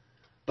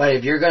 But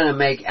if you're going to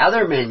make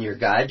other men your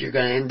God, you're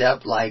going to end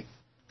up like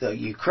the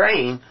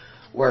Ukraine,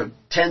 where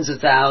tens of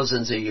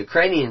thousands of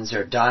Ukrainians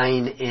are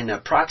dying in a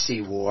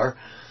proxy war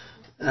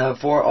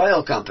for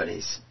oil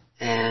companies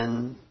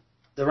and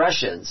the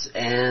Russians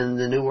and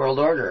the New World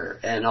Order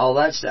and all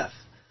that stuff.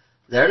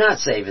 They're not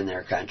saving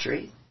their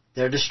country.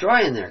 They're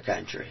destroying their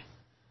country.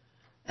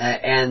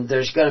 And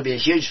there's going to be a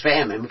huge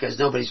famine because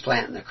nobody's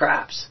planting the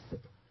crops.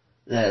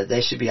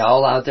 They should be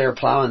all out there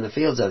plowing the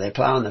fields. Are they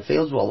plowing the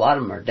fields? Well, a lot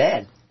of them are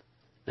dead.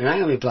 They're not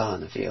going to be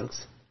plowing the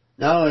fields.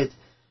 No,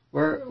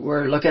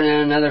 we're looking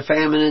at another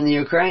famine in the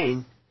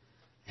Ukraine.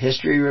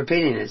 History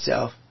repeating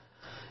itself.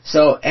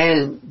 So,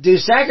 and do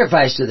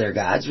sacrifice to their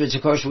gods, which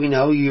of course we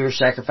know you're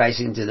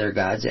sacrificing to their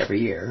gods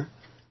every year.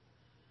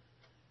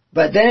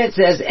 But then it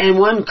says, and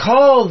one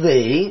call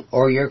thee,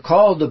 or you're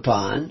called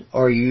upon,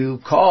 or you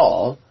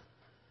call,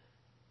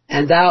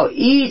 and thou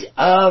eat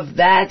of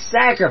that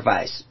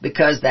sacrifice,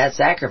 because that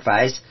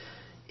sacrifice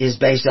is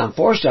based on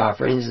forced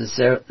offerings,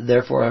 and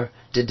therefore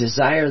to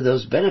desire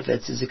those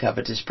benefits is a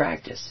covetous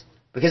practice.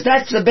 Because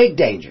that's the big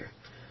danger.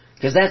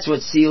 Because that's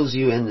what seals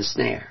you in the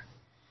snare.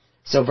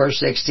 So verse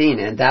 16,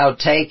 and thou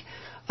take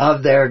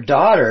of their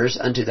daughters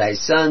unto thy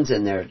sons,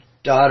 and their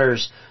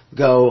daughters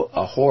go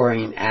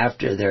a-whoring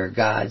after their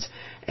gods,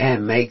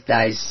 and make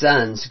thy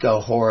sons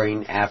go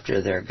whoring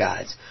after their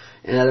gods.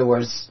 In other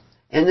words,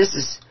 and this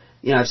is,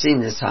 I've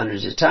seen this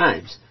hundreds of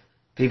times.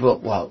 People,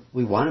 well,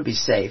 we want to be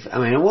safe. I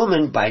mean, a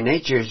woman by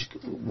nature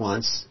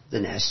wants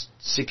the nest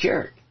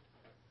secured.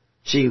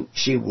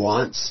 She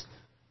wants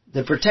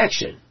the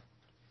protection.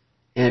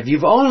 And if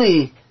you've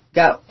only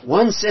got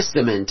one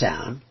system in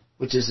town,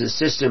 which is a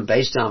system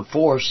based on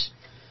force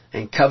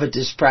and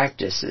covetous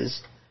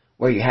practices,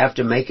 where you have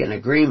to make an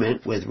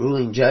agreement with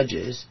ruling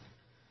judges,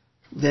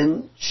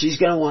 then she's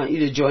going to want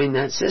you to join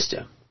that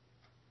system.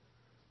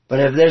 But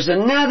if there's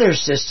another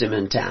system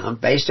in town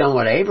based on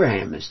what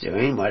Abraham is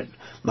doing, what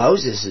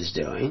Moses is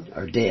doing,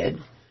 or did,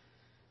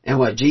 and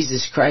what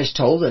Jesus Christ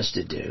told us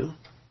to do,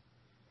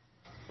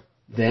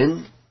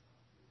 then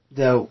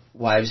the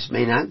wives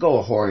may not go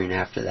a-whoring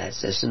after that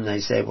system. They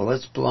say, well,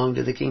 let's belong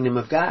to the kingdom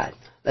of God.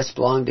 Let's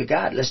belong to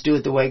God. Let's do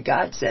it the way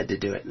God said to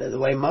do it, the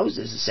way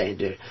Moses is saying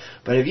to do it.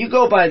 But if you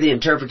go by the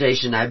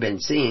interpretation I've been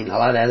seeing, a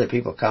lot of other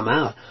people come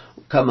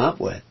up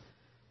with,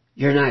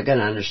 you're not going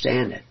to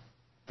understand it.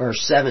 Verse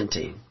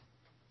 17.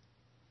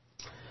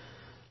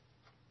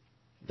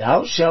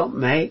 Thou shalt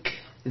make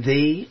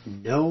thee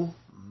no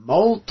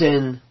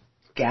molten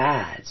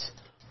gods.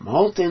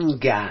 Molten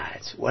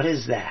gods. What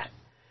is that?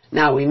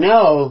 Now we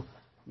know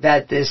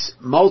that this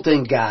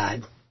molten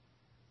god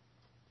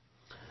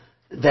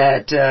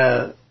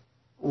that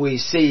we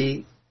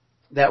see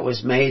that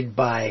was made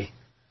by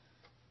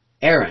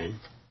Aaron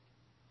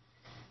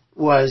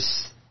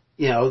was,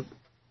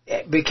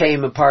 it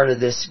became a part of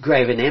this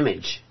graven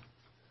image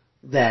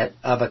that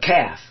of a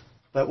calf.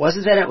 But it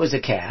wasn't that it was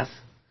a calf.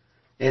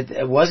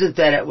 It wasn't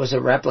that it was a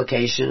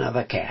replication of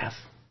a calf.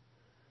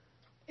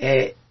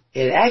 It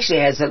actually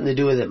had something to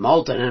do with it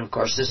molten, and of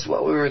course this is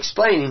what we were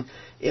explaining.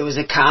 It was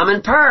a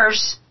common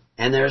purse,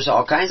 and there's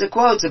all kinds of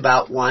quotes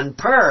about one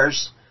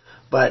purse,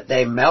 but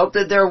they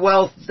melted their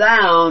wealth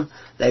down,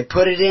 they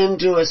put it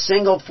into a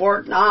single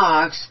Fort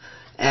Knox,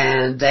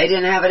 and they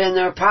didn't have it in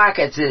their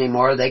pockets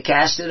anymore. They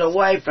cast it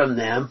away from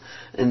them,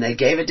 and they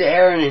gave it to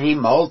Aaron, and he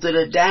molted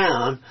it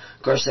down.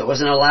 Of course, it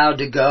wasn't allowed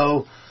to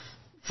go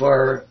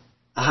for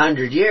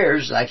 100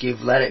 years like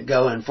you've let it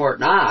go in Fort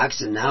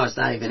Knox, and now it's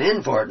not even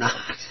in Fort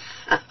Knox.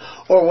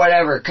 Or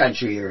whatever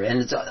country you're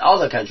in. All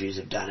the countries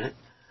have done it.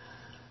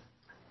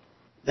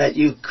 That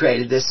you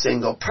created this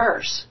single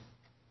purse.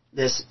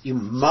 You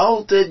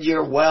melted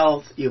your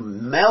wealth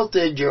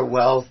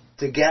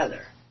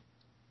together.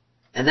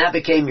 And that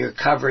became your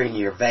covering,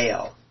 your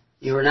veil.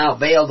 You were now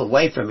veiled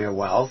away from your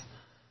wealth,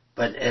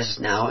 but is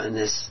now in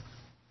this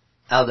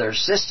other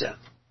system.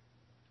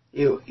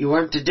 You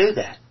weren't to do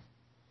that.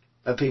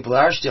 But people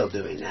are still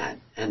doing that,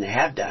 and they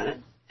have done it,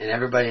 and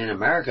everybody in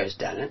America has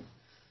done it.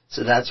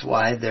 So that's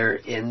why they're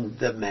in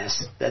the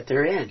mess that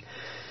they're in.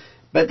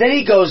 But then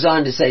he goes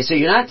on to say, so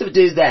you're not to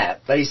do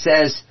that, but he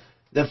says,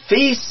 the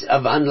feast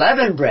of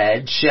unleavened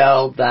bread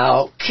shall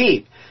thou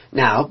keep.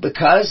 Now,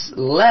 because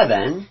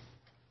leaven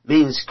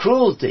means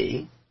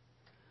cruelty,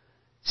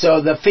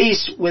 so the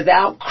feast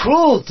without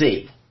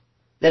cruelty,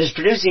 that is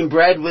producing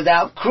bread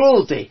without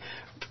cruelty,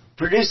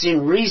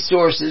 producing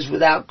resources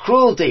without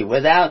cruelty,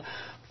 without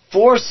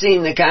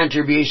forcing the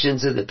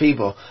contributions of the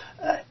people,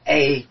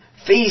 a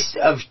feast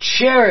of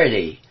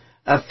charity,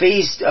 a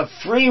feast of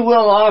free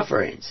will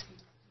offerings.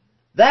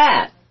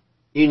 That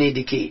you need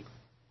to keep.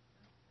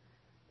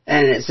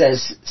 And it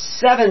says,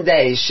 7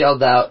 days shalt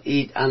thou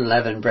eat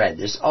unleavened bread.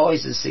 There's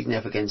always a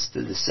significance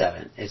to the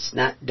 7. It's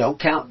not, don't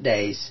count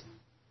days.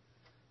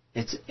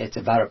 It's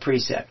about a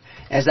precept.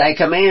 As I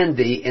command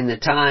thee in the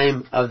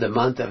time of the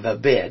month of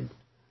Abib,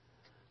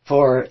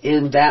 for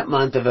in that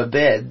month of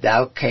Abib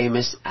thou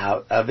camest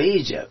out of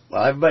Egypt.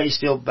 Well, everybody's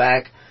still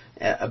back.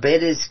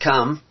 Abib is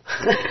come.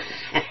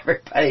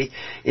 Everybody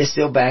is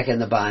still back in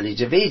the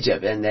bondage of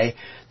Egypt, and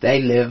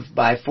they live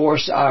by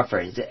forced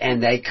offerings,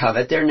 and they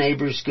covet their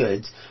neighbor's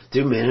goods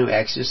through men who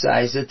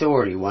exercise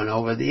authority one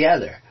over the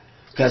other,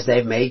 because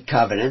they've made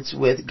covenants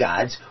with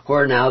gods who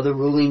are now the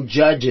ruling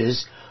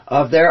judges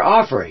of their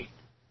offering.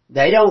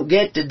 They don't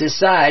get to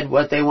decide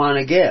what they want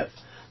to give.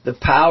 The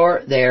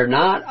power, they are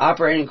not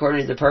operating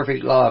according to the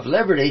perfect law of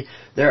liberty,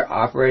 they're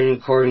operating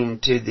according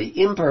to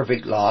the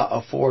imperfect law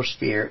of force,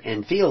 fear,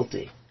 and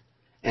fealty.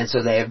 And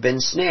so they have been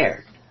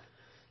snared.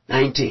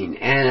 19.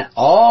 And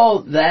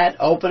all that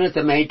openeth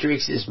the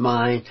matrix is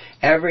mine,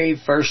 every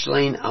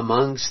firstling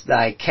amongst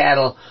thy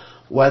cattle,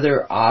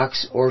 whether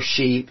ox or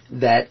sheep,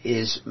 that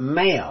is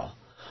male.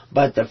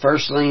 But the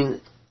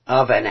firstling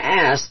of an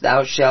ass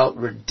thou shalt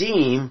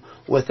redeem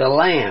with a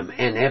lamb.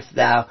 And if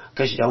thou,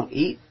 because you don't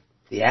eat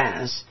the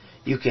ass,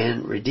 you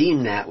can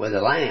redeem that with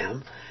a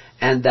lamb,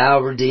 and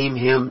thou redeem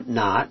him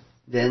not,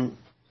 then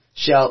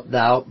shalt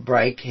thou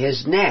break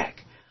his neck.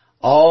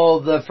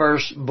 All the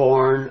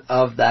firstborn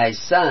of thy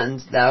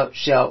sons thou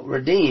shalt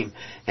redeem,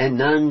 and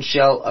none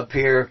shall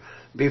appear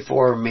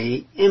before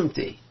me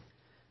empty.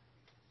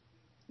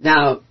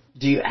 Now,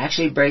 do you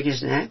actually break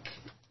his neck?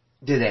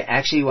 Do they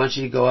actually want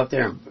you to go up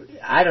there?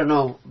 I don't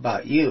know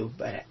about you,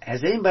 but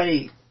has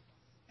anybody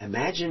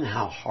imagined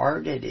how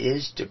hard it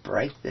is to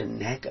break the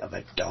neck of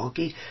a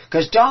donkey?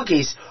 Because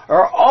donkeys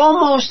are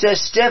almost as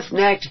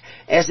stiff-necked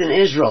as an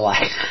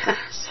Israelite.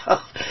 So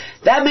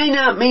that may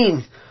not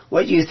mean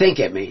what you think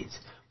it means.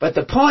 But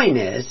the point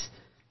is,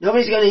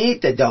 nobody's going to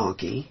eat the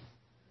donkey.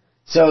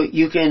 So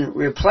you can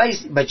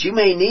replace, but you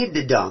may need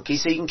the donkey,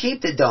 so you can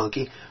keep the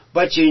donkey,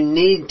 but you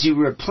need to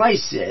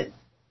replace it,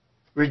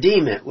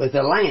 redeem it with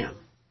a lamb.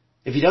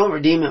 If you don't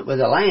redeem it with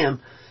a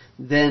lamb,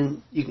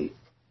 then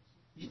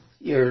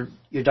your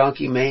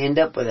donkey may end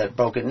up with a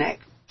broken neck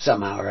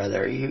somehow or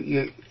other.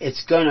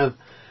 It's going to,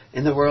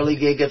 in the worldly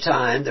gig of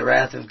time, the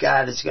wrath of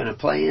God is going to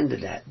play into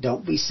that.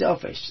 Don't be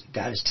selfish.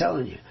 God is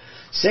telling you.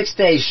 6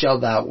 days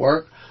shalt thou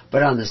work,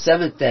 but on the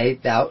 7th day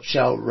thou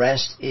shalt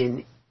rest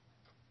in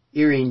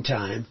earing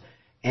time,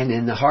 and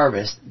in the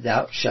harvest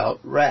thou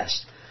shalt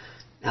rest.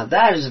 Now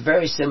that is a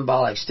very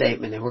symbolic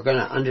statement, and we're going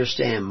to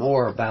understand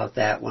more about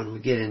that when we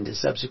get into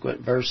subsequent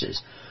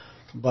verses.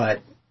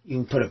 But you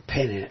can put a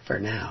pin in it for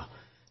now.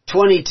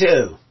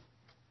 22.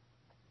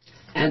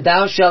 And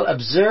thou shalt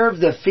observe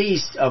the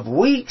feast of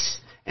weeks,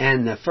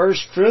 and the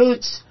first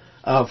fruits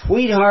of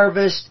wheat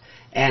harvest,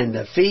 and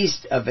the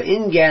feast of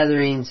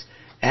ingatherings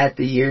at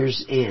the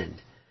year's end.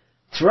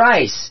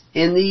 Thrice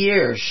in the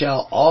year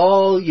shall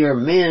all your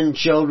men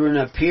children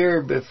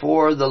appear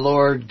before the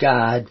Lord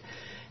God.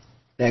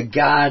 the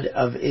God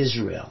of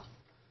Israel.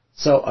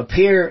 So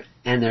appear,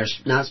 and they're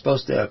not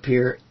supposed to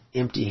appear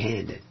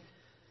empty-handed.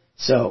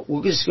 So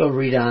we'll just go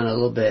read on a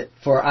little bit.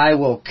 For I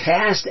will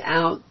cast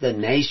out the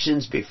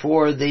nations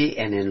before thee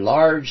and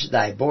enlarge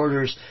thy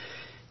borders.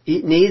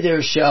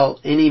 Neither shall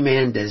any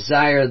man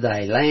desire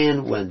thy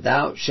land when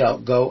thou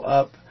shalt go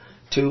up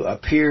to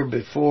appear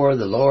before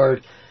the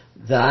Lord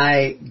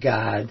thy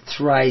God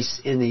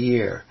thrice in the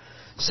year.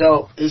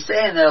 So he's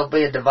saying there'll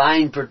be a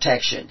divine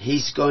protection.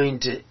 He's going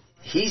to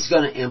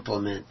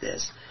implement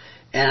this.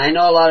 And I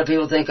know a lot of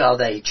people think, oh,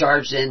 they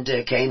charged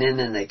into Canaan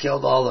and they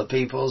killed all the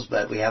peoples,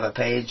 but we have a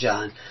page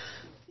on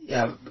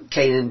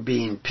Canaan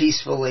being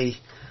peacefully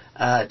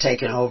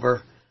taken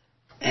over.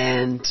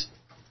 And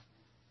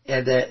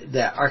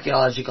the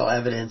archaeological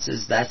evidence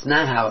is that's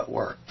not how it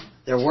worked.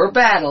 There were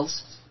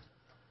battles,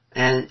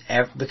 and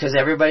because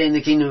everybody in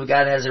the kingdom of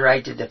God has a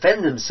right to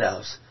defend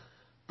themselves,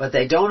 but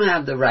they don't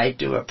have the right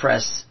to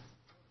oppress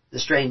the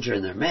stranger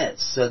in their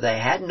midst. So they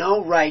had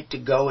no right to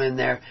go in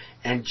there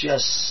and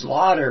just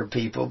slaughter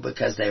people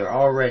because they were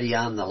already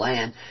on the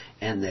land.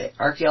 And the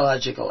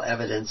archaeological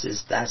evidence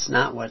is that's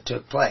not what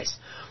took place.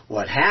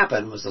 What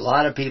happened was a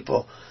lot of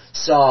people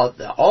saw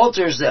the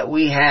altars that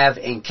we have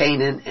in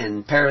Canaan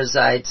and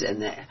Perizzites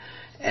and the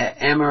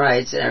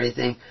Amorites and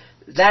everything.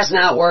 That's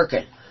not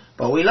working.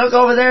 But we look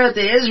over there at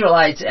the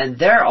Israelites and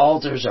their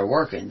altars are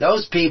working.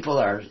 Those people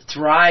are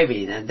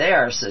thriving and they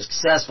are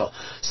successful.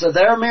 So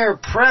their mere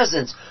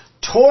presence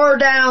tore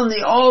down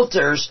the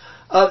altars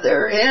of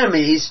their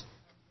enemies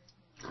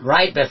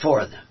right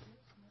before them.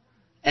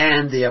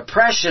 And the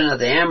oppression of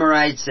the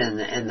Amorites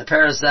and the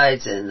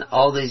Perizzites and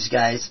all these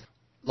guys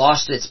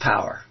lost its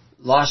power,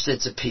 lost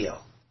its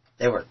appeal.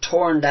 They were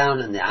torn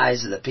down in the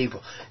eyes of the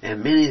people.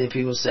 And many of the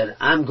people said,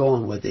 I'm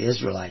going with the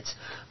Israelites.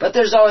 But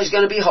there's always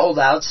going to be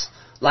holdouts,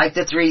 like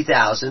the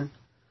 3,000,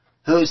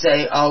 who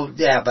say, oh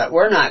yeah, but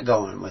we're not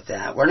going with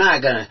that. We're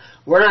not gonna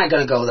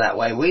go that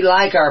way. We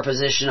like our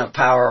position of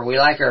power. We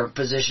like our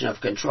position of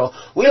control.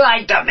 We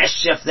like the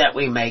mischief that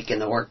we make in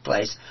the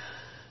workplace.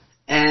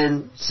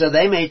 And so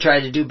they may try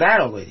to do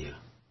battle with you.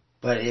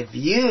 But if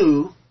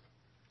you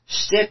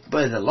stick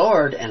by the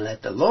Lord and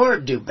let the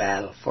Lord do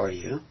battle for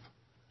you,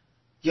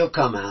 you'll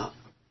come out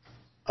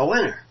a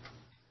winner.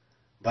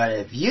 But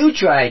if you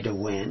try to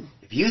win,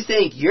 if you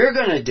think you're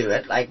going to do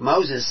it, like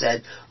Moses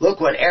said, look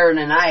what Aaron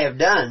and I have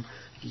done,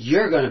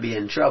 you're going to be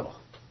in trouble.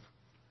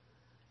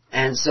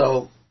 And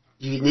so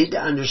you need to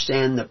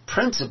understand the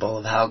principle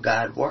of how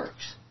God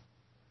works.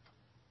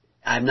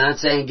 I'm not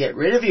saying get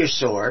rid of your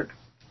sword,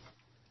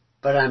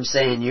 but I'm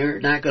saying you're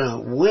not going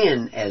to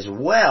win as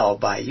well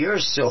by your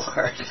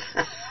sword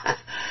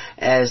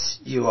as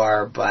you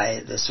are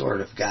by the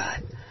sword of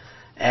God.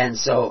 And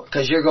so,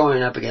 because you're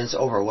going up against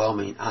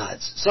overwhelming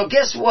odds. So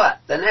guess what?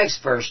 The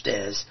next verse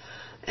is,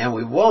 and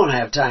we won't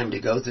have time to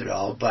go through it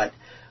all, but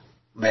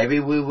maybe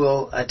we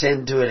will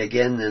attend to it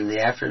again in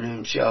the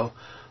afternoon show.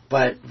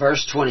 But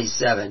verse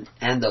 27,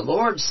 and the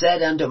Lord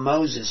said unto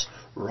Moses,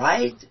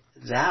 write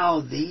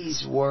thou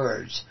these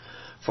words,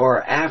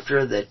 for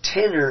after the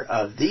tenor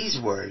of these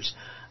words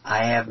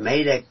I have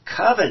made a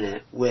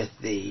covenant with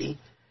thee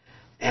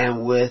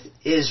and with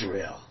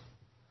Israel.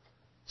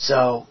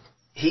 So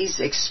he's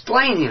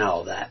explaining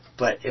all that.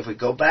 But if we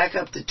go back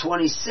up to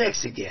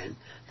 26 again,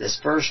 this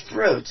first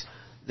fruits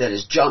that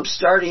is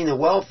jump-starting the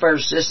welfare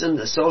system,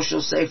 the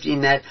social safety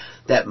net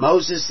that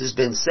Moses has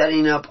been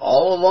setting up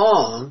all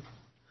along,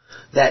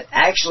 that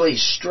actually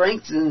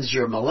strengthens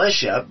your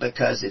militia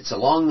because it's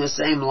along the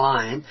same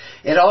line.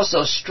 It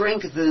also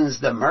strengthens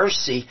the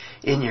mercy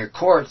in your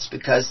courts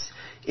because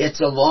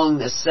it's along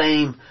the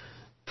same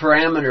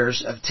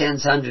parameters of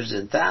tens, hundreds,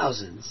 and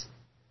thousands.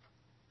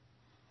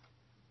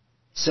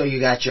 So you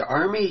got your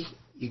army,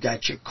 you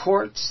got your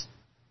courts,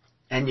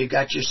 and you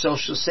got your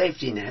social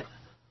safety net,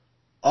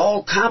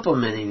 all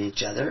complementing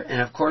each other.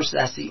 And of course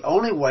that's the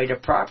only way to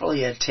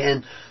properly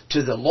attend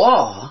to the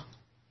law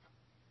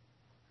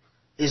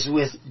is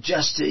with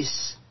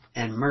justice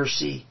and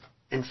mercy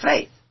and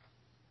faith.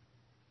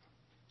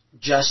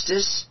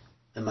 Justice,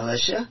 the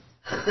militia.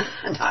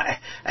 No, I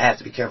have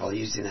to be careful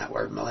using that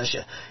word,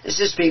 militia. It's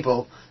just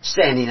people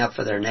standing up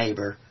for their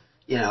neighbor,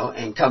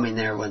 and coming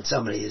there when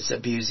somebody is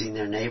abusing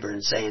their neighbor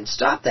and saying,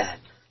 stop that.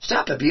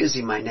 Stop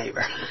abusing my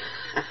neighbor.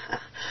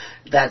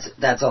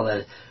 That's all that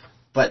is.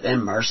 But then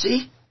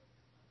mercy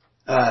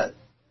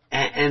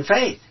and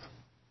faith.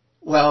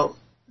 Well,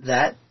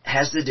 that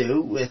has to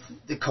do with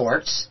the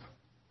courts,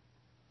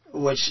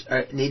 which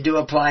need to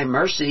apply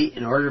mercy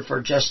in order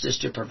for justice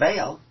to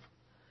prevail.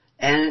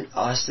 And it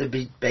also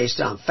be based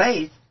on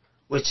faith,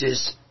 which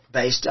is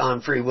based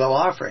on free will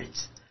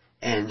offerings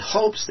and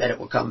hopes that it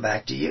will come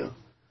back to you.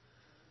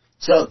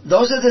 So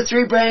those are the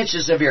three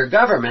branches of your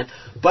government,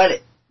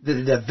 but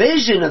the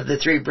division of the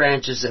three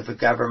branches of a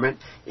government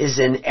is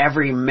in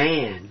every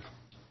man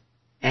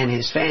and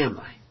his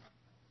family.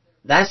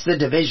 That's the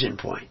division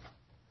point.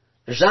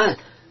 There's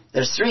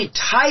three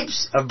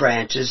types of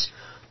branches,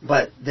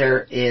 but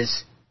there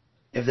is,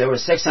 if there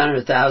was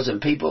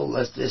 600,000 people,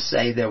 let's just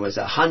say there was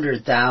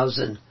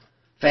 100,000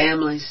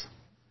 families.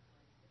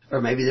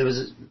 or maybe there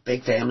was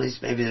big families,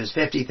 maybe there was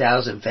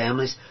 50,000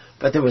 families,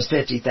 but there was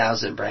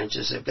 50,000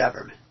 branches of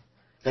government.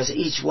 Because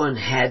each one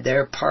had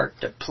their part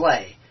to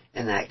play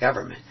in that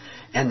government.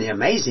 And the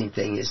amazing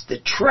thing is the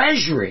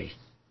treasury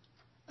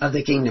of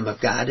the kingdom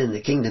of God and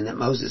the kingdom that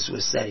Moses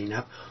was setting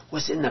up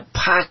was in the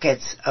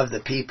pockets of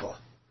the people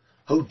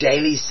who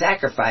daily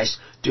sacrificed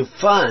to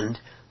fund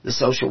the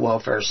social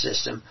welfare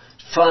system,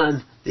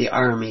 fund the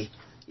army,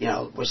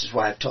 which is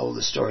why I've told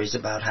the stories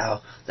about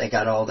how they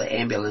got all the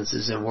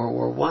ambulances in World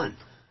War I.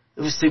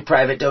 It was through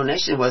private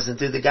donation. It wasn't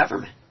through the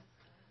government.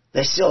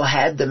 They still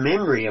had the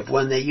memory of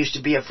when they used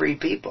to be a free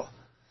people.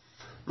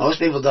 Most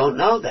people don't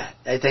know that.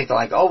 They think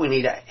like, we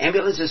need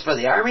ambulances for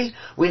the army.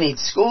 We need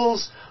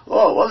schools.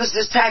 Let's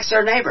just tax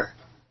our neighbor.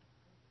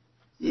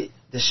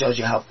 This shows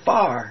you how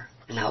far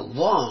and how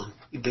long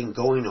you've been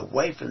going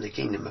away from the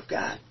kingdom of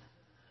God.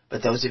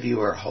 But those of you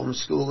who are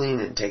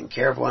homeschooling and taking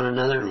care of one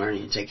another and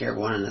learning to take care of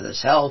one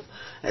another's health,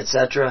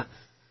 etc.,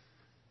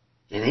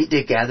 you need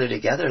to gather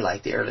together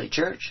like the early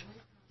church.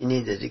 You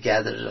need to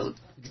gather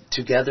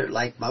together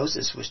like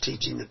Moses was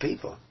teaching the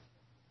people.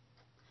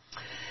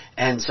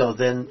 And so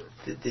then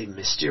the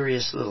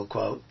mysterious little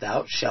quote,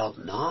 "Thou shalt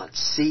not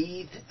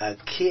seethe a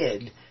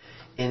kid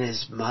in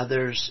his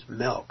mother's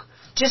milk,"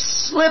 just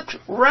slipped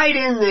right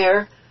in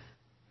there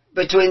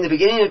between the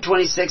beginning of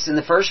 26 and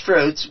the first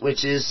fruits,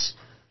 which is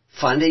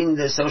funding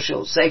the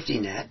social safety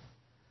net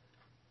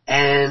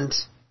and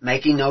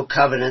making no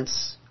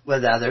covenants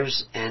with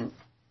others and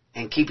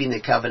keeping the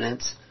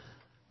covenants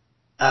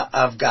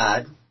of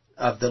God,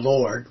 of the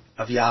Lord,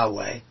 of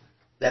Yahweh,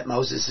 that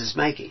Moses is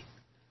making.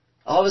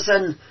 All of a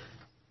sudden,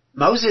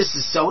 Moses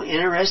is so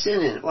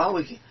interested in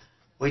it.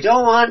 We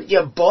don't want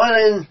you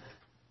boiling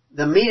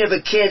the meat of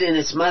a kid in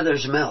its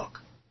mother's milk.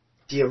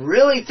 Do you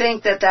really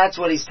think that that's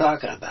what he's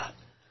talking about?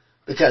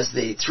 Because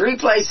the three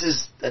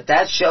places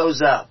that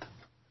shows up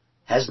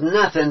has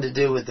nothing to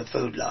do with the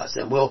food laws.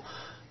 And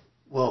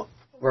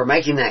we're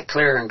making that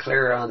clearer and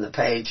clearer on the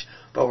page,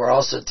 but we're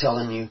also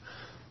telling you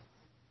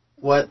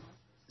what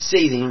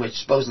seething, which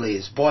supposedly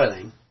is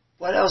boiling,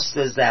 what else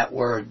does that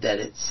word that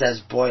it says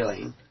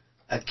boiling,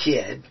 a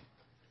kid,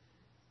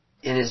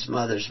 in his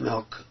mother's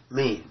milk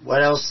mean?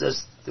 What else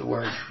does the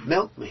word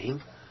milk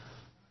mean?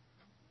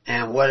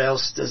 And what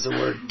else does the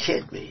word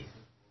kid mean?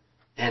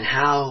 And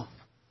how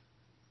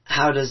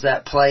does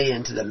that play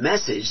into the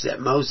message that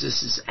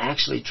Moses is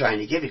actually trying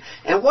to give you?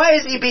 And why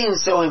is he being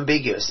so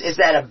ambiguous? Is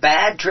that a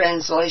bad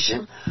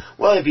translation?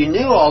 Well, if you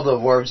knew all the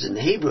words in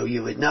the Hebrew,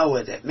 you would know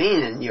what that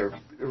means, and your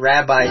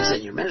rabbis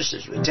and your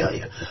ministers would tell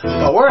you.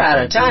 But we're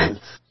out of time.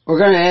 We're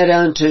going to add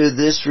on to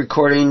this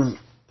recording,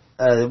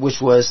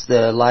 which was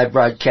the live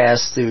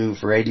broadcast through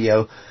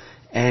radio,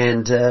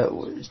 and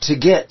to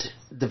get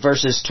the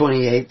verses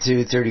 28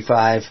 through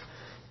 35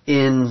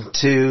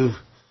 into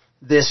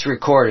this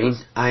recording,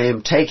 I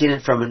am taking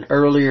it from an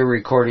earlier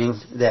recording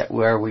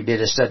where we did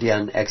a study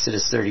on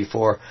Exodus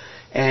 34.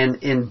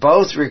 And in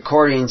both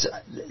recordings,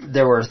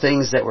 there were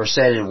things that were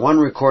said in one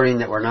recording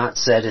that were not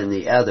said in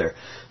the other.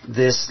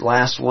 This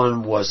last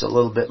one was a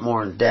little bit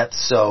more in depth,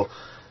 so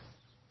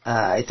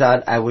I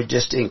thought I would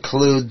just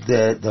include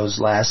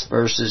those last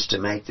verses to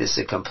make this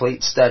a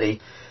complete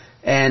study.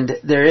 And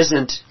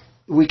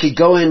we could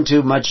go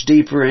into much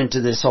deeper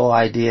into this whole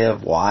idea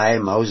of why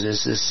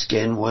Moses'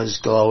 skin was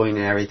glowing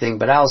and everything,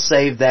 but I'll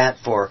save that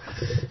for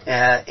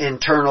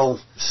internal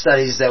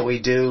studies that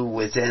we do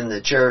within the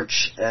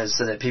church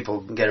so that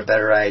people can get a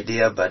better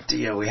idea. But,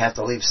 we have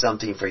to leave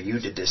something for you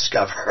to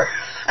discover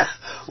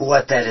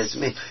what that is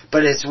mean.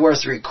 But it's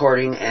worth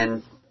recording,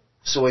 and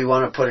so we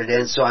want to put it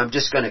in. So I'm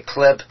just going to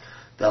clip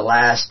the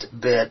last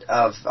bit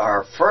of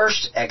our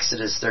first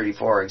Exodus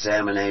 34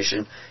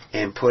 examination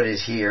and put it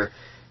here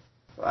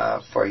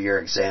for your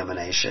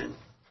examination.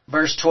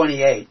 Verse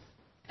 28,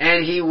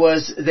 "And he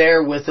was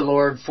there with the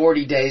Lord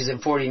 40 days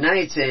and 40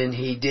 nights, and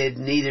he did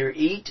neither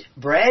eat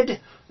bread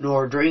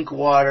nor drink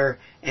water,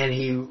 and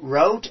he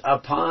wrote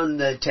upon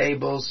the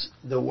tables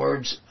the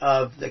words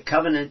of the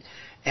covenant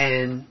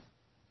and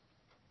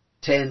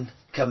 10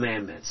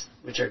 commandments,"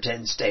 which are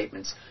 10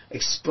 statements,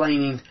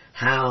 explaining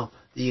how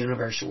the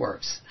universe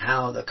works,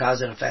 how the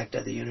cause and effect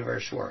of the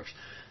universe works.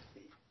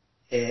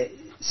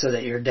 So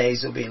that your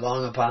days will be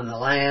long upon the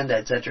land,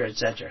 etc.,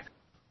 etc.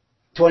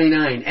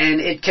 29, "And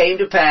it came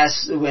to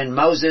pass when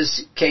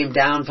Moses came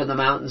down from the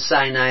mountain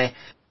Sinai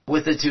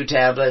with the 2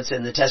 tablets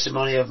and the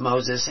testimony of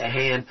Moses at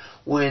hand,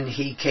 when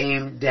he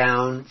came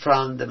down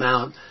from the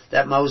mount,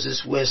 that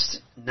Moses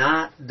wist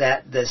not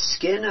that the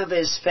skin of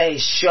his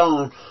face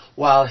shone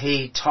while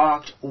he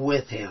talked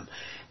with him.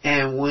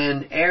 And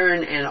when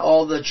Aaron and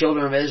all the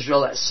children of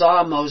Israel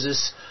saw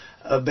Moses,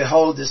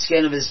 behold, the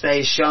skin of his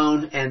face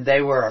shone, and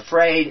they were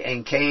afraid,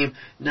 and came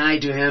nigh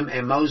to him.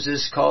 And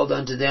Moses called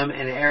unto them,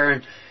 and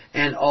Aaron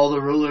and all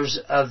the rulers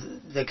of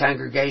the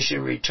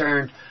congregation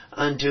returned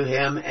unto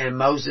him, and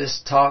Moses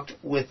talked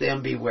with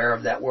them." Beware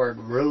of that word,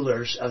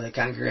 rulers of the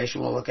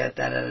congregation. We'll look at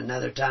that at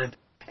another time.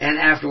 "And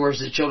afterwards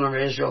the children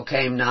of Israel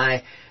came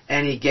nigh,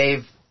 and he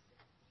gave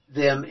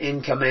them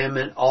in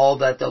commandment all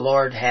that the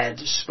Lord had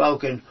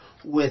spoken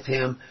with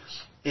him.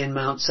 in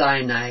Mount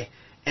Sinai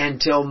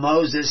until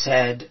Moses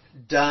had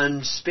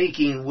done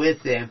speaking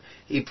with them.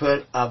 He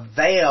put a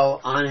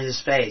veil on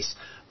his face.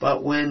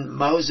 But when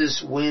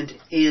Moses went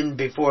in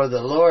before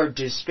the Lord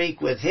to speak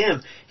with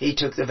him, he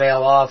took the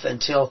veil off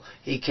until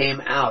he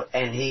came out.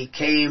 And he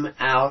came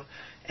out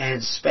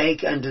and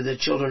spake unto the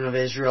children of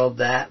Israel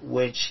that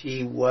which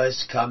he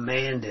was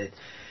commanded.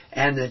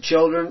 And the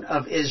children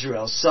of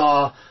Israel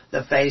saw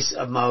the face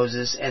of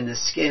Moses, and the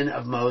skin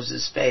of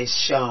Moses' face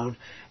shone,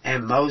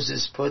 and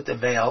Moses put the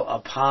veil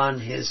upon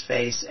his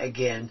face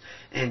again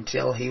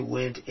until he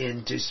went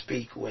in to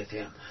speak with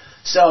him.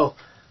 So,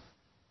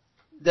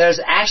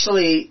 there's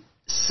actually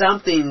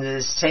something that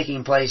is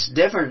taking place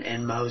different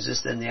in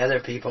Moses than the other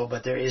people,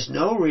 but there is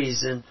no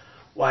reason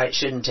why it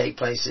shouldn't take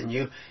place in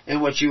you.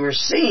 And what you were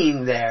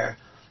seeing there,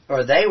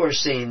 or they were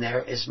seeing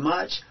there, is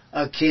much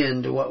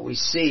akin to what we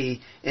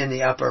see in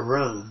the upper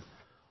room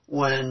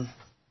when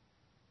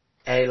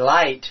a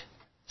light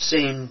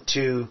seemed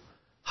to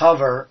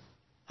hover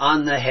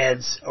on the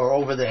heads or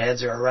over the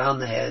heads or around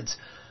the heads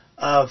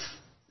of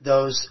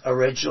those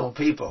original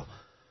people.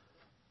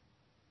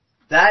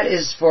 That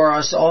is for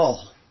us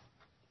all,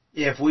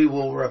 if we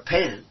will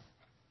repent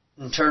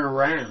and turn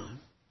around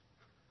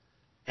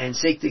and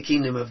seek the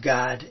kingdom of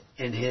God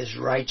in His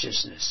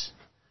righteousness.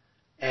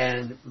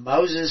 And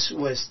Moses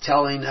was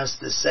telling us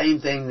the same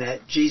thing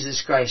that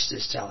Jesus Christ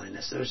is telling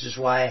us, which is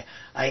why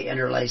I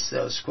interlace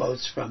those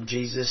quotes from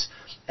Jesus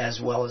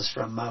as well as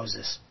from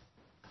Moses.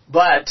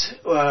 But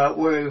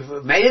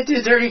we've made it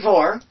through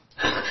 34.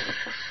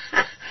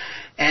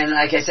 And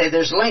like I say,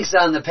 there's links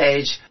on the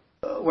page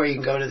where you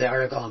can go to the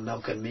article on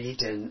milk and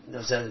meat and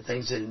those other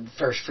things, and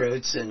first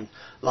fruits, and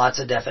lots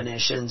of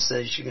definitions so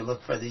that you can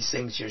look for these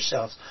things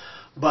yourselves.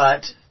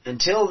 But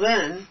until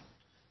then,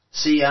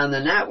 see you on the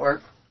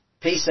network.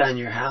 Peace on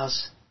your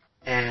house,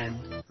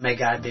 and may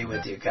God be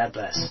with you. God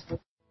bless.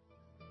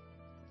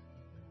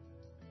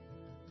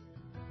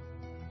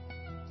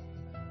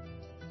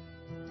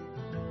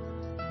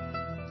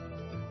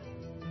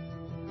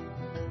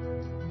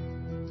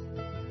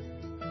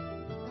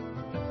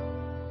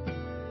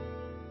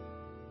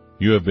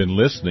 You have been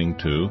listening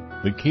to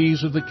The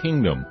Keys of the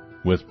Kingdom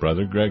with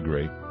Brother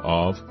Gregory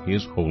of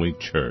His Holy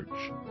Church.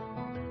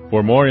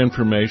 For more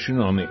information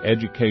on the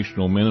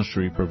educational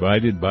ministry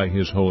provided by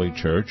His Holy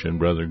Church and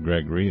Brother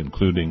Gregory,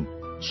 including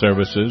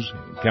services,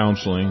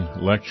 counseling,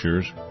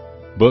 lectures,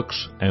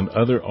 books, and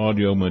other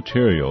audio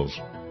materials,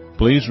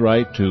 please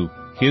write to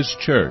His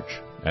Church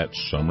at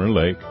Summer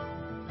Lake,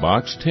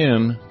 Box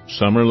 10,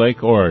 Summer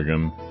Lake,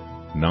 Oregon,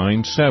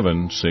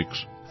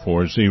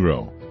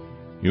 97640.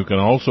 You can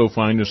also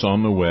find us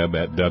on the web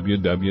at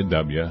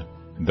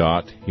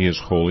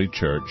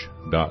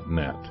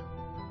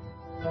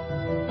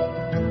www.hisholychurch.net.